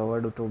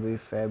discovered to be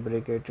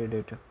fabricated,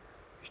 it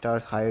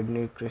stars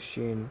Hayden,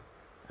 Christensen,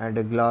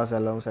 and Glass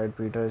alongside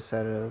Peter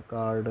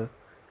Sarsgaard,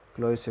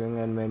 Chloe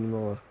Sevigny, and many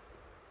more.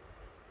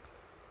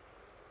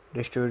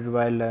 Distributed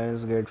by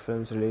Lionsgate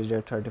Films, released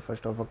at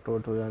 31st of October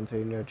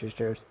 2003 in United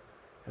States.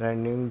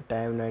 Running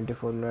time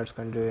 94 minutes.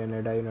 Country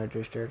Canada,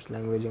 United States.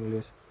 Language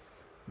English.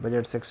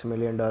 Budget $6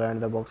 million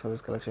and the box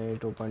office collection is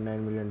 $2.9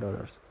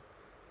 million.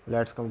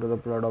 Let's come to the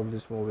plot of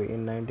this movie.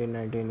 In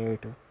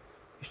 1998,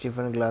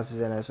 Stephen Glass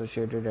is an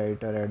associated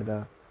editor at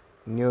the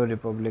New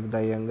Republic,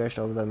 the youngest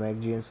of the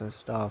magazine's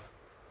staff.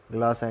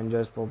 Glass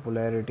enjoys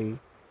popularity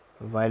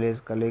while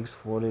his colleagues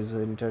for his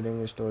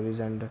interesting stories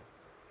and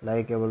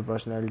likable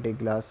personality.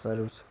 Glass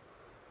serves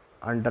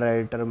under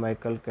editor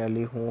Michael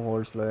Kelly, who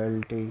holds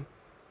loyalty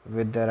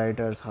with the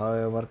writers.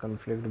 However,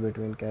 conflict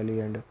between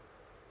Kelly and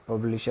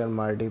publisher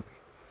Marty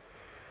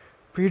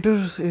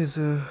Peters is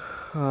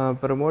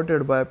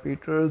promoted by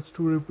Peters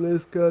to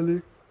replace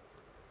Kelly.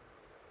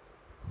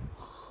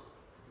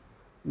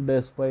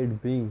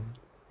 Despite being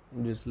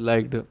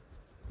disliked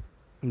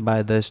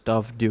by the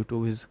staff due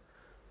to his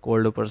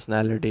cold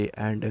personality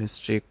and his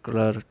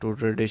stickler to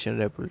tradition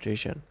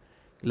reputation.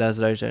 Glass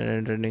writes an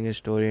entertaining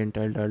story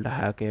entitled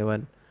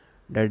Hackhaven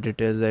that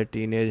details a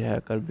teenage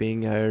hacker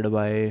being hired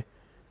by a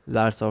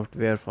large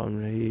software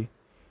firm. He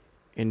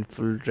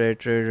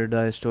infiltrated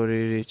the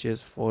story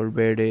reaches for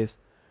Beday's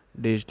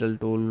digital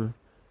tool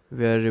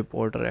where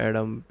reporter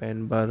Adam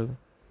Penberg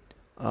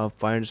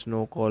finds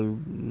no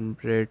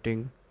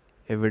corroborating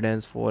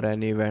evidence for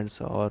any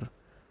events or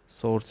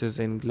sources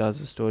in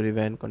Glass' story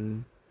when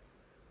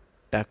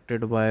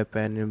contacted by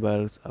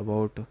Penberg's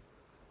about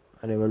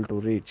unable to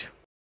reach.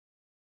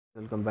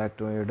 Welcome back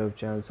to my YouTube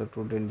channel. So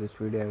today in this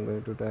video I'm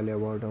going to tell you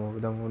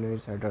about the movie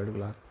Shattered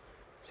Glass.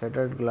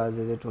 Shattered Glass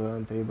is a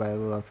 2003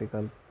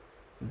 biographical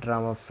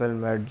drama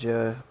film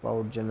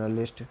about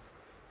journalist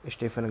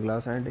Stephen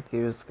Glass and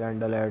his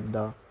scandal at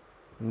the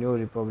New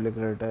Republic,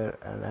 written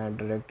and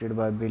directed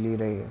by Billy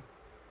Ray.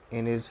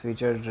 In his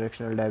feature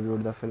directorial debut,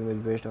 the film is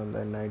based on the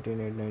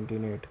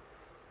 1998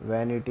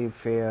 Vanity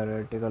Fair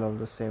article of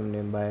the same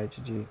name by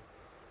H.G.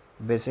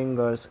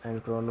 Bassinger's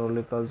and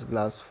Chronicles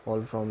Glass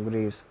Fall from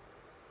Greece.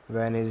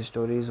 When his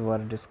stories were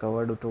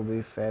discovered to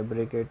be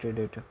fabricated,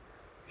 it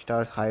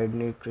stars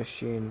Hayden,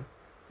 Christensen,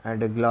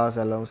 and Glass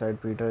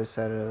alongside Peter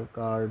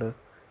Sarsgaard,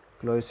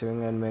 Chloe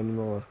Sevigny, and many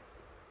more.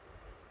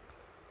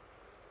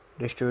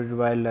 Distributed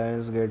by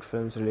Lionsgate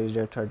Films, released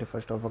at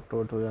 31st of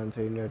October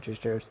 2003 in United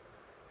States.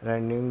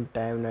 Running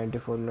time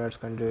 94 minutes.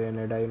 Country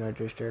Canada,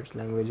 United States.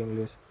 Language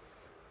English.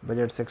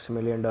 Budget $6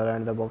 million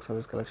and the box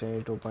office collection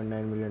is $2.9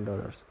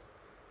 million.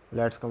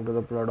 Let's come to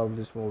the plot of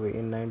this movie.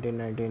 In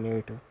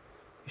 1998,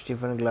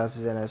 Stephen Glass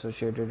is an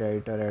associated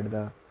editor at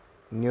the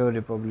New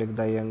Republic,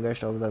 the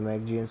youngest of the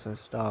magazine's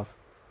staff.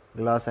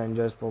 Glass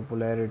enjoys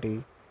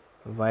popularity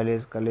while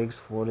his colleagues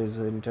for his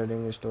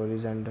interesting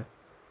stories and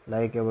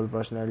likable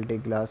personality.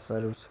 Glass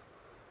serves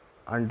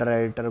under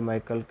editor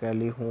Michael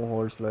Kelly, who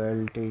holds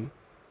loyalty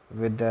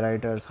with the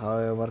writers.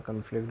 However,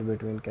 conflict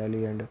between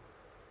Kelly and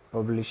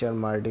publisher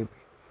Marty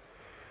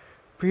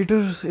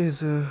Peters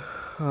is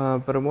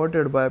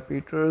promoted by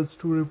Peters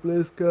to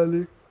replace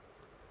Kelly,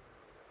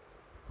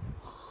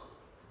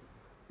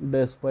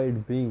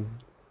 Despite being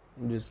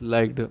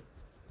disliked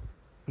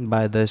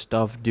by the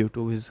staff due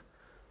to his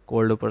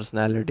cold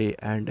personality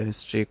and his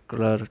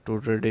stickler to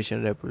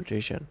tradition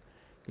reputation.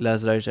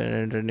 Glass writes an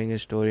entertaining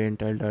story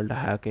entitled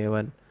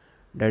Hackhaven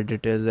that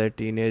details a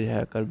teenage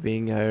hacker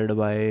being hired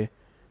by a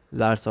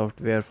large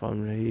software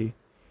firm. He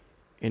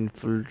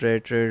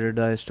infiltrated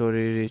the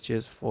story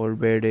reaches for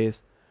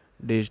Baydays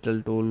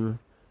digital tool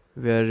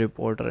where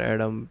reporter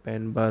Adam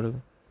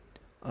Penberg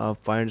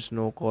finds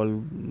no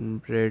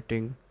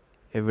corroborating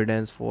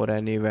evidence for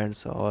any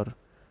events or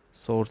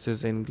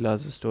sources in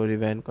Glass' story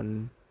when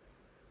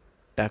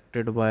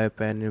contacted by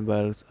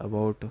Penberg's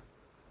about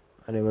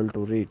unable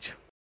to reach.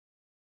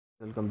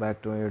 Welcome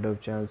back to my YouTube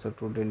channel. So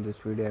today in this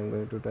video I'm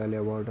going to tell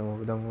you about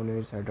the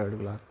movie Shattered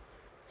Glass.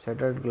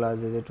 Shattered Glass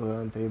is a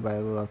 2003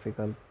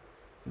 biographical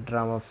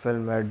drama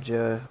film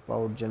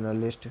about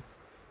journalist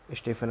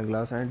Stephen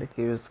Glass and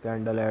his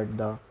scandal at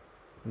the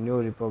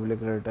New Republic,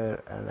 written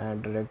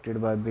and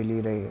directed by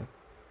Billy Ray.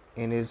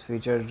 In his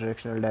feature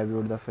directorial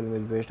debut, the film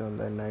is based on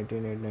the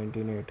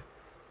 1998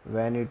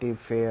 Vanity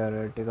Fair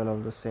article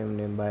of the same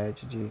name by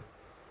H.G.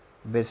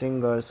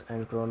 Bassinger's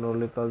and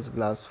Chronicles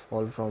Glass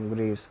Fall from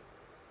Greece.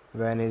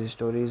 When his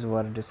stories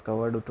were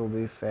discovered to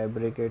be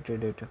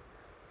fabricated, it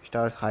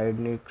stars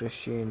Hayden,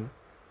 Christensen,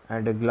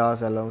 and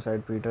Glass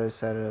alongside Peter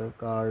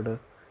Sarsgaard,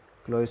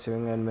 Chloe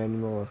Sevigny, and many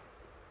more.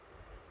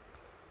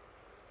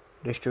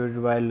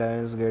 Distributed by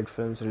Lionsgate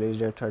Films,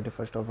 released at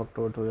 31st of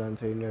October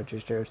 2003 in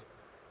United States.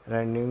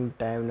 Running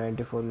time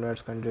 94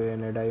 minutes. Country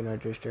Canada,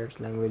 United States.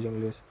 Language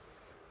English.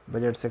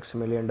 Budget $6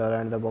 million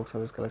and the box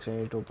office collection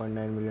is $2.9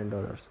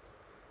 million.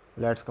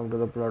 Let's come to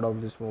the plot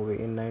of this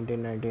movie. In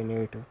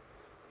 1998,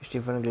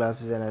 Stephen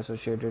Glass is an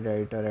associated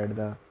editor at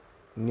the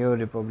New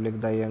Republic,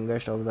 the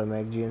youngest of the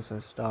magazine's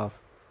staff.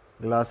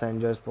 Glass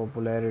enjoys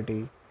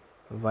popularity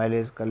while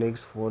his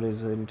colleagues for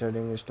his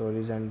interesting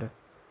stories and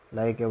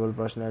likable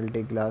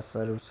personality. Glass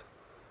serves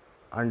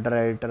under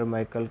editor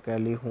Michael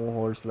Kelly, who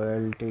holds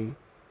loyalty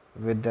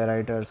with the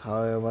writers.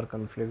 However,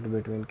 conflict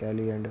between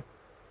Kelly and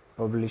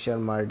publisher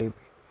Marty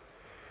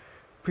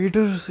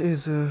Peters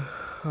is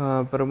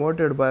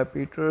promoted by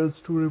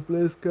Peters to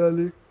replace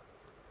Kelly,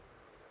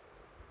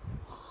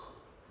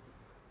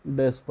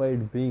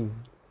 Despite being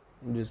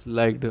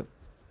disliked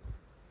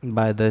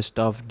by the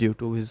staff due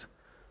to his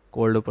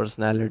cold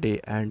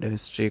personality and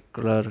his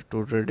stickler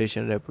to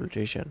tradition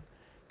reputation.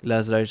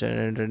 Glass writes an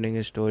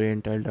entertaining story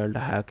entitled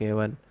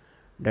Hackhaven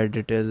that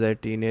details a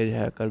teenage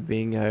hacker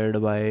being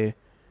hired by a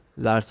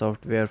large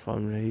software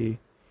firm. He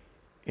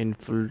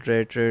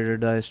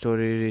infiltrated the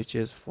story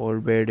reaches for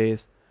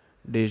Baydays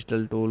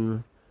digital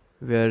tool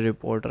where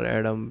reporter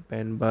Adam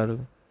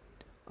Penberg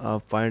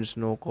finds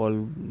no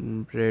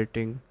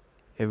corroborating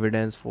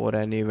evidence for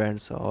any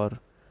events or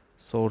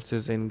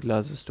sources in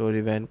Glass'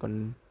 story when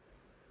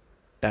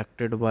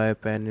contacted by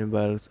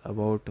Penberg's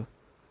about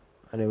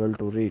unable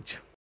to reach.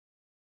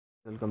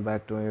 Welcome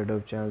back to my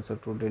YouTube channel. So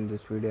today in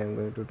this video I'm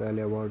going to tell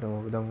you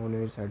about the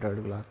movie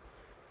Shattered Glass.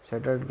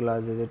 Shattered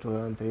Glass is a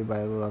 2003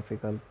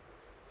 biographical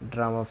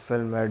drama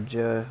film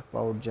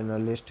about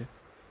journalist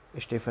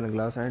Stephen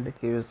Glass and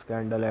his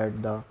scandal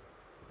at the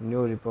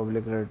New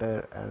Republic,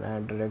 written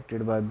and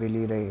directed by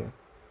Billy Ray.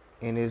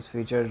 In his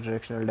feature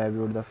directorial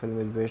debut, the film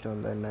is based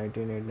on the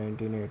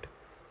 1998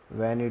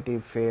 Vanity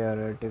Fair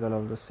article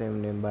of the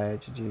same name by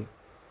H.G.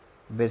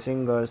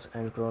 Basingers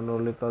and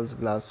Chronicles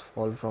glass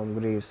fall from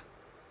Greece.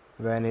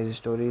 When his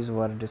stories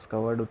were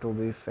discovered to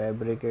be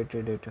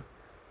fabricated, it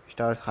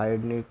stars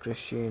Hayden,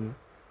 Christensen,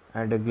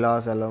 and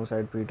Glass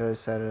alongside Peter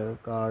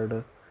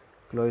Sarsgaard,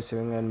 Chloe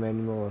Sevigny, and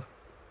many more.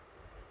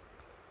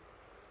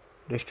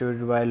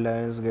 Distributed by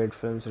Lionsgate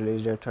Films,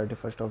 released at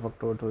 31st of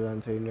October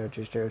 2003 in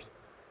United States.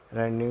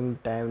 Running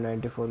time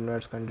 94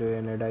 minutes. Country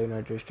Canada,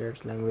 United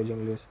States. Language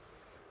English.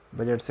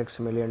 Budget $6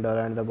 million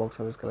and the box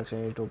office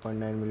collection is $2.9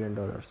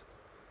 million.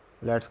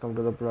 Let's come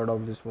to the plot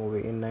of this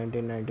movie. In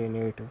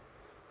 1998,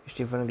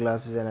 Stephen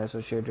Glass is an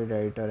associated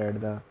editor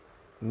at the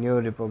New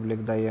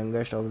Republic, the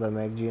youngest of the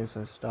magazine's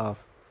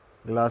staff.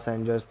 Glass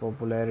enjoys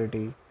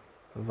popularity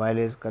while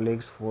his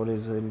colleagues for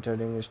his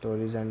interesting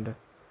stories and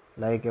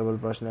likable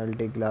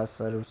personality. Glass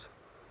serves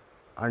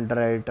under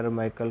editor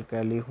Michael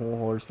Kelly, who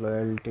holds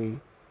loyalty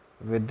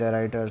with the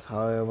writers.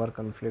 However,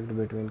 conflict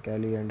between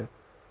Kelly and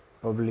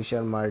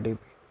publisher Marty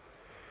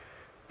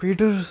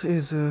Peters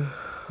is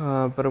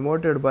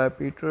promoted by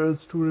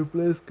Peters to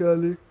replace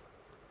Kelly,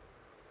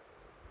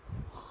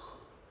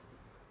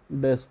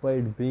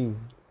 despite being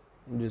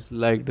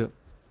disliked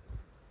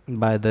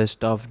by the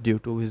staff due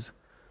to his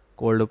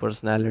cold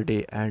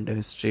personality and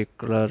his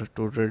stickler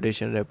to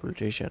tradition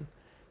reputation.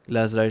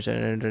 Glass writes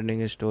an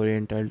entertaining story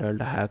entitled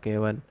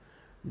Hackhaven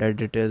that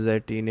details a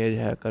teenage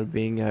hacker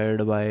being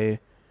hired by a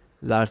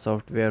large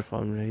software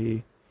firm.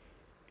 He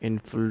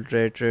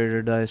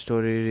infiltrated the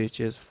story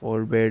reaches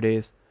for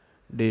Days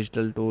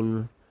digital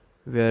tool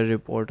where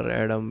reporter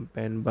Adam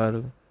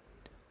Penberg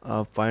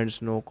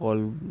finds no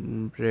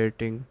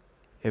corroborating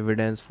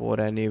evidence for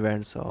any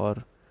events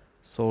or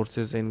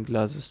sources in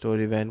Glass'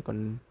 story when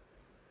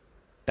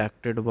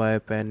contacted by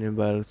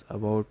Penberg's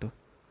about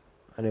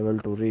unable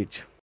to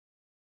reach.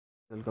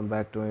 Welcome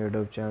back to my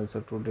YouTube channel. So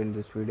today in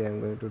this video I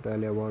am going to tell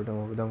you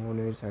about the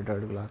movie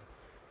Shattered Glass.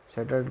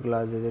 Shattered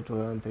Glass is a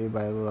 2003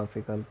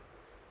 biographical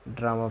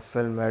drama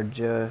film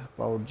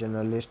about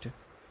journalist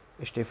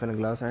Stephen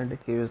Glass and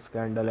his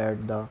scandal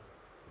at the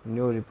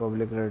New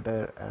Republic,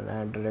 written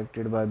and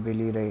directed by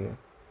Billy Ray.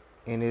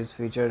 In his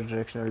feature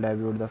directorial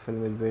debut, the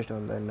film is based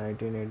on the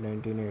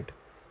 1998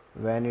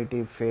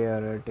 Vanity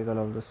Fair article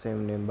of the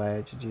same name by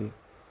H.G.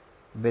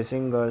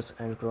 Basingers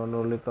and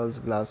Chronicles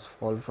glass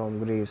fall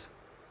from Greece.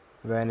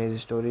 When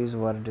his stories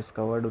were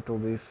discovered to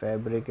be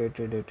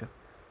fabricated, it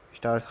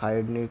stars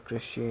Hayden,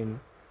 Christensen,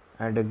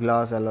 and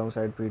Glass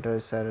alongside Peter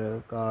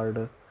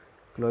Sarsgaard,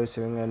 Chloe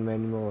Sevigny, and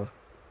many more.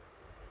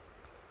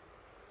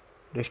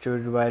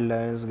 Distributed by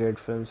Lionsgate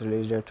Films,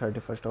 released at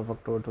 31st of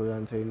October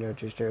 2003 in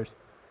United States.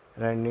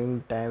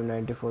 Running time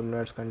 94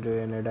 minutes. Country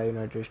Canada,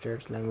 United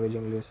States. Language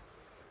English.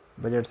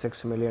 Budget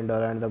 $6 million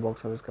and the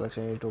box office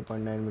collection is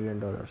 $2.9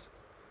 million.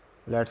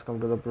 Let's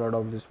come to the plot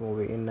of this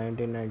movie. In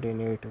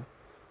 1998,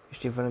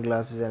 Stephen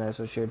Glass is an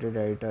associated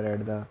editor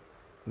at the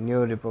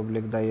New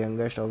Republic, the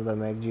youngest of the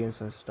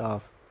magazine's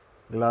staff.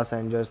 Glass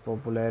enjoys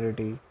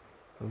popularity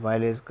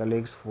while his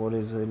colleagues for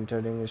his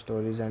interesting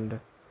stories and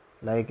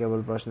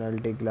likable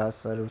personality. Glass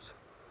serves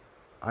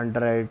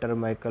under editor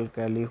Michael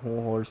Kelly,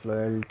 who holds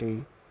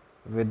loyalty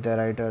with the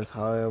writers.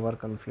 However,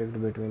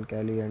 conflict between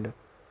Kelly and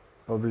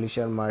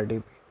publisher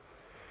Marty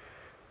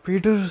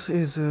Peters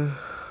is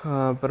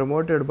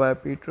promoted by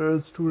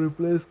Peters to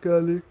replace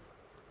Kelly,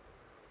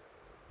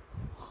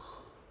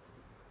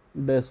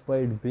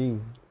 despite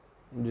being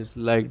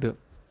disliked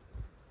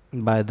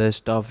by the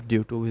staff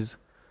due to his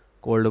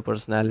cold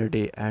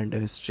personality and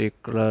his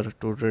stickler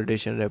to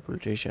tradition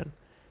reputation.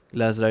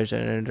 Glass writes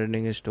an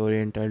entertaining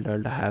story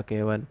entitled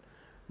Hackhaven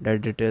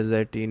that details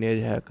a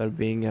teenage hacker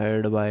being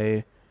hired by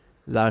a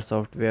large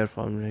software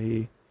firm.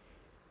 He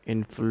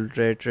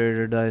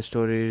infiltrated the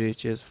story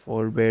reaches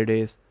for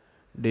Days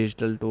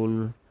digital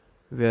tool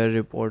where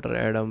reporter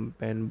Adam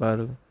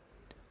Penberg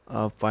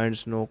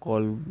finds no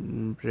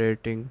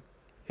corroborating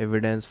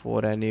evidence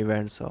for any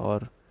events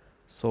or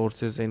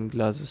sources in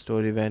Glass'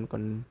 story when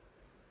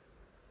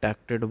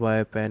contacted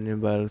by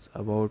Penberg's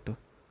about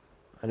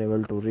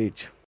unable to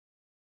reach.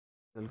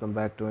 Welcome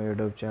back to my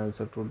YouTube channel.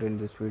 So today in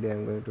this video I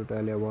am going to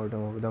tell you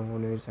about the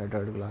movie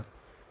Shattered Glass.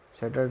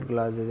 Shattered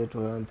Glass is a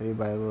 2003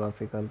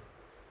 biographical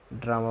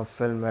drama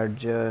film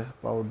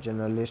about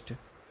journalist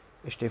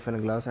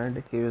Stephen Glass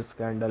and his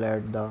scandal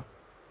at the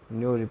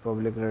New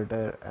Republic,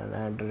 written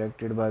and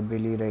directed by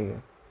Billy Ray.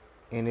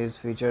 In his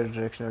feature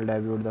directorial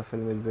debut, the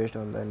film is based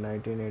on the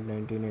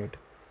 1998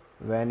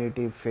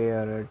 Vanity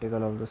Fair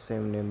article of the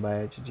same name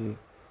by H.G.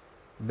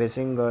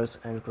 Basingers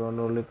and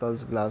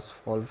Chronicles glass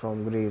fall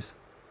from Greece.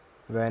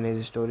 When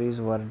his stories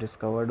were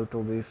discovered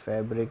to be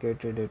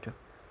fabricated, it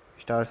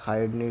stars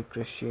Hayden,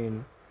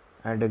 Christensen,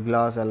 and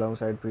Glass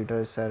alongside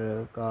Peter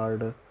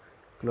Sarsgaard,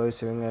 Chloe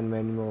Sevigny, and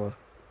many more.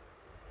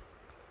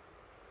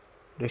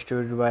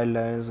 Distributed by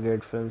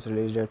Lionsgate Films,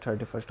 released at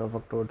 31st of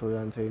October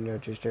 2003 in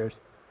United States.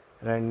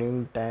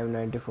 Running time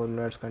 94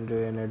 minutes.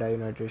 Country Canada,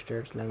 United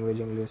States. Language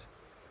English.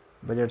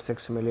 Budget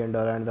 $6 million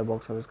and the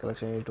box office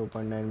collection is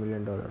 $2.9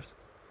 million.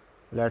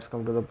 Let's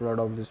come to the plot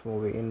of this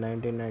movie. In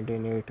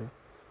 1998,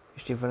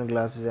 Stephen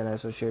Glass is an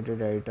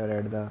associated editor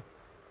at the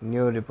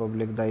New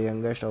Republic, the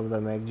youngest of the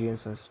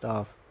magazine's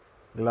staff.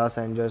 Glass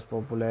enjoys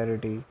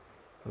popularity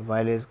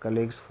while his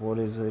colleagues for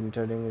his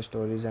interesting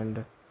stories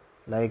and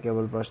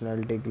likable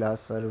personality.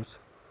 Glass serves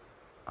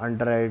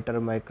under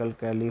editor Michael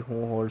Kelly,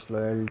 who holds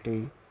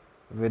loyalty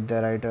with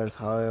the writers.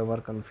 However,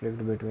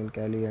 conflict between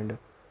Kelly and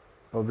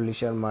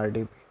publisher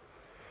Marty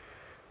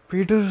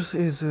Peters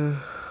is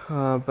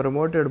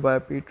promoted by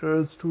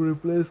Peters to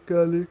replace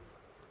Kelly.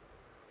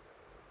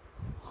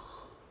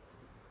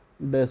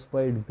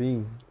 Despite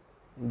being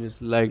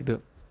disliked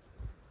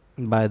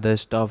by the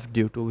staff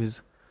due to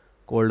his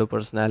cold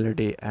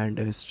personality and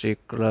his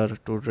stickler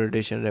to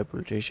tradition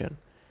reputation.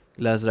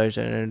 Glass writes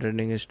an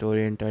entertaining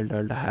story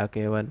entitled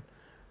Hackhaven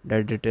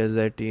that details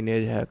a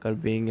teenage hacker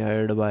being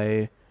hired by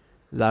a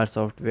large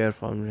software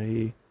firm.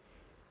 He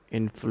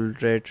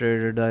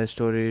infiltrated the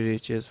story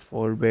reaches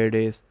for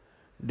Baydays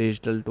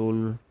digital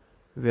tool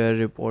where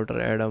reporter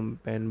Adam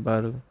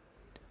Penberg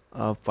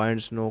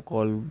finds no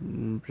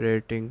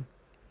corroborating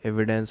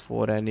evidence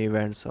for any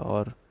events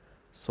or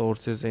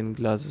sources in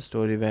Glass'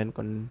 story when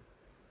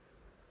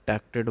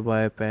contacted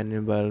by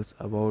Penberg's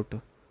about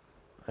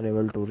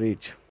unable to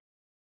reach.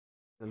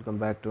 Welcome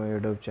back to my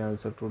YouTube channel.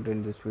 So today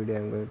in this video I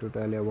am going to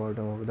tell you about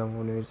the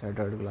movie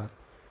Shattered Glass.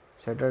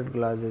 Shattered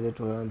Glass is a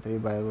 2003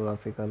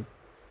 biographical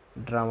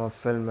drama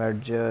film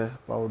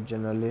about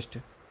journalist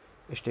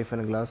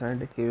Stephen Glass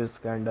and his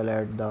scandal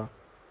at the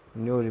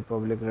New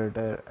Republic,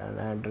 written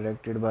and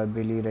directed by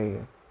Billy Ray.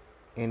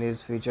 In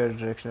his feature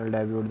directorial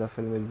debut, the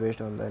film is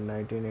based on the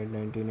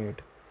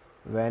 1998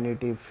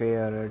 Vanity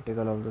Fair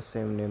article of the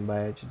same name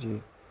by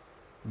H.G.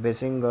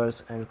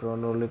 Bassinger's and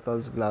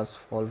Chronicles Glass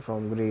Fall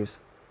from Greece.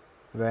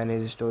 When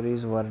his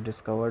stories were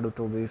discovered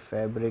to be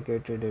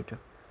fabricated, it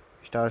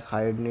stars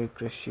Hayden,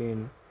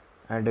 Christensen,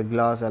 and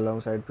Glass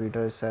alongside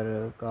Peter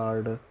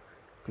Sarsgaard,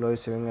 Chloe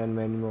Sevigny, and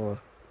many more.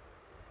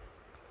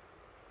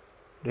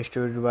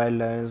 Distributed by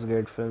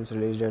Lionsgate Films,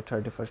 released at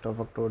 31st of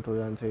October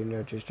 2003 in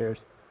United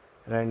States.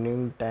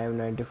 Running time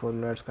 94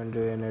 minutes.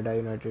 Country Canada,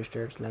 United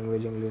States.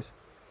 Language English.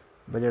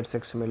 Budget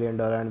 $6 million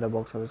and the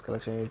box office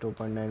collection is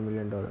 $2.9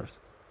 million.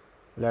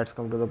 Let's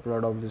come to the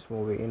plot of this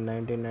movie. In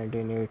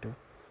 1998,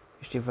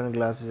 Stephen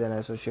Glass is an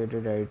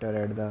associated editor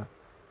at the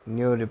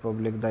New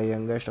Republic, the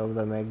youngest of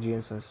the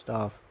magazine's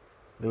staff.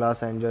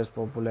 Glass enjoys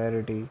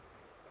popularity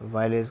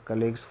while his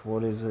colleagues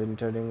for his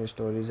interesting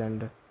stories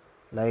and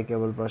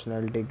likable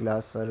personality.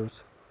 Glass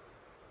serves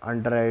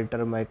under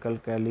editor Michael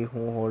Kelly,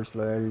 who holds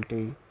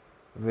loyalty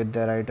with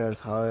the writers.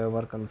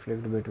 However,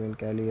 conflict between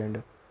Kelly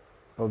and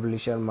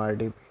publisher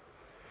Marty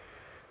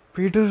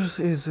Peters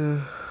is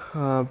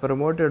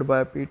promoted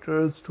by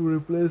Peters to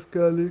replace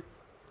Kelly.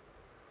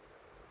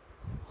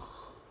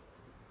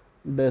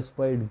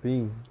 Despite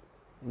being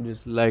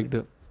disliked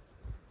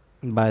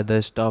by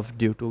the staff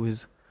due to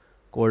his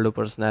cold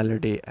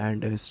personality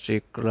and his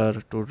stickler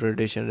to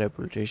tradition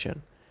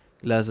reputation.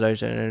 Glass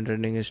writes an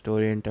entertaining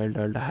story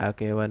entitled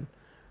Hackhaven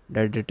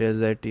that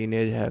details a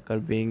teenage hacker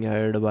being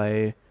hired by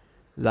a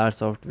large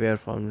software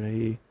firm.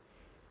 He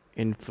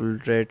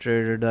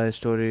infiltrated the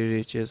story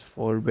reaches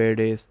for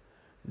Baydays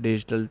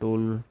digital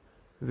tool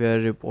where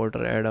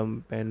reporter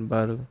Adam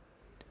Penberg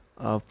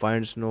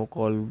finds no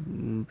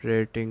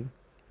corroborating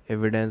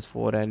evidence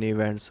for any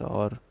events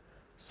or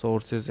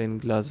sources in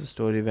Glass'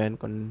 story when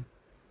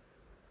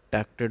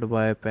contacted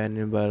by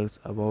Penberg's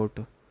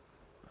about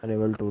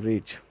unable to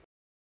reach.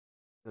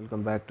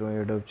 Welcome back to my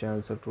YouTube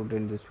channel. So today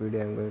in this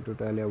video I am going to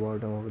tell you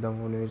about the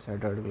movie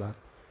Shattered Glass.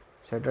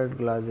 Shattered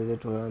Glass is a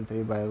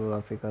 2003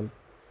 biographical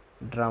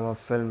drama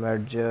film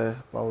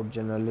about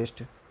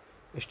journalist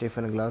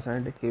Stephen Glass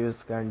and his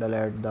scandal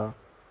at the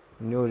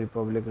New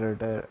Republic,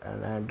 written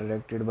and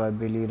directed by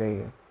Billy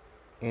Ray.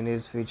 In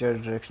his feature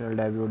directorial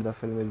debut, the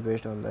film is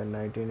based on the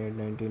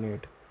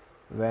 1998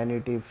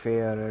 Vanity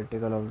Fair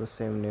article of the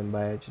same name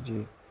by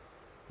H.G.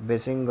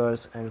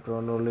 Bassinger's and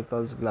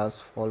Chronicles Glass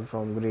Fall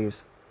from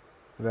Greece.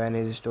 When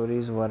his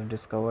stories were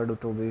discovered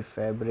to be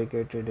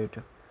fabricated, it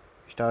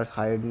stars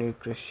Hayden,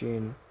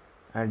 Christensen,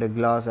 and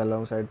Glass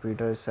alongside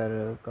Peter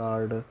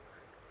Sarsgaard,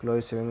 Chloe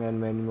Sevigny, and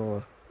many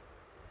more.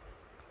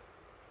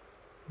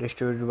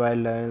 Distributed by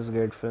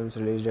Lionsgate Films,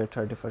 released at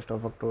 31st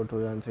of October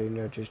 2003 in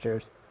United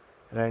States.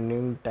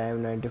 Running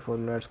time 94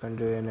 minutes.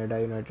 Country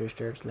Canada, United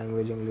States.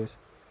 Language English.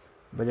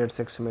 Budget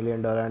 $6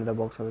 million and the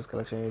box office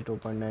collection is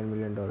 $2.9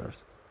 million.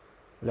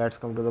 Let's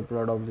come to the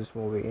plot of this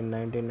movie. In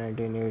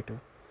 1998,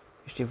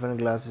 Stephen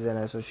Glass is an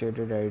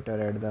associated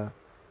editor at the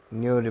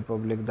New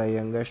Republic, the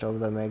youngest of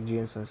the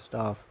magazine's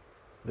staff.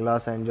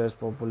 Glass enjoys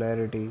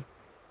popularity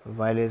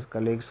while his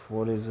colleagues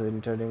for his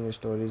interesting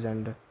stories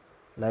and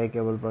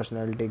likable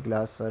personality.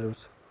 Glass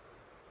serves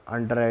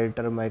under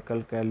editor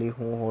Michael Kelly,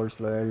 who holds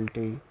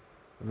loyalty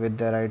with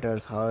the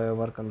writers.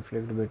 However,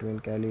 conflict between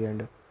Kelly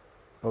and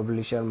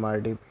publisher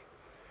Marty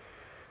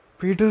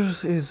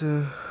Peters is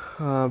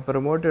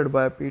promoted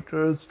by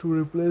Peters to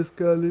replace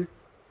Kelly.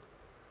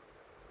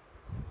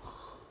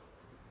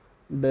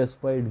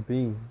 Despite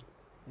being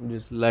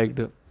disliked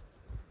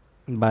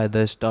by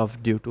the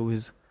staff due to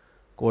his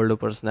cold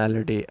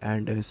personality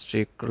and a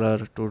stickler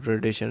to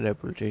tradition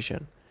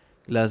reputation.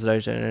 Glass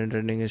writes an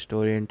entertaining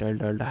story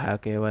entitled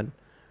Hackhaven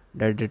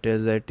that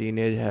details a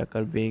teenage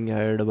hacker being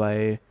hired by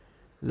a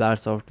large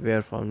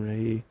software firm.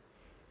 He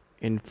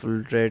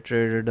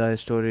infiltrated the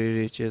story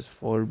reaches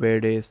for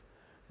Days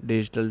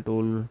digital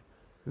tool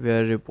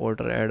where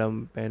reporter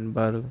Adam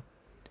Penberg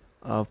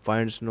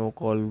finds no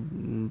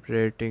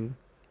corroborating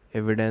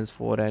evidence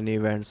for any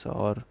events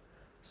or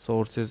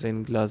sources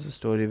in Glass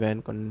story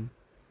when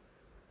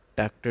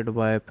contacted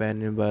by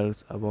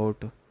Penberg's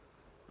about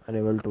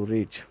unable to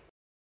reach.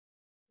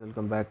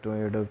 Welcome back to my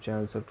YouTube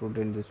channel. So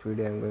today in this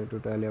video I'm going to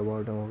tell you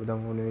about the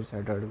movie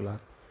Shattered Glass.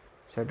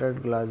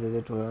 Shattered Glass is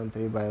a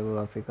 2003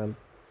 biographical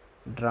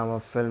drama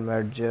film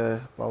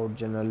about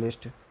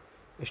journalist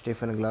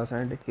Stephen Glass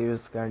and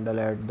his scandal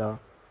at the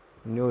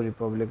New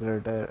Republic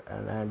writer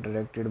and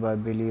directed by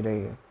Billy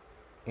Ray.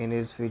 In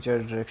his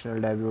feature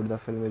directorial debut, the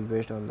film is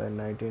based on the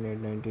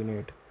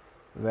 1998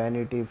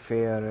 Vanity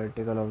Fair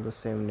article of the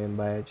same name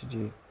by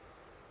H.G.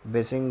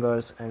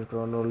 Bassinger's and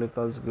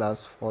Chronicles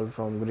Glass Fall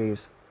from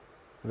Greece.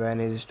 When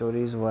his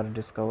stories were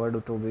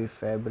discovered to be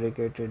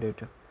fabricated,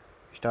 it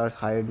stars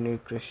Hayden,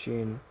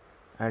 Christensen,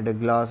 and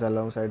Glass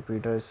alongside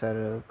Peter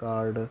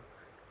Sarsgaard,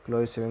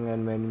 Chloe Sevigny,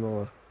 and many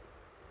more.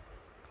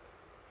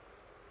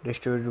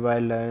 Distributed by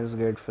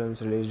Lionsgate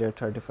Films, released at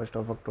 31st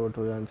of October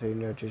 2003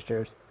 in United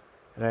States.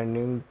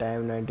 Running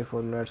time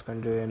 94 minutes.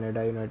 Country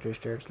Canada, United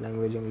States.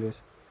 Language English.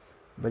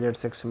 Budget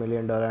 $6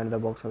 million and the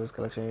box office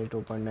collection is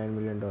 $2.9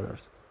 million.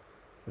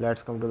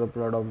 Let's come to the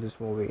plot of this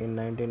movie. In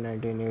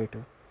 1998,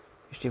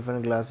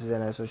 Stephen Glass is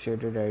an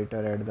associate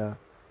editor at the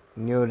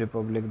New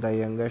Republic, the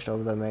youngest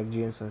of the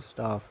magazine's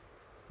staff.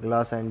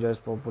 Glass enjoys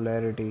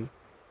popularity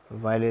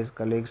while his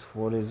colleagues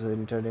for his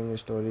interesting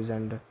stories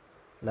and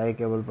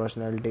likable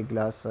personality.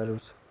 Glass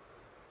serves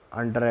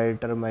under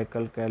editor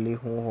Michael Kelly,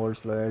 who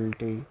holds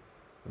loyalty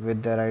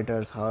with the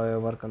writers.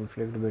 However,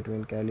 conflict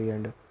between Kelly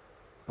and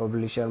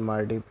publisher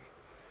Marty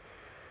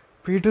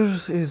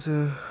Peters is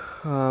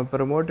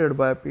promoted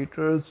by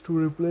Peters to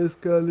replace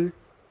Kelly.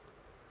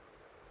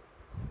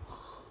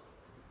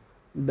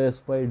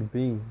 Despite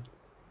being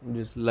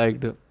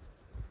disliked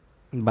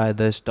by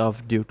the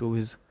staff due to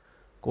his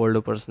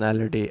cold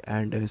personality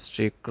and his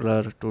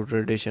stickler to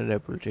tradition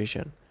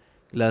reputation,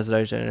 Glass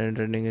writes an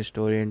entertaining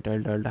story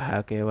entitled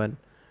Hackhaven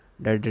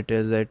that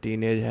details a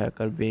teenage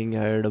hacker being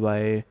hired by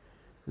a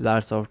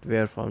large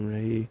software firm.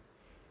 He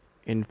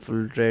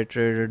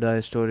infiltrated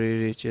the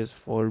story reaches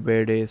for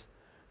Days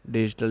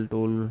digital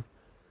tool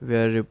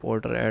where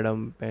reporter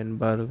Adam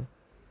Penberg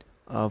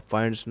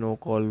finds no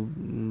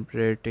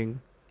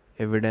corroborating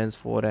evidence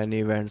for any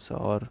events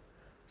or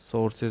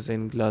sources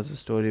in Glass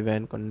story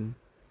when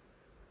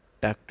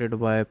contacted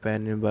by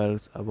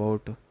Penberg's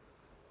about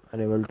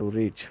unable to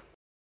reach.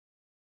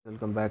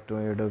 Welcome back to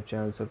my YouTube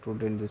channel. So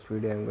today in this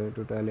video I'm going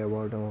to tell you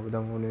about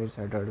the movie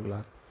Shattered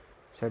Glass.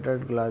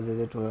 Shattered Glass is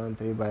a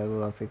 2003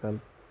 biographical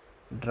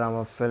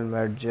drama film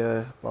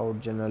about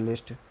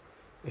journalist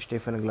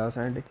Stephen Glass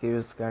and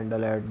his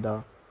scandal at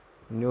the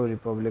New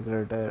Republic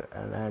writer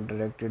and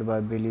directed by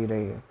Billy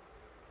Ray.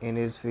 In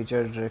his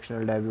feature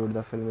directorial debut,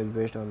 the film is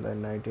based on the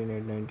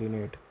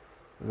 1998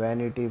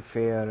 Vanity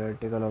Fair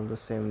article of the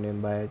same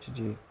name by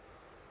H.G.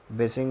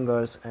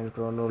 Bassinger's and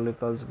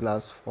Chronicles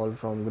Glass Fall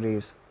from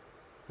Greece.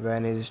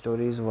 When his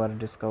stories were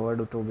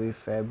discovered to be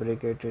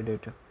fabricated,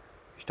 it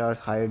stars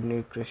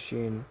Hayden,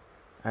 Christensen,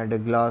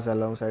 and Glass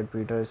alongside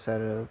Peter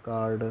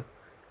Sarsgaard,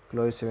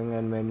 Chloe Sevigny,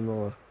 and many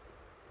more.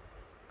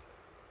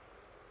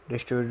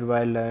 Distributed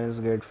by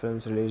Lionsgate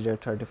Films, released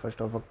at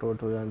 31st of October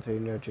 2003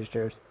 in United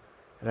States.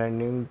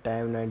 Running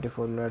time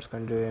 94 minutes.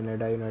 Country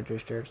Canada, United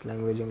States.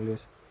 Language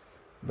English.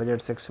 Budget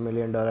 $6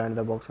 million and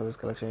the box office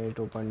collection is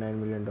 $2.9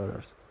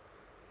 million.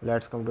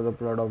 Let's come to the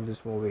plot of this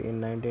movie.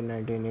 In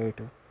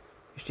 1998,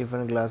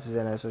 Stephen Glass is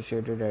an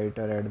associate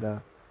editor at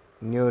the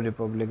New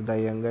Republic, the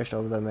youngest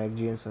of the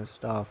magazine's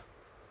staff.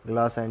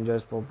 Glass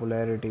enjoys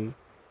popularity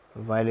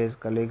while his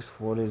colleagues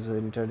for his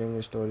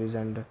interesting stories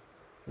and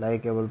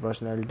likable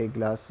personality.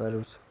 Glass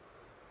serves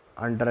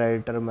under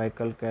editor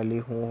Michael Kelly,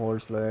 who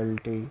holds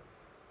loyalty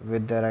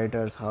with the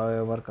writers.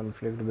 However,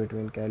 conflict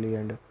between Kelly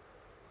and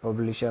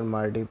publisher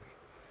Marty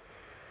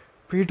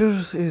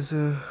Peters is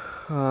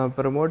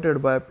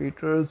promoted by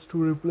Peters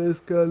to replace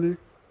Kelly.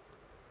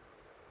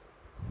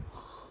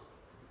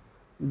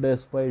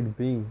 Despite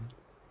being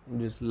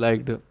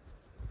disliked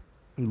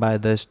by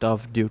the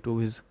staff due to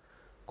his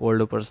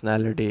cold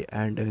personality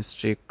and his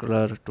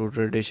stickler to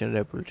tradition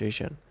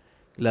reputation,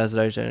 Glass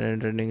writes an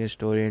entertaining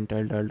story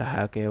entitled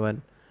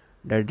Hackhaven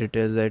that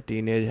details a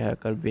teenage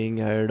hacker being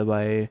hired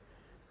by a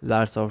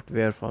large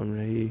software firm.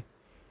 He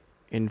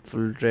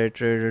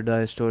infiltrated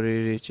the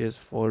story reaches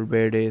for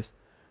Days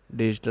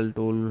digital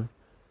tool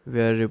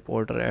where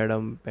reporter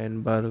Adam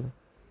Penberg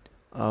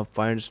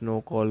finds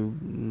no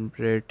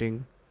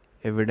corroborating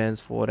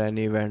evidence for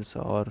any events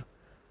or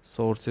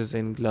sources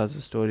in Glass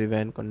story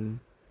when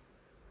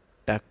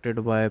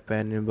contacted by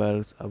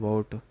Penberg's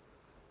about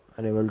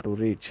unable to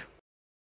reach.